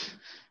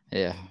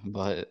 Yeah,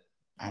 but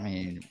I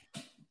mean,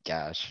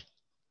 gosh,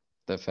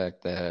 the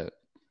fact that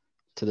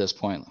to this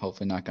point,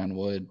 hopefully knock on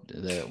wood,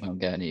 that we don't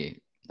get any,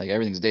 like,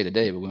 everything's day to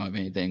day, but we don't have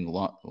anything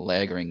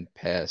lagging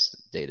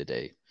past day to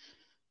day.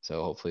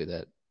 So hopefully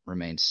that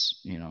remains,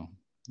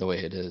 the way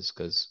it is,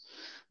 because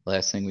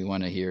last thing we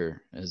want to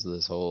hear is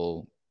this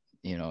whole,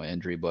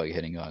 injury bug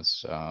hitting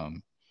us,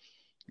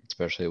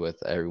 especially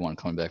with everyone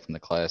coming back from the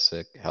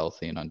Classic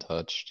healthy and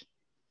untouched.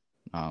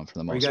 For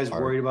the most part. Are you guys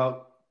worried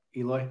about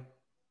Eloy?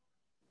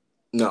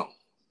 No.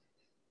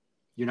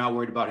 You're not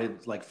worried about him,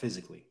 like,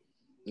 physically?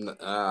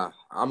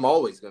 I'm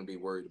always going to be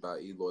worried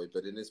about Eloy,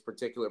 but in this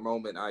particular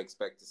moment, I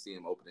expect to see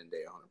him opening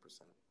day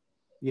 100%.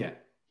 Yeah.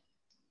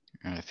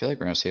 And I feel like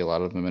we're going to see a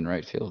lot of them in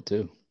right field,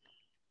 too.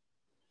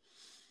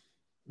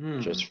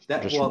 Just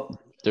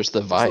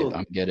the vibe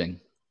I'm getting.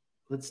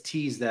 Let's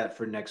tease that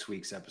for next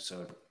week's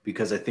episode,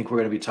 because I think we're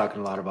going to be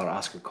talking a lot about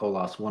Oscar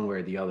Colas one way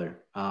or the other.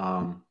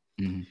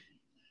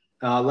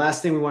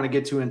 Last thing we want to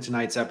get to in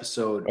tonight's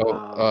episode.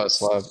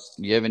 Slav,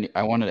 do you have any?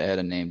 I wanted to add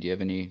a name. Do you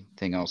have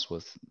anything else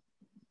with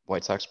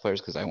White Sox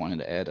players? Because I wanted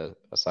to add a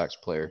Sox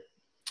player.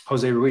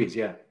 Jose Ruiz,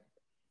 yeah.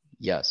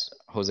 Yes,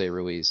 Jose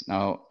Ruiz.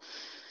 Now,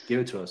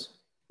 give it to us.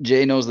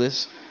 Jay knows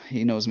this.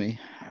 He knows me.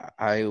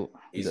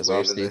 He's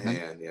waving the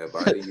hand. Yeah,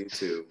 bye to you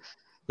too.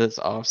 This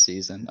off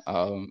season,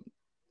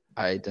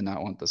 I did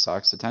not want the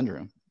Sox to tender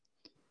him.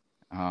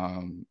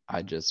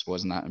 I just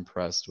was not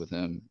impressed with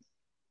him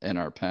in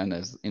our pen.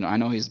 As I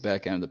know he's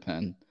back end of the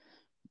pen,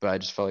 but I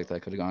just felt like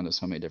that could have gone to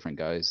so many different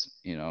guys,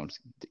 to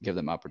give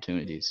them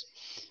opportunities.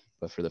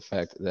 But for the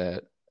fact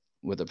that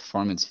with the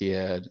performance he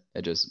had,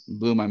 it just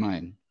blew my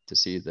mind to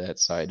see that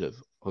side of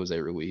Jose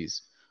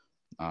Ruiz.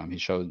 He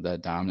showed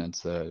that dominance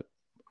that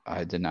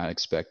I did not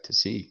expect to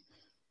see.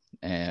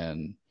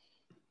 And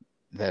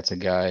that's a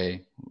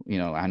guy,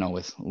 I know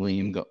with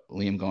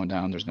Liam going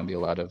down, there's going to be a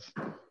lot of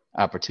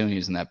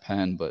opportunities in that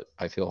pen, but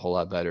I feel a whole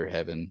lot better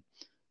having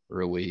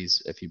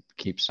Ruiz if he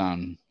keeps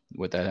on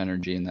with that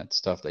energy and that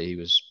stuff that he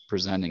was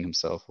presenting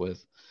himself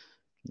with.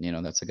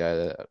 That's a guy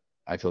that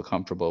I feel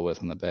comfortable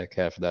with in the back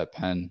half of that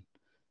pen.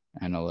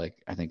 I know,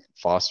 I think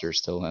Foster's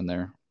still in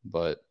there,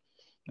 but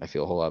I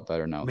feel a whole lot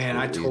better now. Man,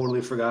 I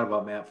totally forgot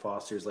about Matt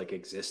Foster's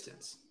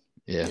existence.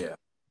 Yeah.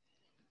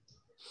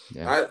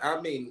 I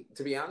mean,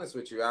 to be honest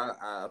with you,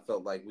 I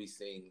felt like we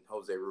seen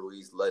Jose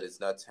Ruiz let his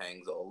nuts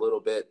hang a little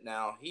bit.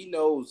 Now, he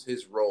knows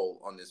his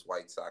role on this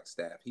White Sox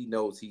staff. He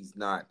knows he's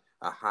not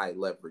a high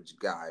leverage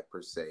guy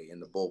per se in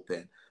the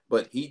bullpen,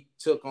 but he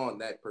took on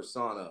that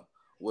persona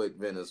with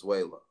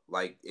Venezuela.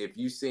 Like, if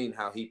you seen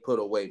how he put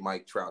away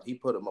Mike Trout, he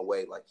put him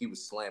away like he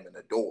was slamming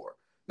a door.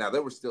 Now,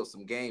 there was still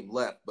some game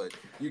left, but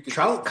you could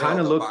Trout kind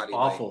of looked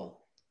awful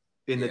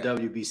in the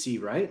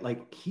WBC, right?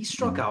 Like, he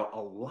struck out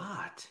a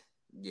lot.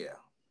 Yeah.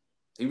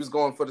 He was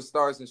going for the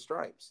stars and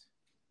stripes.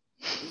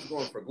 He was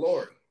going for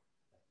glory.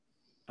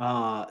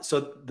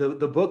 So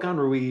the book on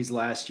Ruiz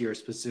last year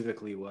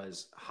specifically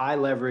was high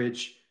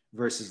leverage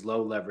versus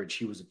low leverage.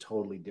 He was a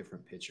totally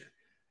different pitcher.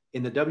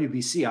 In the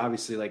WBC,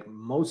 obviously,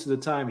 most of the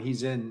time,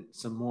 he's in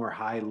some more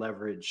high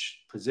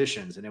leverage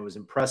positions, and it was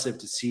impressive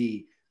to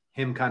see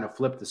him kind of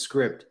flip the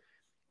script.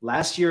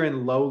 Last year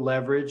in low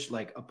leverage,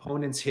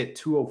 opponents hit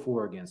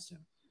 204 against him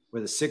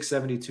with a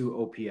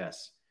 672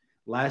 OPS.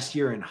 Last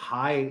year in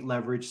high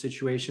leverage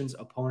situations,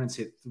 opponents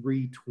hit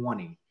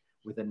 320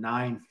 with a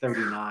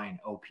 939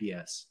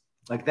 OPS.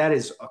 That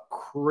is a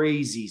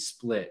crazy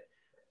split.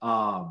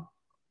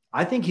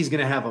 I think he's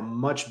going to have a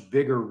much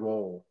bigger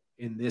role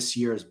in this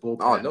year's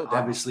bullpen, no doubt.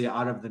 Obviously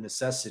out of the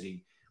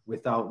necessity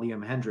without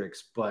Liam Hendriks.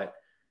 But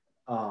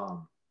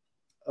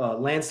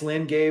Lance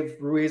Lynn gave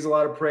Ruiz a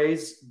lot of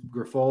praise.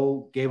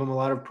 Grifol gave him a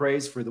lot of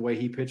praise for the way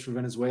he pitched for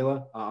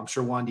Venezuela. I'm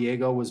sure Juan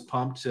Diego was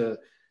pumped to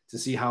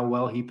see how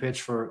well he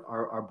pitched for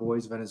our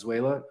boys,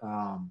 Venezuela.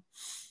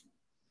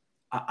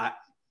 I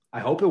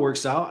hope it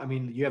works out. I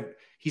mean,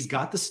 he's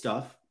got the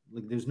stuff.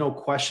 There's no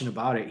question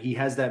about it. He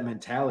has that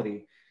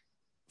mentality.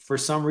 for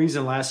some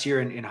reason last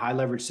year in high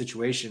leverage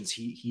situations,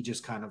 he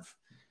just kind of,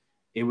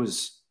 it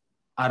was,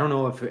 I don't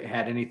know if it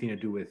had anything to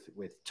do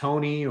with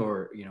Tony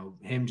or,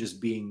 him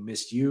just being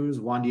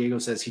misused. Juan Diego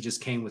says he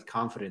just came with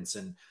confidence,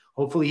 and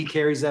hopefully he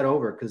carries that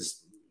over,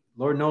 because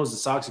Lord knows the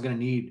Sox are going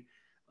to need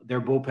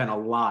their bullpen a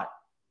lot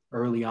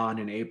early on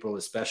in April,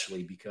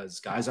 especially because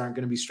guys aren't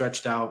going to be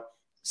stretched out.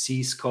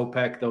 Cease,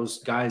 Kopech,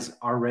 those guys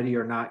already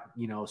are not,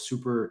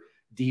 super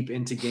deep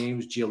into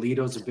games.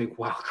 Giolito's a big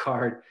wild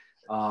card.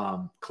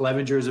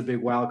 Clevenger is a big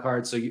wild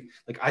card. So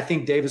I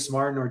think Davis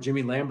Martin or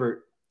Jimmy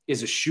Lambert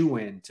is a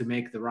shoe-in to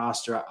make the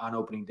roster on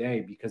opening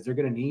day, because they're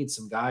going to need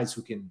some guys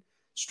who can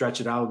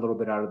stretch it out a little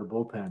bit out of the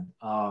bullpen.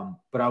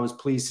 But I was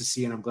pleased to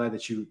see, and I'm glad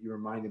that you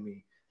reminded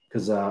me,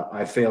 because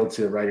I failed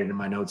to write it in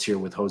my notes here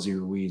with Jose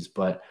Ruiz,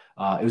 but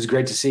it was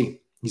great to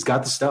see. He's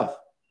got the stuff.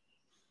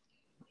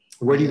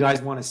 Where do you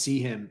guys want to see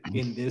him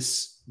in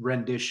this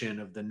rendition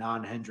of the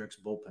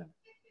non-Hendriks bullpen?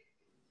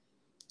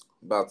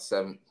 About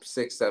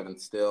 6, 7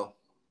 still.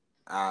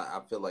 I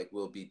feel like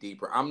we'll be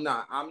deeper. I'm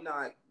not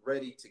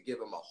ready to give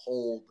him a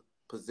hold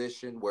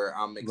position where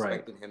I'm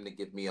expecting him to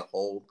give me a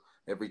hold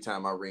every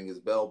time I ring his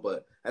bell.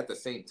 But at the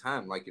same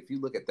time, if you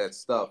look at that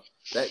stuff,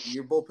 that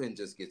your bullpen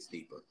just gets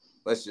deeper.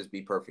 Let's just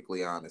be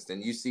perfectly honest.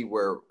 And you see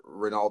where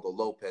Ronaldo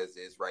Lopez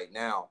is right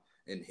now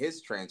in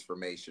his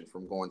transformation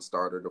from going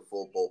starter to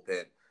full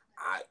bullpen.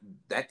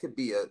 That could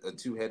be a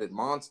two-headed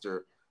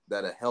monster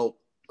that'll help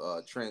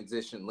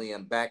transition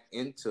Liam back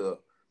into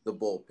the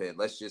bullpen.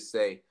 Let's just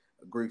say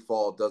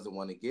Griefall doesn't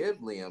want to give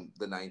Liam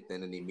the 9th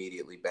inning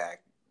immediately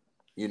back.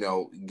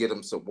 Get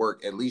him some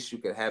work. At least you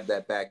could have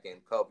that back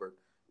end covered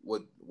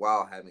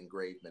while having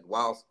Graveman,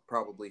 while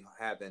probably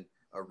having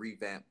a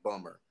revamped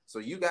Bummer. So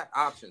you got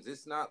options.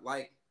 It's not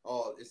like,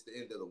 oh, it's the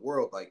end of the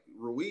world. Like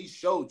Ruiz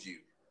showed you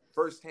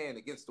firsthand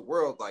against the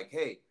world,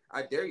 hey,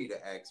 I dare you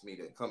to ask me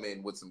to come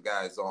in with some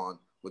guys on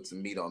with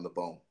some meat on the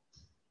bone.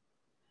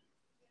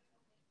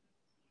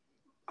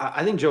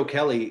 I think Joe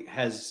Kelly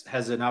has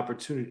an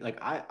opportunity.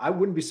 I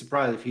wouldn't be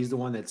surprised if he's the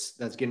one that's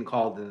getting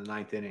called in the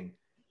 9th inning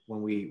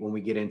when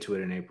we get into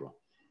it in April.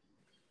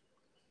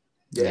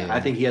 Yeah, I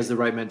think he has the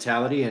right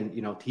mentality, and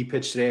he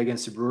pitched today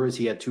against the Brewers.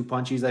 He had 2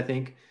 punchies, I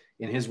think,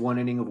 in his 1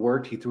 inning of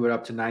work. He threw it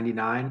up to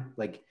 99.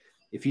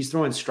 If he's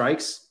throwing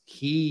strikes,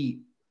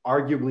 he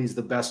arguably is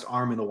the best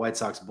arm in the White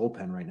Sox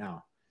bullpen right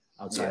now.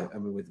 Outside,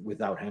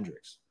 without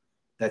Hendriks,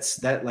 that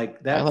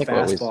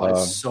fastball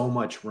is so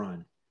much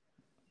run.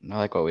 I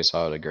like what we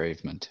saw at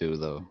Graveman too,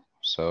 though.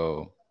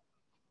 So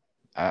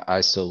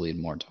I still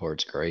lean more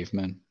towards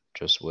Graveman,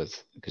 just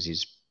because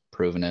he's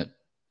proven it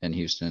in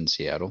Houston and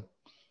Seattle.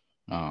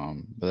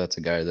 But that's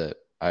a guy that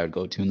I would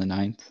go to in the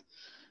 9th.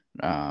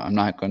 I'm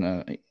not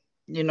gonna,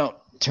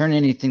 turn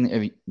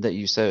anything that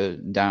you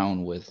said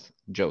down with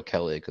Joe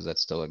Kelly, because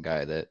that's still a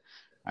guy that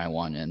I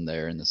want in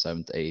there in the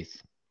 7th, 8th,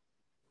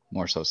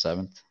 more so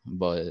 7th.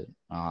 But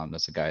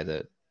that's a guy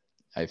that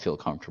I feel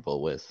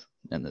comfortable with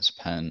in this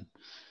pen.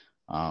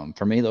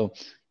 For me, though,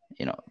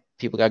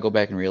 people got to go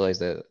back and realize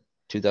that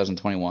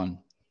 2021,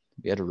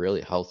 we had a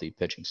really healthy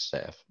pitching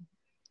staff.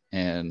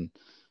 And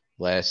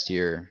last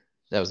year,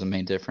 that was the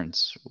main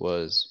difference,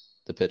 was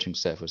the pitching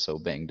staff was so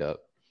banged up.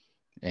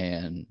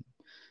 And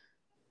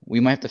we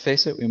might have to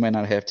face it. We might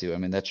not have to. I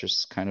mean, that's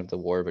just kind of the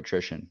war of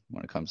attrition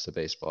when it comes to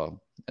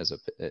baseball as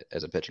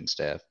a pitching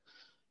staff.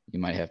 You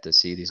might have to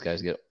see these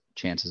guys get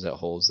chances at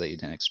holes that you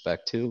didn't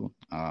expect to.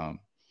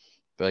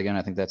 But again,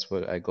 I think that's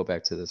what I go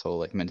back to, this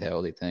whole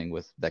mentality thing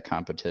with that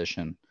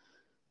competition.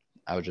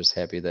 I was just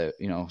happy that,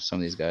 some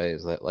of these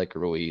guys like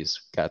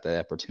Ruiz got that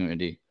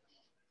opportunity.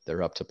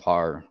 They're up to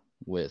par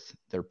with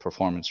their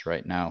performance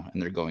right now,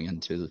 and they're going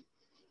into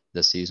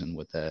the season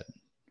with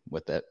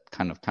that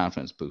kind of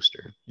confidence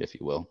booster, if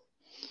you will.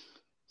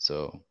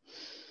 So,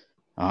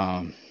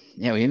 we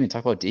didn't even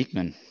talk about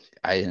Diekman.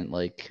 I didn't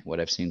like what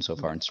I've seen so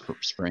far in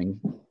spring.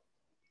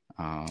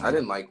 I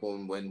didn't like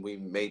when we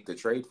made the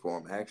trade for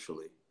him,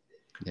 actually.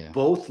 Yeah.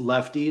 Both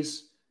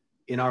lefties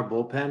in our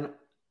bullpen,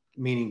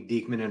 meaning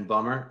Diekman and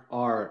Bummer,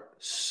 are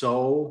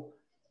so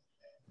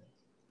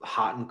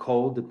hot and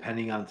cold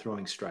depending on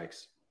throwing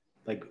strikes.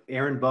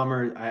 Aaron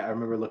Bummer, I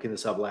remember looking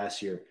this up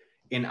last year.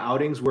 In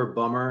outings where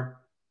Bummer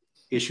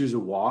issues a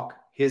walk,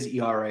 his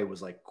ERA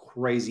was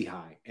crazy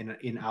high. And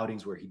in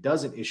outings where he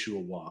doesn't issue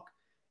a walk,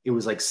 it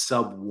was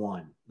sub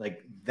 1,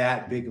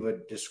 that big of a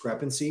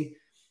discrepancy.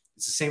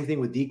 It's the same thing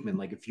with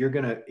Diekman. If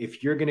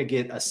you're gonna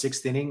get a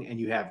 6th inning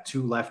and you have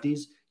 2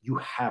 lefties, you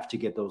have to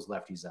get those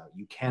lefties out.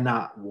 You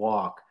cannot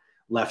walk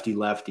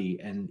lefty,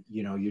 and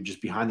you're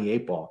just behind the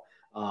 8 ball.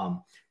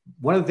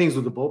 One of the things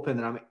with the bullpen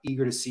that I'm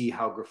eager to see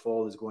how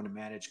Grifol is going to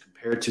manage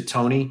compared to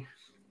Tony.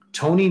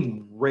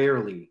 Tony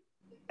rarely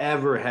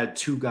ever had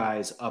 2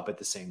 guys up at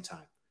the same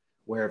time,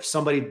 where if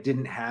somebody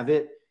didn't have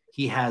it,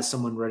 he has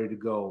someone ready to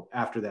go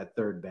after that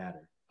 3rd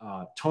batter.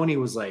 Tony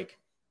was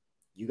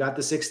you got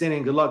the 6th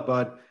inning, good luck,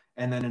 bud.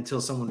 And then until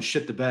someone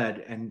shit the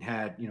bed and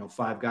had,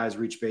 5 guys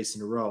reach base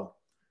in a row,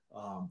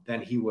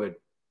 then he would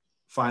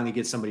finally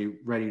get somebody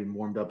ready and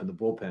warmed up in the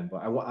bullpen.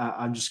 But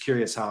I'm just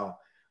curious how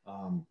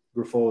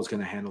Grifol is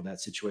going to handle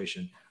that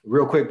situation.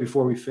 Real quick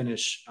before we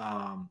finish,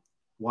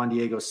 Juan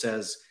Diego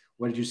says,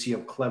 what did you see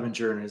of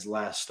Clevenger in his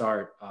last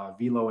start,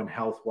 velo and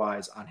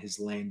health-wise on his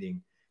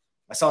landing?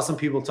 I saw some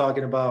people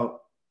talking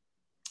about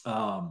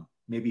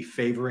maybe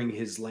favoring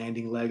his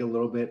landing leg a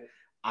little bit.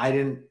 I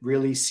didn't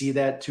really see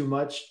that too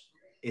much.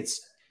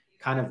 It's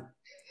kind of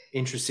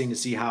interesting to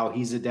see how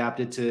he's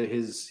adapted to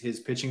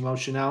his pitching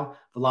motion now.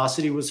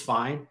 Velocity was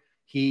fine.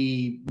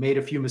 He made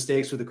a few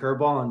mistakes with the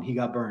curveball and he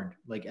got burned.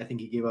 Like, I think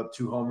he gave up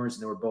 2 homers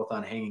and they were both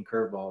on hanging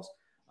curveballs,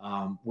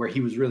 where he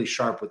was really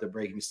sharp with the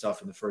breaking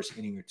stuff in the first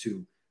inning or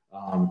two.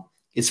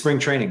 It's spring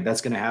training.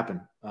 That's going to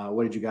happen.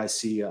 What did you guys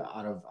see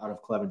out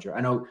of Clevenger?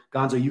 I know,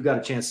 Gonzo, you got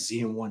a chance to see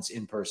him once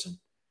in person.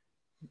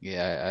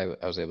 Yeah,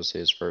 I was able to see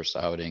his first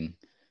outing,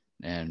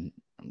 and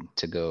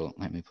to go,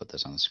 let me put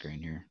this on the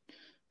screen here.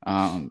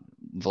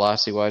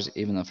 Velocity-wise,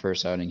 even the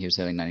first outing, he was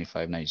hitting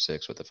 95,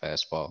 96 with the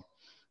fastball.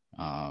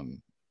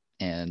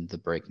 And the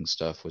breaking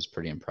stuff was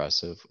pretty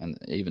impressive. And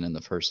even in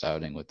the first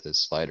outing with his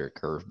slider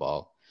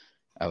curveball,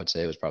 I would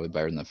say it was probably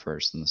better than the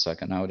first and the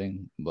second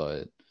outing.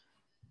 But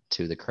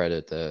to the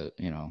credit that,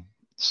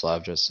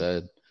 Slav just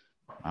said,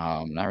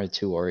 not really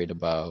too worried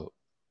about,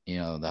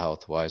 the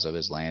health-wise of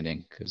his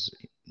landing, because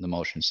the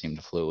motion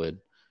seemed fluid.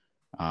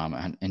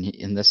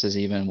 And this is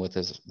even with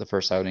the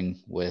first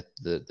outing with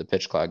the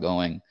pitch clock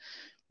going,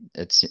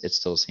 it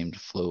still seemed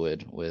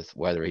fluid with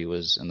whether he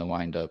was in the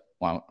wind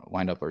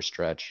up or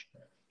stretch.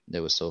 It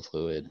was still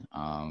fluid.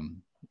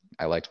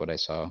 I liked what I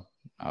saw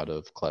out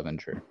of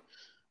Clevenger.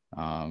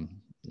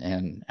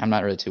 And I'm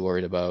not really too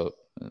worried about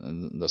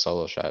the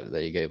solo shot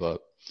that he gave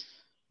up.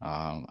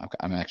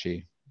 I'm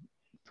actually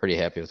pretty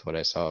happy with what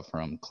I saw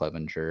from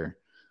Clevenger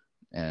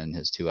and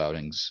his 2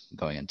 outings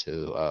going into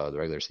the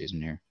regular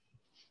season here.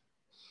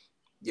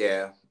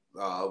 Yeah.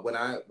 When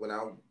I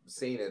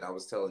seen it, I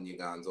was telling you,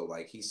 Gonzo,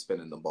 like, he's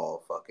spinning the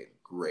ball fucking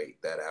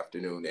great that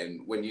afternoon.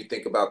 And when you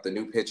think about the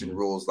new pitching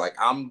rules, like,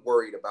 I'm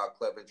worried about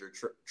Clevenger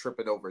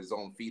tripping over his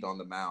own feet on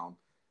the mound,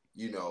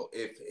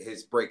 if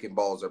his breaking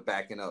balls are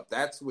backing up.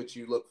 That's what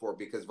you look for,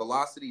 because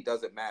velocity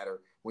doesn't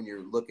matter when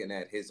you're looking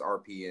at his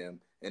RPM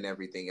and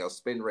everything else.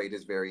 Spin rate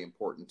is very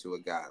important to a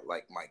guy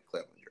like Mike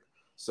Clevenger.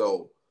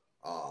 So,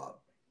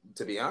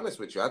 to be honest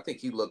with you, I think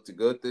he looked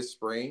good this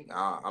spring.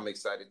 I'm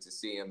excited to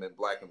see him in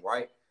black and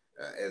white.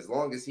 As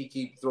long as he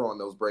keeps throwing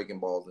those breaking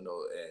balls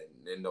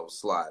and those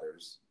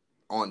sliders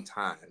on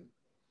time,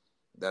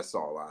 that's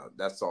all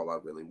I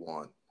really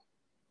want.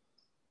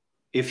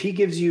 If he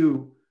gives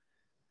you,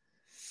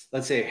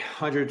 let's say,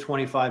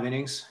 125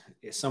 innings,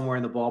 somewhere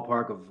in the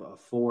ballpark of a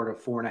 4 to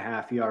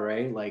 4.5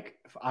 ERA, like,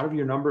 out of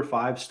your number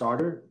 5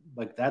 starter,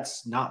 like,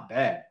 that's not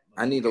bad.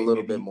 I need a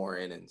little bit more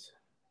innings.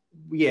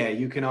 Yeah,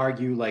 you can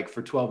argue, like,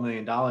 for $12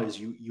 million,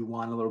 you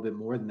want a little bit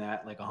more than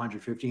that. Like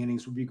 150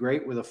 innings would be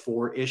great with a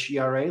 4-ish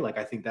ERA. Like,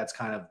 I think that's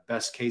kind of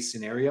best case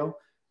scenario.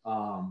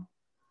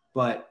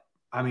 But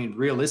I mean,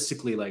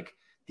 realistically, like,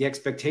 the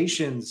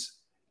expectations,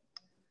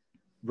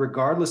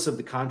 regardless of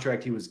the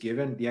contract he was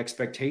given, the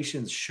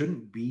expectations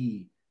shouldn't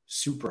be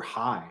super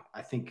high.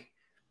 I think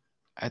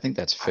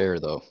that's fair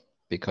though,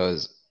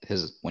 because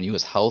when he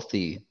was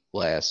healthy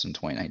last in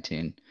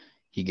 2019,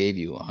 he gave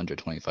you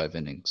 125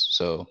 innings.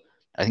 So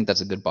I think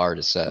that's a good bar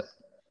to set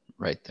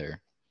right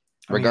there,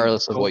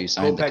 regardless of what you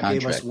signed the contract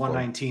gave us for.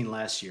 119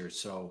 last year.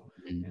 So,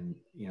 and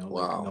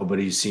wow. Like,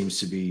 nobody seems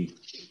to be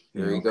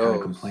kind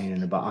of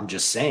complaining about. I'm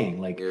just saying,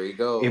 like, here he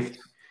goes.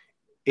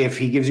 If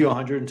he gives you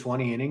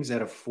 120 innings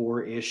at a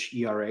 4-ish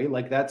ERA,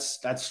 like,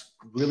 that's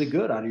really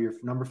good out of your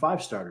number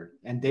 5 starter.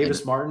 And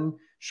Davis Martin,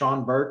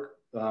 Sean Burke,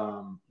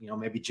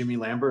 maybe Jimmy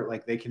Lambert,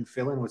 like, they can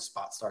fill in with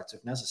spot starts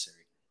if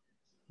necessary.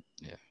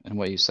 Yeah, and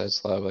what you said,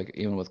 Slav, like,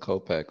 even with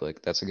Kopech,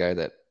 like, that's a guy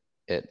that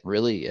at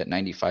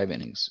 95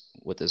 innings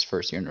with his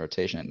first year in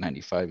rotation at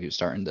 95, he was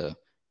starting to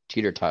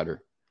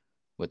teeter-totter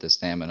with his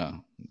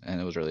stamina, and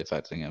it was really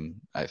affecting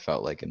him, I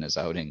felt like, in his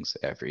outings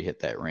after he hit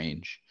that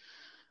range,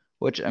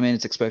 which, I mean,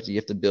 it's expected. You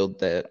have to build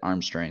that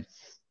arm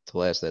strength to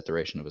last that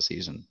duration of a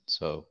season.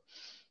 So,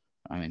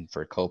 I mean,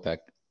 for Kopech,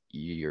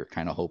 you're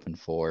kind of hoping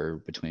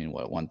for between,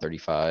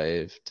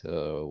 135 to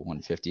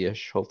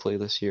 150-ish, hopefully,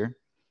 this year.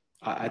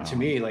 To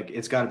me, like,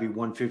 it's got to be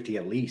 150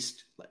 at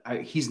least.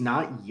 He's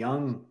not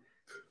young.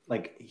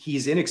 Like,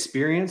 he's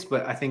inexperienced,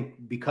 but I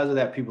think because of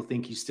that, people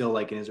think he's still,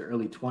 like, in his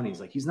early 20s.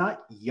 Like, he's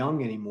not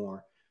young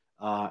anymore.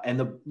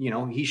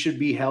 And he should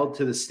be held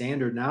to the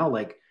standard now.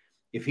 Like,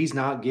 if he's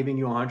not giving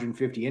you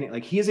 150 innings,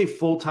 like, he is a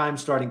full-time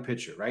starting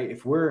pitcher, right?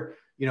 If we're,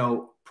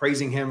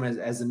 praising him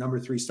as the number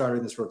 3 starter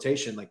in this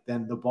rotation, like,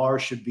 then the bar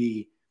should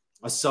be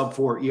a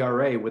sub-4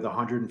 ERA with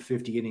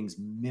 150 innings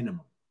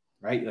minimum.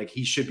 Right? Like,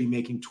 he should be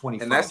making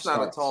 25 And that's not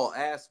starts. a tall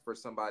ask for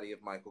somebody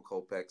of Michael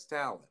Kopech's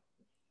talent.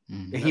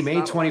 Mm-hmm. He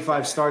made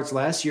 25 starts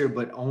last year,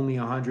 but only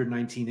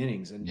 119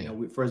 innings.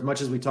 And, for as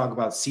much as we talk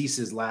about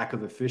Cease's lack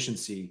of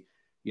efficiency,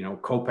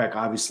 Kopech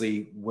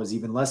obviously was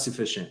even less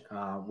efficient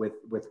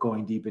with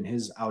going deep in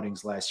his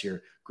outings last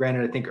year.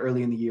 Granted, I think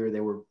early in the year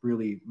they were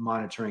really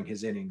monitoring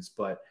his innings.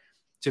 But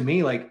to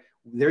me, like,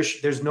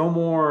 there's no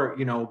more,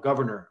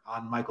 governor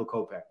on Michael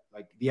Kopech.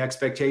 Like, the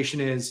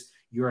expectation is,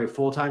 you're a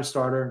full-time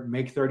starter,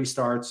 make 30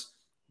 starts,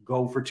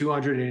 go for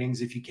 200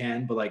 innings if you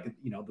can. But like,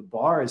 the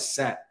bar is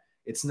set.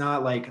 It's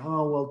not like,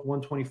 oh, well,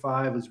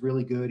 125 is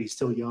really good. He's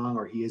still young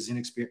or he is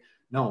inexperienced.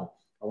 No,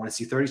 I want to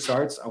see 30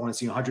 starts. I want to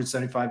see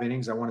 175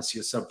 innings. I want to see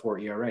a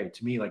sub-4 ERA.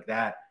 To me, like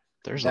that.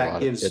 There's a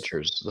lot of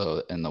pitchers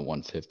though in the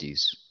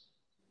 150s.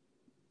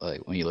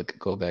 Like when you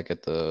go back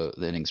at the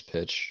innings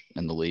pitch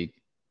in the league,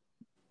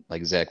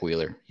 like Zach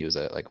Wheeler, he was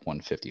at like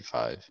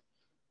 155.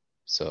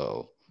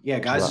 So yeah,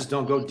 guys just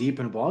don't go deep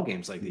in ball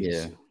games like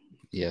these.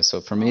 Yeah.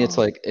 So for me, it's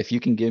like if you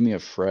can give me a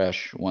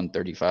fresh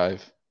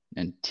 135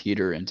 and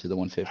teeter into the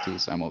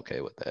 150s, I'm okay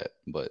with that.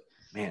 But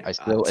man, I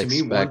still to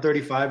me,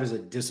 135 is a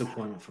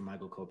disappointment for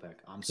Michael Kopech.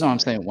 I'm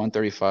saying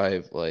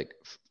 135, like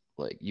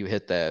you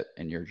hit that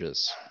and you're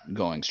just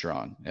going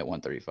strong at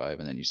 135,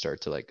 and then you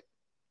start to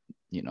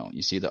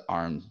you see the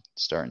arm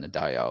starting to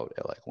die out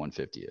at like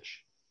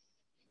 150-ish.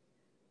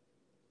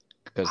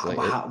 Because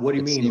what do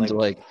you mean?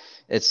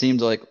 It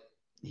seemed like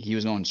he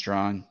was going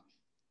strong.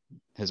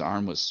 His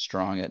arm was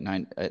strong at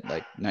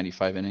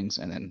 95 innings,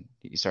 and then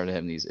he started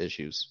having these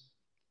issues.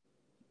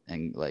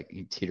 And like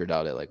he teetered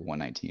out at like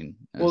 119.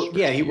 Well,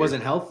 yeah, he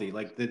wasn't healthy.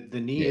 Like the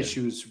knee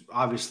issues,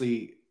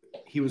 obviously,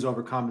 he was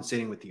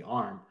overcompensating with the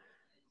arm.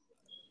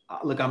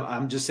 Look,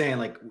 I'm just saying,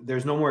 like,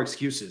 there's no more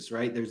excuses,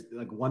 right? There's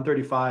like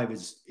 135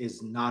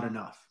 is not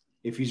enough.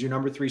 If he's your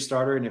number 3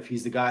 starter and if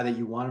he's the guy that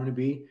you want him to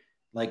be,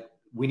 like,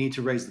 we need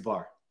to raise the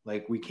bar.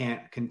 Like, we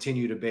can't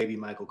continue to baby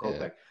Michael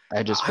Kopech. Yeah.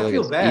 I just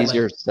feel like it's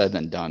easier said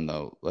than done,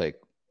 though.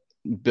 Like,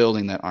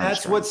 building that arm.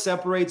 That's what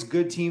separates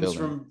good teams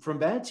from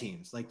bad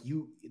teams. Like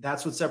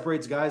that's what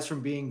separates guys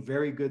from being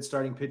very good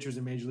starting pitchers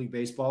in Major League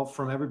Baseball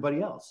from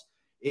everybody else.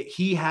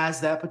 He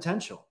has that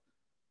potential.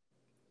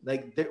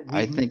 Like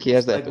I think he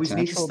has that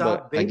potential,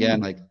 but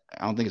again, like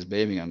I don't think it's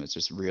babying him. It's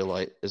just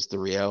it's the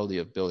reality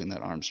of building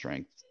that arm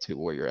strength to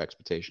where your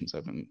expectations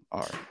of him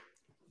are.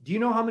 Do you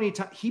know how many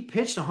times he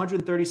pitched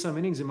 130 some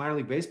innings in minor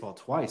league baseball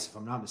twice, if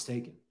I'm not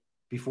mistaken,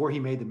 before he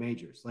made the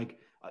majors? Like,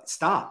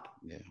 stop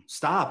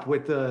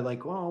with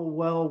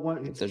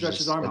the stretch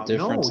his arm out.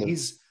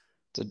 It's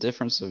a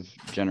difference of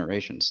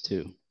generations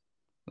too.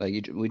 Like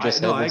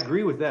I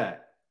agree with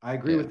that. I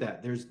agree with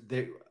that.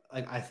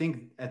 I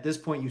think at this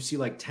point you see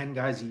like 10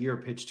 guys a year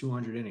pitch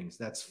 200 innings.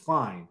 That's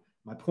fine.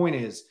 My point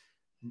is,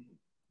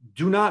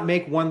 do not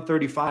make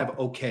 135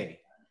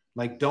 okay.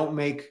 Like, don't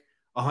make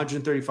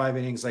 135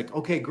 innings like,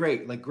 okay,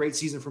 great. Like, great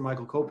season for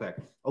Michael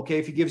Kopech. Okay,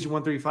 if he gives you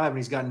 135 and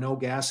he's got no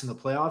gas in the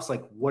playoffs,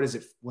 like, what is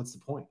it? What's the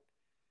point?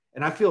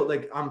 And I feel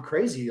like I'm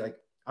crazy. Like,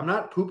 I'm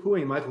not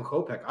poo-pooing Michael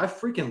Kopech. I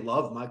freaking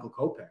love Michael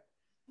Kopech.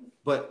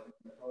 But,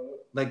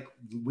 like,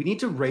 we need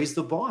to raise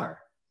the bar.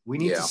 We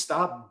need to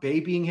stop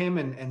babying him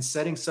and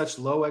setting such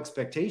low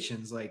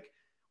expectations. Like,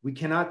 we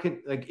cannot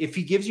 – like, if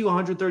he gives you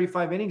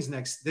 135 innings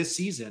this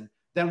season,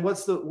 then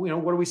what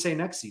do we say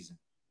next season?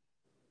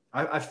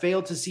 I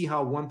failed to see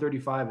how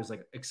 135 is,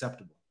 like,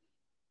 acceptable.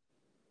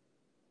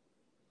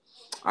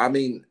 I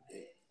mean,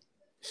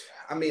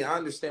 I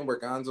understand where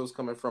Gonzo's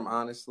coming from,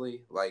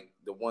 honestly, like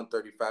the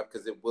 135,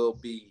 because it will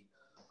be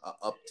an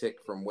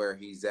uptick from where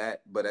he's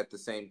at. But at the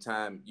same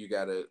time, you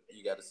gotta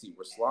see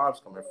where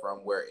Slav's coming from.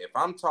 Where if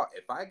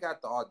I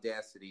got the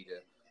audacity to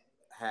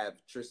have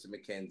Tristan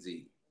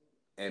McKenzie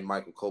and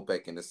Michael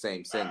Kopech in the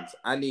same sentence,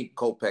 I need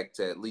Kopech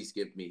to at least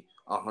give me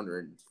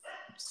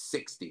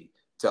 160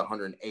 to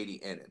 180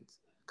 innings,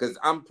 because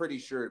I'm pretty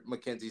sure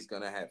McKenzie's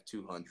gonna have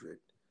 200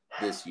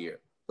 this year.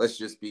 Let's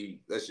just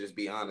be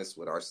honest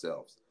with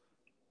ourselves.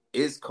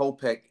 Is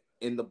Kopech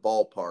in the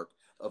ballpark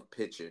of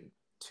pitching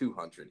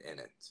 200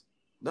 innings?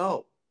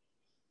 No.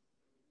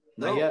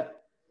 Not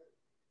yet.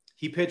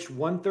 He pitched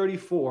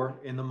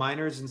 134 in the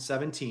minors in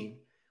 17,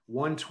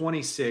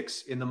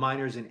 126 in the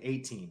minors in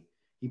 18.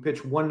 He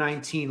pitched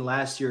 119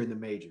 last year in the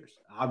majors.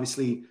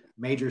 Obviously,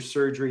 major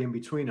surgery in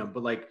between them,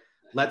 but like,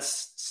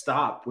 let's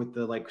stop with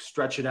the like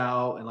stretch it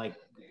out and like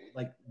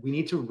we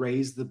need to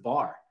raise the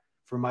bar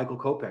for Michael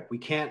Kopech. We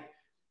can't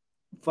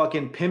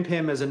fucking pimp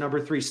him as a number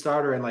 3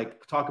 starter and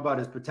like talk about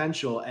his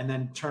potential and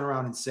then turn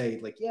around and say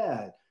like,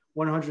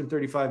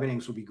 135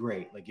 innings will be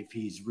great. Like, if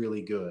he's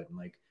really good. And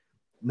like,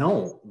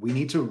 no, we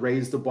need to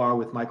raise the bar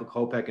with Michael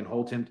Kopech and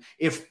hold him.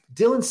 If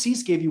Dylan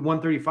Cease gave you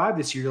 135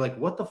 this year, you're like,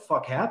 what the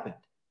fuck happened?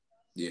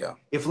 Yeah.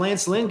 If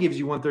Lance Lynn gives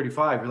you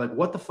 135, you're like,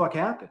 what the fuck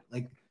happened?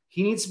 Like,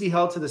 he needs to be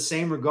held to the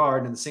same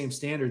regard and the same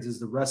standards as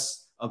the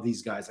rest of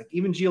these guys. Like,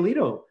 even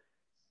Giolito,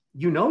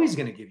 he's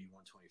going to give you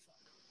 125.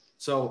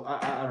 So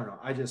I don't know.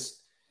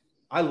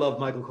 I love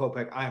Michael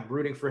Kopech. I am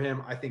rooting for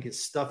him. I think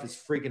his stuff is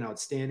freaking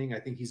outstanding. I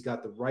think he's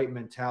got the right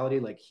mentality.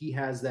 Like, he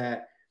has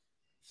that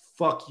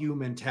fuck you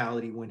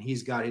mentality when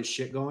he's got his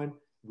shit going.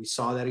 We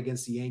saw that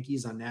against the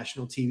Yankees on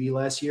national TV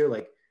last year.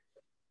 Like,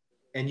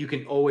 and you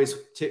can always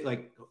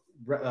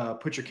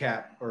put your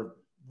cap, or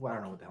I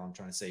don't know what the hell I'm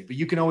trying to say, but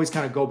you can always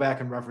kind of go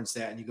back and reference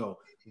that and you go,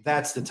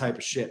 that's the type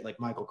of shit like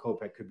Michael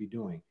Kopech could be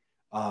doing.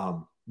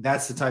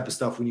 That's the type of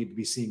stuff we need to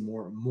be seeing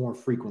more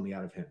frequently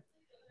out of him.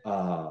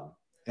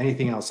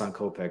 Anything else on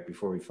Kopech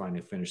before we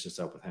finally finish this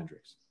up with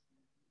Hendriks?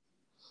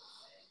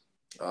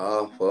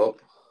 Well,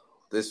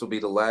 this will be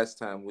the last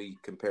time we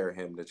compare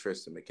him to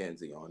Tristan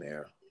McKenzie on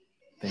air.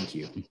 Thank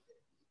you.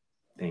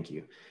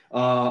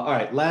 All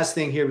right, last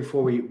thing here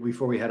before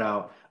we head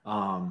out.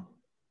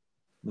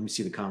 Let me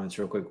see the comments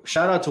real quick.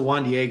 Shout out to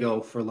Juan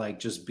Diego for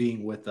just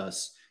being with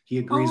us. He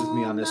agrees with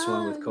me on this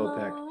one with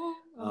Kopech.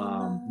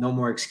 No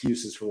more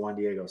excuses for Juan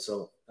Diego.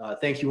 So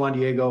thank you, Juan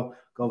Diego.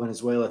 Go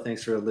Venezuela.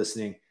 Thanks for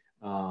listening.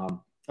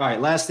 All right,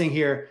 last thing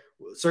here.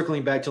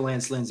 Circling back to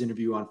Lance Lynn's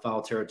interview on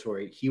Foul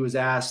Territory, he was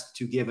asked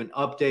to give an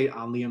update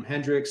on Liam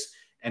Hendriks,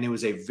 and it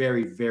was a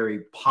very,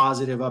 very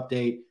positive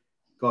update.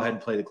 Go ahead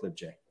and play the clip,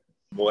 Jay.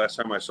 The last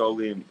time I saw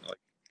Liam,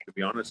 to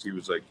be honest, he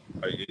was like,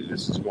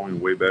 this is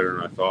going way better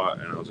than I thought.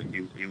 And I was like,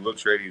 he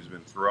looks ready. He's been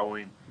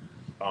throwing.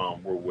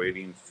 We're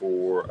waiting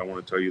for, I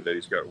want to tell you that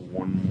he's got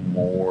one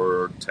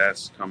more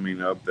test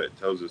coming up that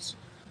tells us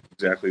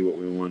exactly what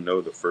we want to know,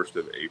 the 1st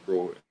of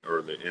April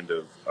or the end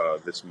of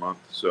this month.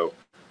 So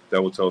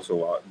that will tell us a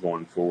lot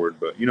going forward.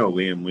 But,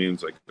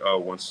 Liam's like,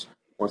 once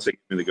they give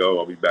me the go,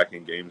 I'll be back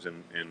in games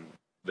and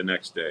the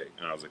next day.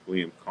 And I was like,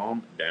 Liam,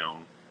 calm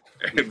down.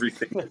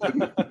 Everything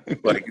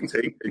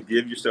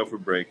give yourself a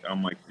break.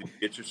 I'm like,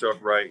 get yourself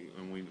right,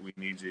 and we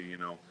need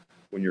you,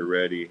 when you're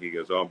ready. He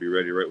goes, I'll be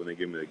ready right when they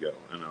give me the go.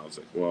 And I was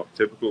like, well,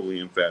 typical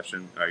Liam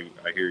fashion. I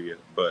hear you,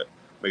 but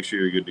make sure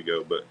you're good to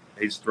go. But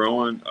he's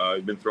throwing.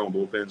 He's been throwing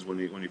bullpens when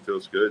he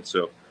feels good.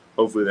 So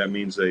hopefully that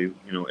means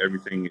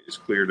everything is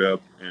cleared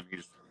up and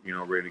he's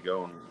ready to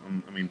go.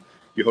 And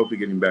you hope to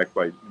get him back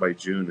by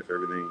June if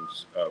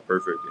everything's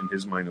perfect. In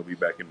his mind, he'll be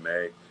back in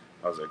May.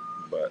 I was like,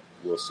 but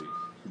we'll see.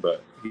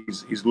 But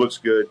he's looks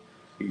good.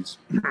 He's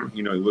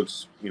he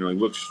looks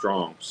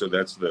strong. So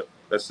that's the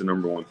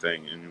number one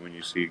thing. And when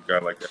you see a guy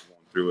like that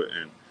going through it,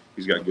 and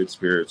he's got good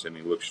spirits and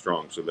he looks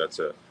strong, so that's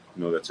a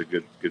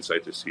good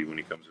sight to see when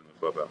he comes in the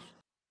clubhouse.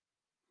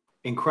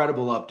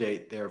 Incredible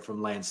update there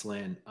from Lance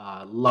Lynn.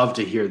 Love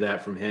to hear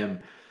that from him.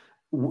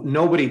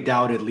 Nobody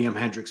doubted Liam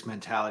Hendriks'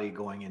 mentality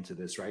going into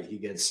this, right? He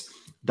gets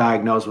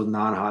diagnosed with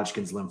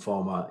non-Hodgkin's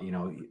lymphoma.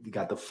 You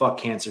got the fuck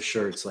cancer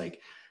shirts.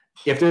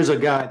 If there's a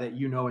guy that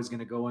is going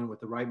to go in with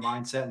the right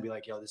mindset and be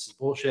like, yo, this is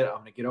bullshit. I'm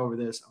going to get over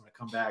this. I'm going to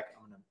come back.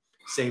 I'm going to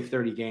save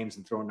 30 games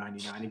and throw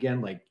 99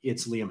 again.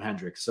 It's Liam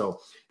Hendriks. So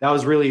that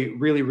was really,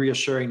 really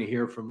reassuring to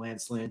hear from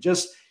Lance Lynn.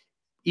 Just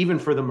even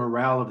for the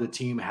morale of the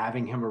team,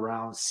 having him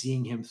around,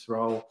 seeing him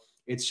throw.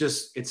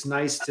 It's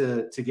nice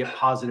to get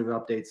positive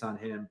updates on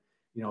him.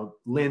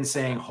 Lynn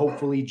saying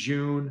hopefully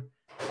June.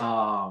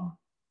 Liam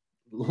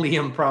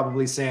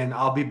probably saying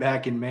I'll be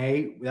back in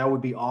May. That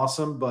would be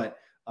awesome. But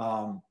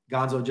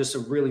Gonzo, just a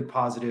really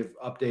positive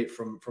update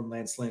from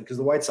Lance Lynn, because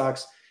the White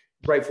Sox,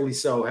 rightfully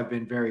so, have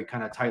been very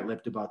kind of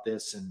tight-lipped about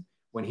this. And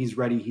when he's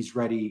ready,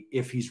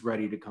 if he's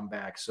ready to come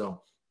back.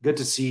 So good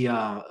to see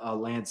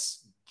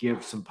Lance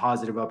give some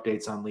positive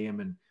updates on Liam,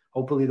 and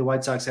hopefully the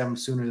White Sox have him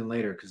sooner than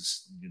later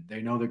because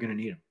they know they're going to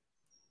need him.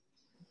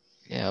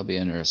 Yeah, I'll be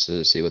interested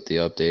to see what the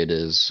update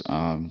is,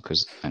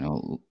 because I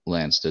know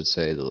Lance did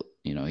say that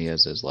he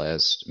has his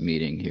last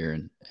meeting here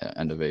in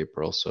end of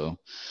April, so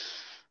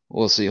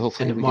we'll see.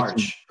 Hopefully, end of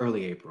March,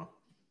 early April.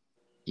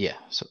 Yeah,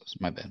 so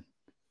my bad,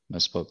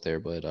 misspoke there,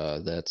 but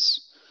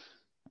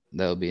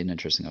that'll be an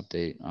interesting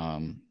update.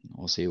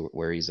 We'll see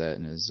where he's at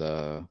in his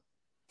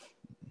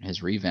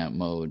revamp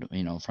mode.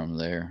 From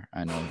there,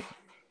 I know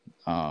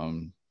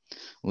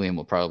Liam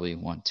will probably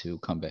want to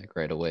come back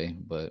right away,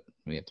 but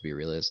we have to be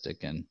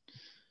realistic and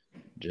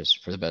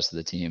just for the best of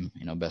the team,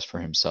 best for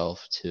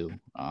himself to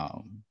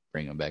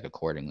bring him back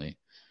accordingly.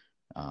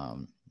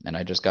 And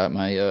I just got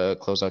my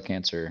Closeout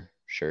Cancer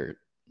shirt.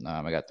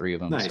 I got 3 of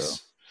them. Nice. So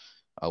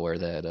I'll wear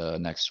that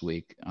next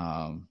week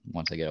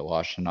once I get it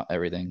washed and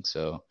everything.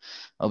 So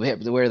I'll be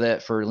happy to wear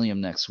that for Liam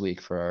next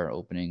week for our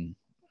opening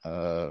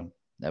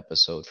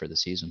episode for the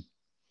season.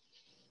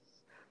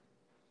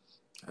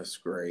 That's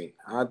great.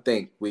 I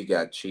think we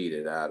got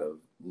cheated out of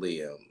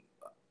Liam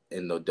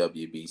in the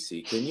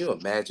WBC. Can you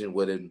imagine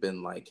what it'd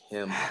been like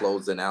him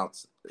closing out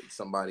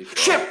somebody?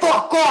 Shit,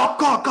 fuck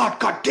off,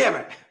 God damn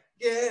it.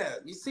 Yeah,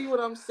 you see what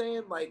I'm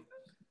saying? I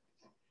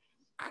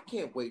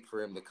can't wait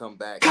for him to come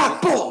back. God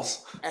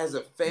balls! As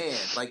a fan,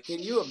 can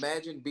you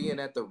imagine being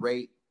at the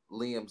rate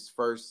Liam's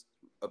first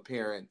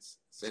appearance?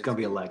 It's gonna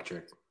be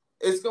electric.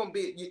 It's gonna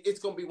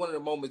be one of the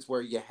moments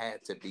where you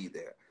had to be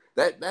there.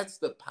 That's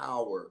the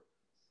power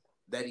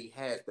that he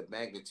has, the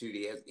magnitude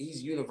he has.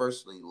 He's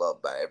universally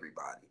loved by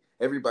everybody.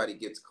 Everybody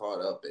gets caught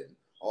up in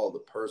all the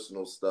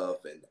personal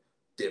stuff and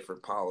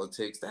different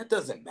politics. That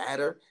doesn't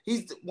matter.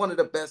 He's one of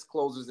the best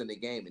closers in the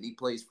game, and he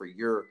plays for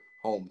your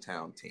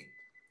hometown team.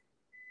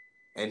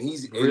 And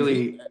he's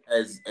really,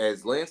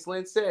 as Lance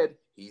Lynn said,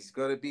 he's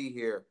going to be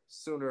here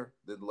sooner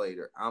than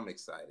later. I'm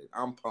excited.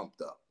 I'm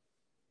pumped up.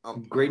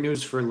 Great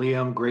news for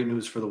Liam. Great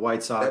news for the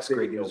White Sox.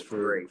 Great news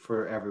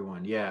for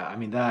everyone. Yeah,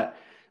 that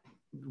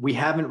we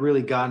haven't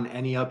really gotten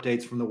any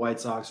updates from the White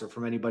Sox or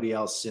from anybody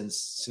else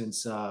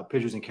since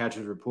Pitchers and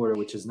Catchers Reporter,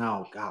 which is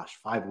now,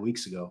 5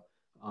 weeks ago.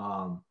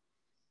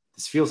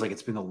 This feels like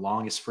it's been the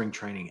longest spring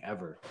training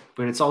ever,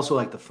 but it's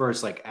also the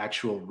first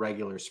actual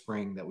regular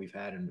spring that we've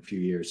had in a few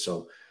years.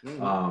 So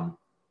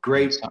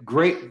great.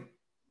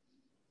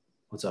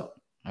 What's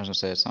up? I was gonna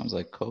say it sounds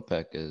like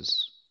Kopech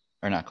is,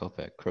 or not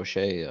Kopech,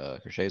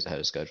 Crochet's ahead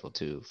of schedule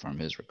too from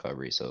his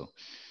recovery. So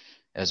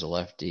as a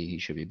lefty, he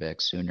should be back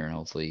sooner, and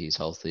hopefully he's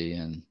healthy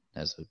and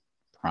has a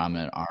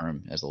prominent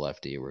arm as a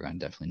lefty. We're gonna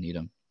definitely need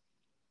him.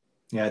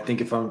 Yeah, I think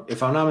if I'm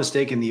not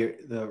mistaken, the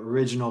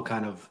original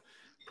kind of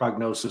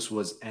prognosis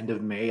was end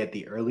of May at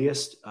the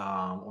earliest,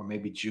 or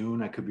maybe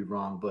June. I could be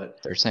wrong, but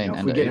They're saying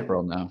end of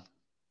April now.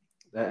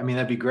 I mean,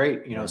 that'd be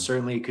great.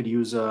 Certainly could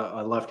use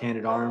a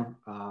left-handed arm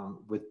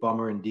with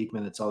Bummer and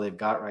Diekman. That's all they've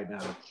got right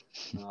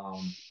now.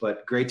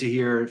 But great to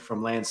hear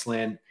from Lance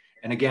Lynn.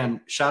 And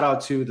again, shout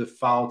out to the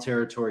Foul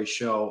Territory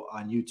show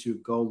on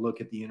YouTube. Go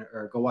look at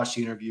go watch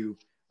the interview.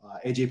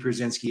 AJ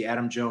Pierzynski,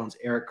 Adam Jones,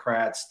 Eric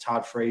Kratz,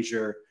 Todd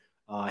Frazier,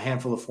 a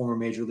handful of former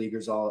major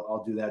leaguers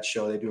all do that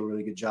show. They do a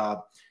really good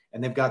job.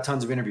 And they've got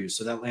tons of interviews.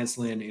 So that Lance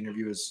Lynn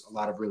interview is a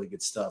lot of really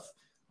good stuff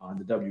on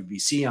the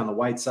WBC, on the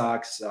White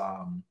Sox.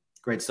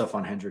 Great stuff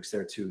on Hendriks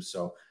there too.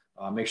 So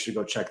make sure to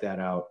go check that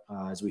out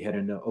as we head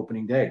into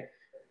opening day.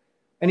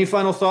 Any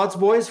final thoughts,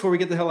 boys, before we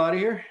get the hell out of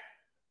here?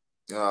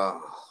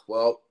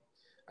 Well,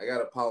 I got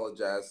to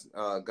apologize.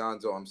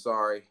 Gonzo, I'm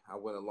sorry. I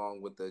went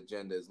along with the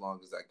agenda as long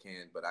as I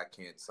can, but I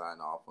can't sign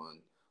off on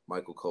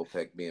Michael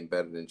Kopech being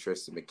better than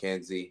Tristan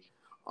McKenzie.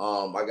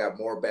 I got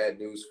more bad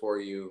news for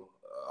you.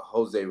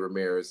 Jose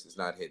Ramirez is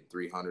not hitting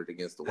 300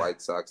 against the White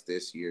Sox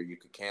this year. You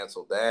could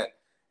cancel that.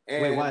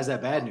 And, wait, why is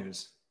that bad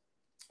news?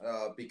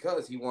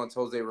 Because he wants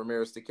Jose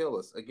Ramirez to kill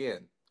us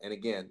again and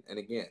again and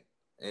again.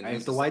 And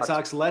if the White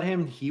Sox let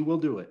him, he will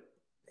do it.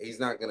 He's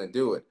not going to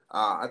do it.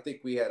 I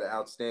think we had an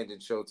outstanding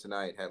show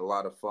tonight. Had a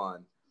lot of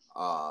fun.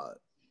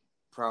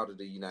 Proud of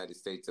the United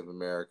States of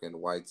America and the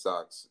White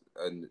Sox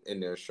in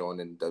their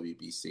showing in the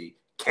WBC.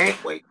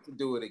 Can't wait to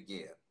do it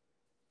again.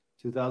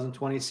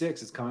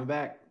 2026 is coming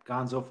back.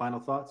 Gonzo,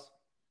 final thoughts?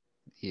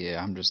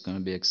 Yeah, I'm just going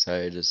to be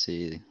excited to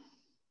see.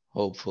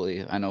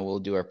 Hopefully, I know we'll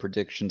do our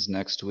predictions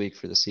next week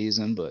for the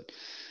season, but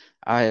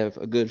I have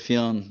a good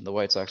feeling the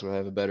White Sox will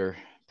have a better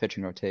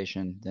pitching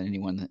rotation than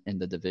anyone in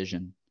the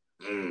division.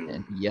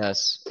 And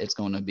yes, it's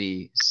going to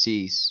be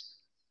Cease,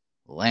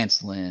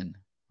 Lance Lynn,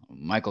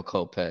 Michael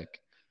Kopech,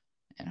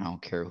 and I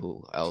don't care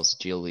who else,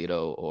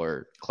 Giolito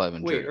or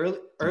Clevenger. Wait,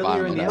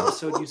 earlier in the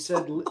episode, you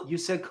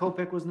said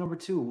Kopech was number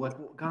 2.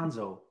 What,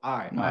 Gonzo? All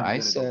right. No, I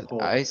said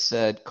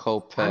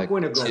Kopech. I'm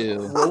going to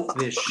go quote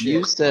this shit.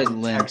 You said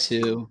Lynn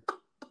 2.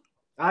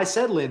 I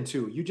said Lynn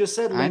 2. You just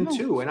said Lynn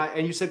 2,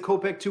 and you said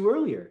Kopech 2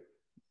 earlier.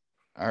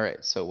 All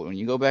right. So when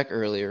you go back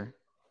earlier,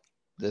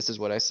 this is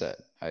what I said.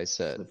 I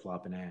said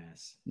flip-flopping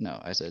ass. No,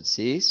 I said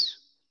Cease,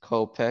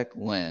 Kopech,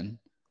 Lynn,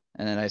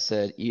 and then I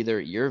said either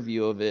your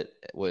view of it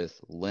with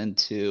Lynn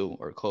 2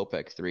 or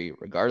Kopech 3,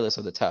 regardless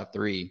of the top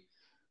 3,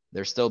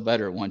 they're still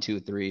better 1,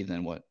 2, 3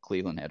 than what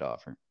Cleveland had to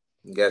offer.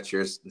 You got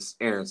your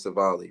Aaron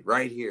Savali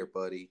right here,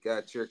 buddy.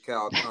 Got your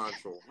Cal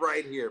Control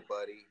right here,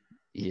 buddy.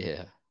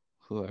 Yeah.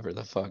 Whoever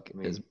the fuck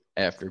is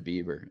after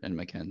Bieber and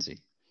McKenzie.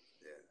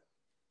 Yeah.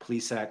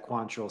 Plesac,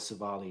 Quantrill,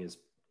 Savali is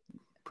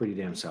pretty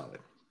damn solid.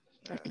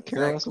 Zach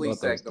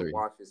Plesac to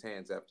wash his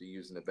hands after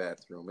using the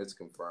bathroom. It's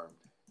confirmed.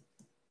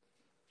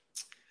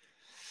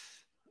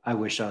 I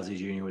wish Ozzie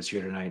Jr. was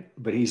here tonight,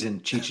 but he's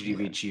in Chichi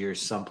TV or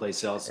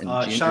someplace else.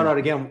 Shout out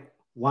again,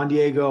 Juan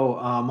Diego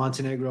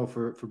Montenegro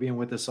for being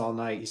with us all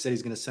night. He said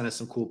he's going to send us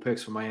some cool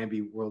pics for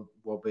Miami World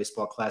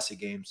Baseball Classic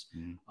games.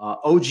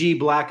 OG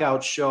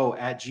Blackout Show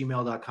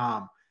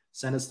 @gmail.com.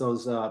 Send us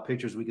those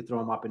pictures. We could throw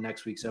them up in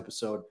next week's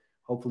episode.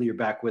 Hopefully you're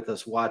back with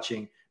us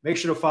watching. Make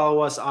sure to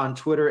follow us on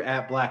Twitter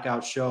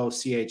 @Blackout Show,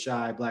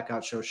 CHI,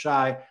 Blackout Show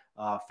Shy,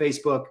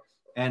 Facebook.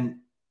 And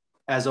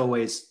as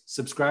always,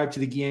 subscribe to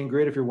the Guillen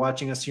Grid if you're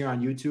watching us here on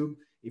YouTube.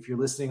 If you're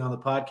listening on the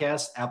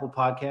podcast, Apple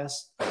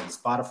Podcasts,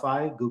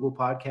 Spotify, Google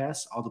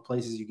Podcasts, all the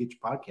places you get your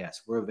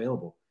podcasts, we're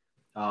available.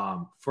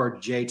 For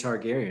Jay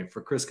Targaryen,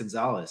 for Chris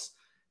Gonzalez,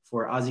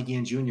 for Ozzie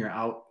Guillen Jr.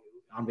 out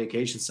on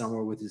vacation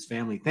somewhere with his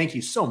family. Thank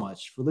you so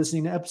much for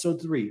listening to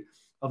episode 3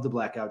 of The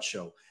Blackout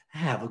Show.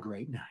 Have a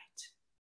great night.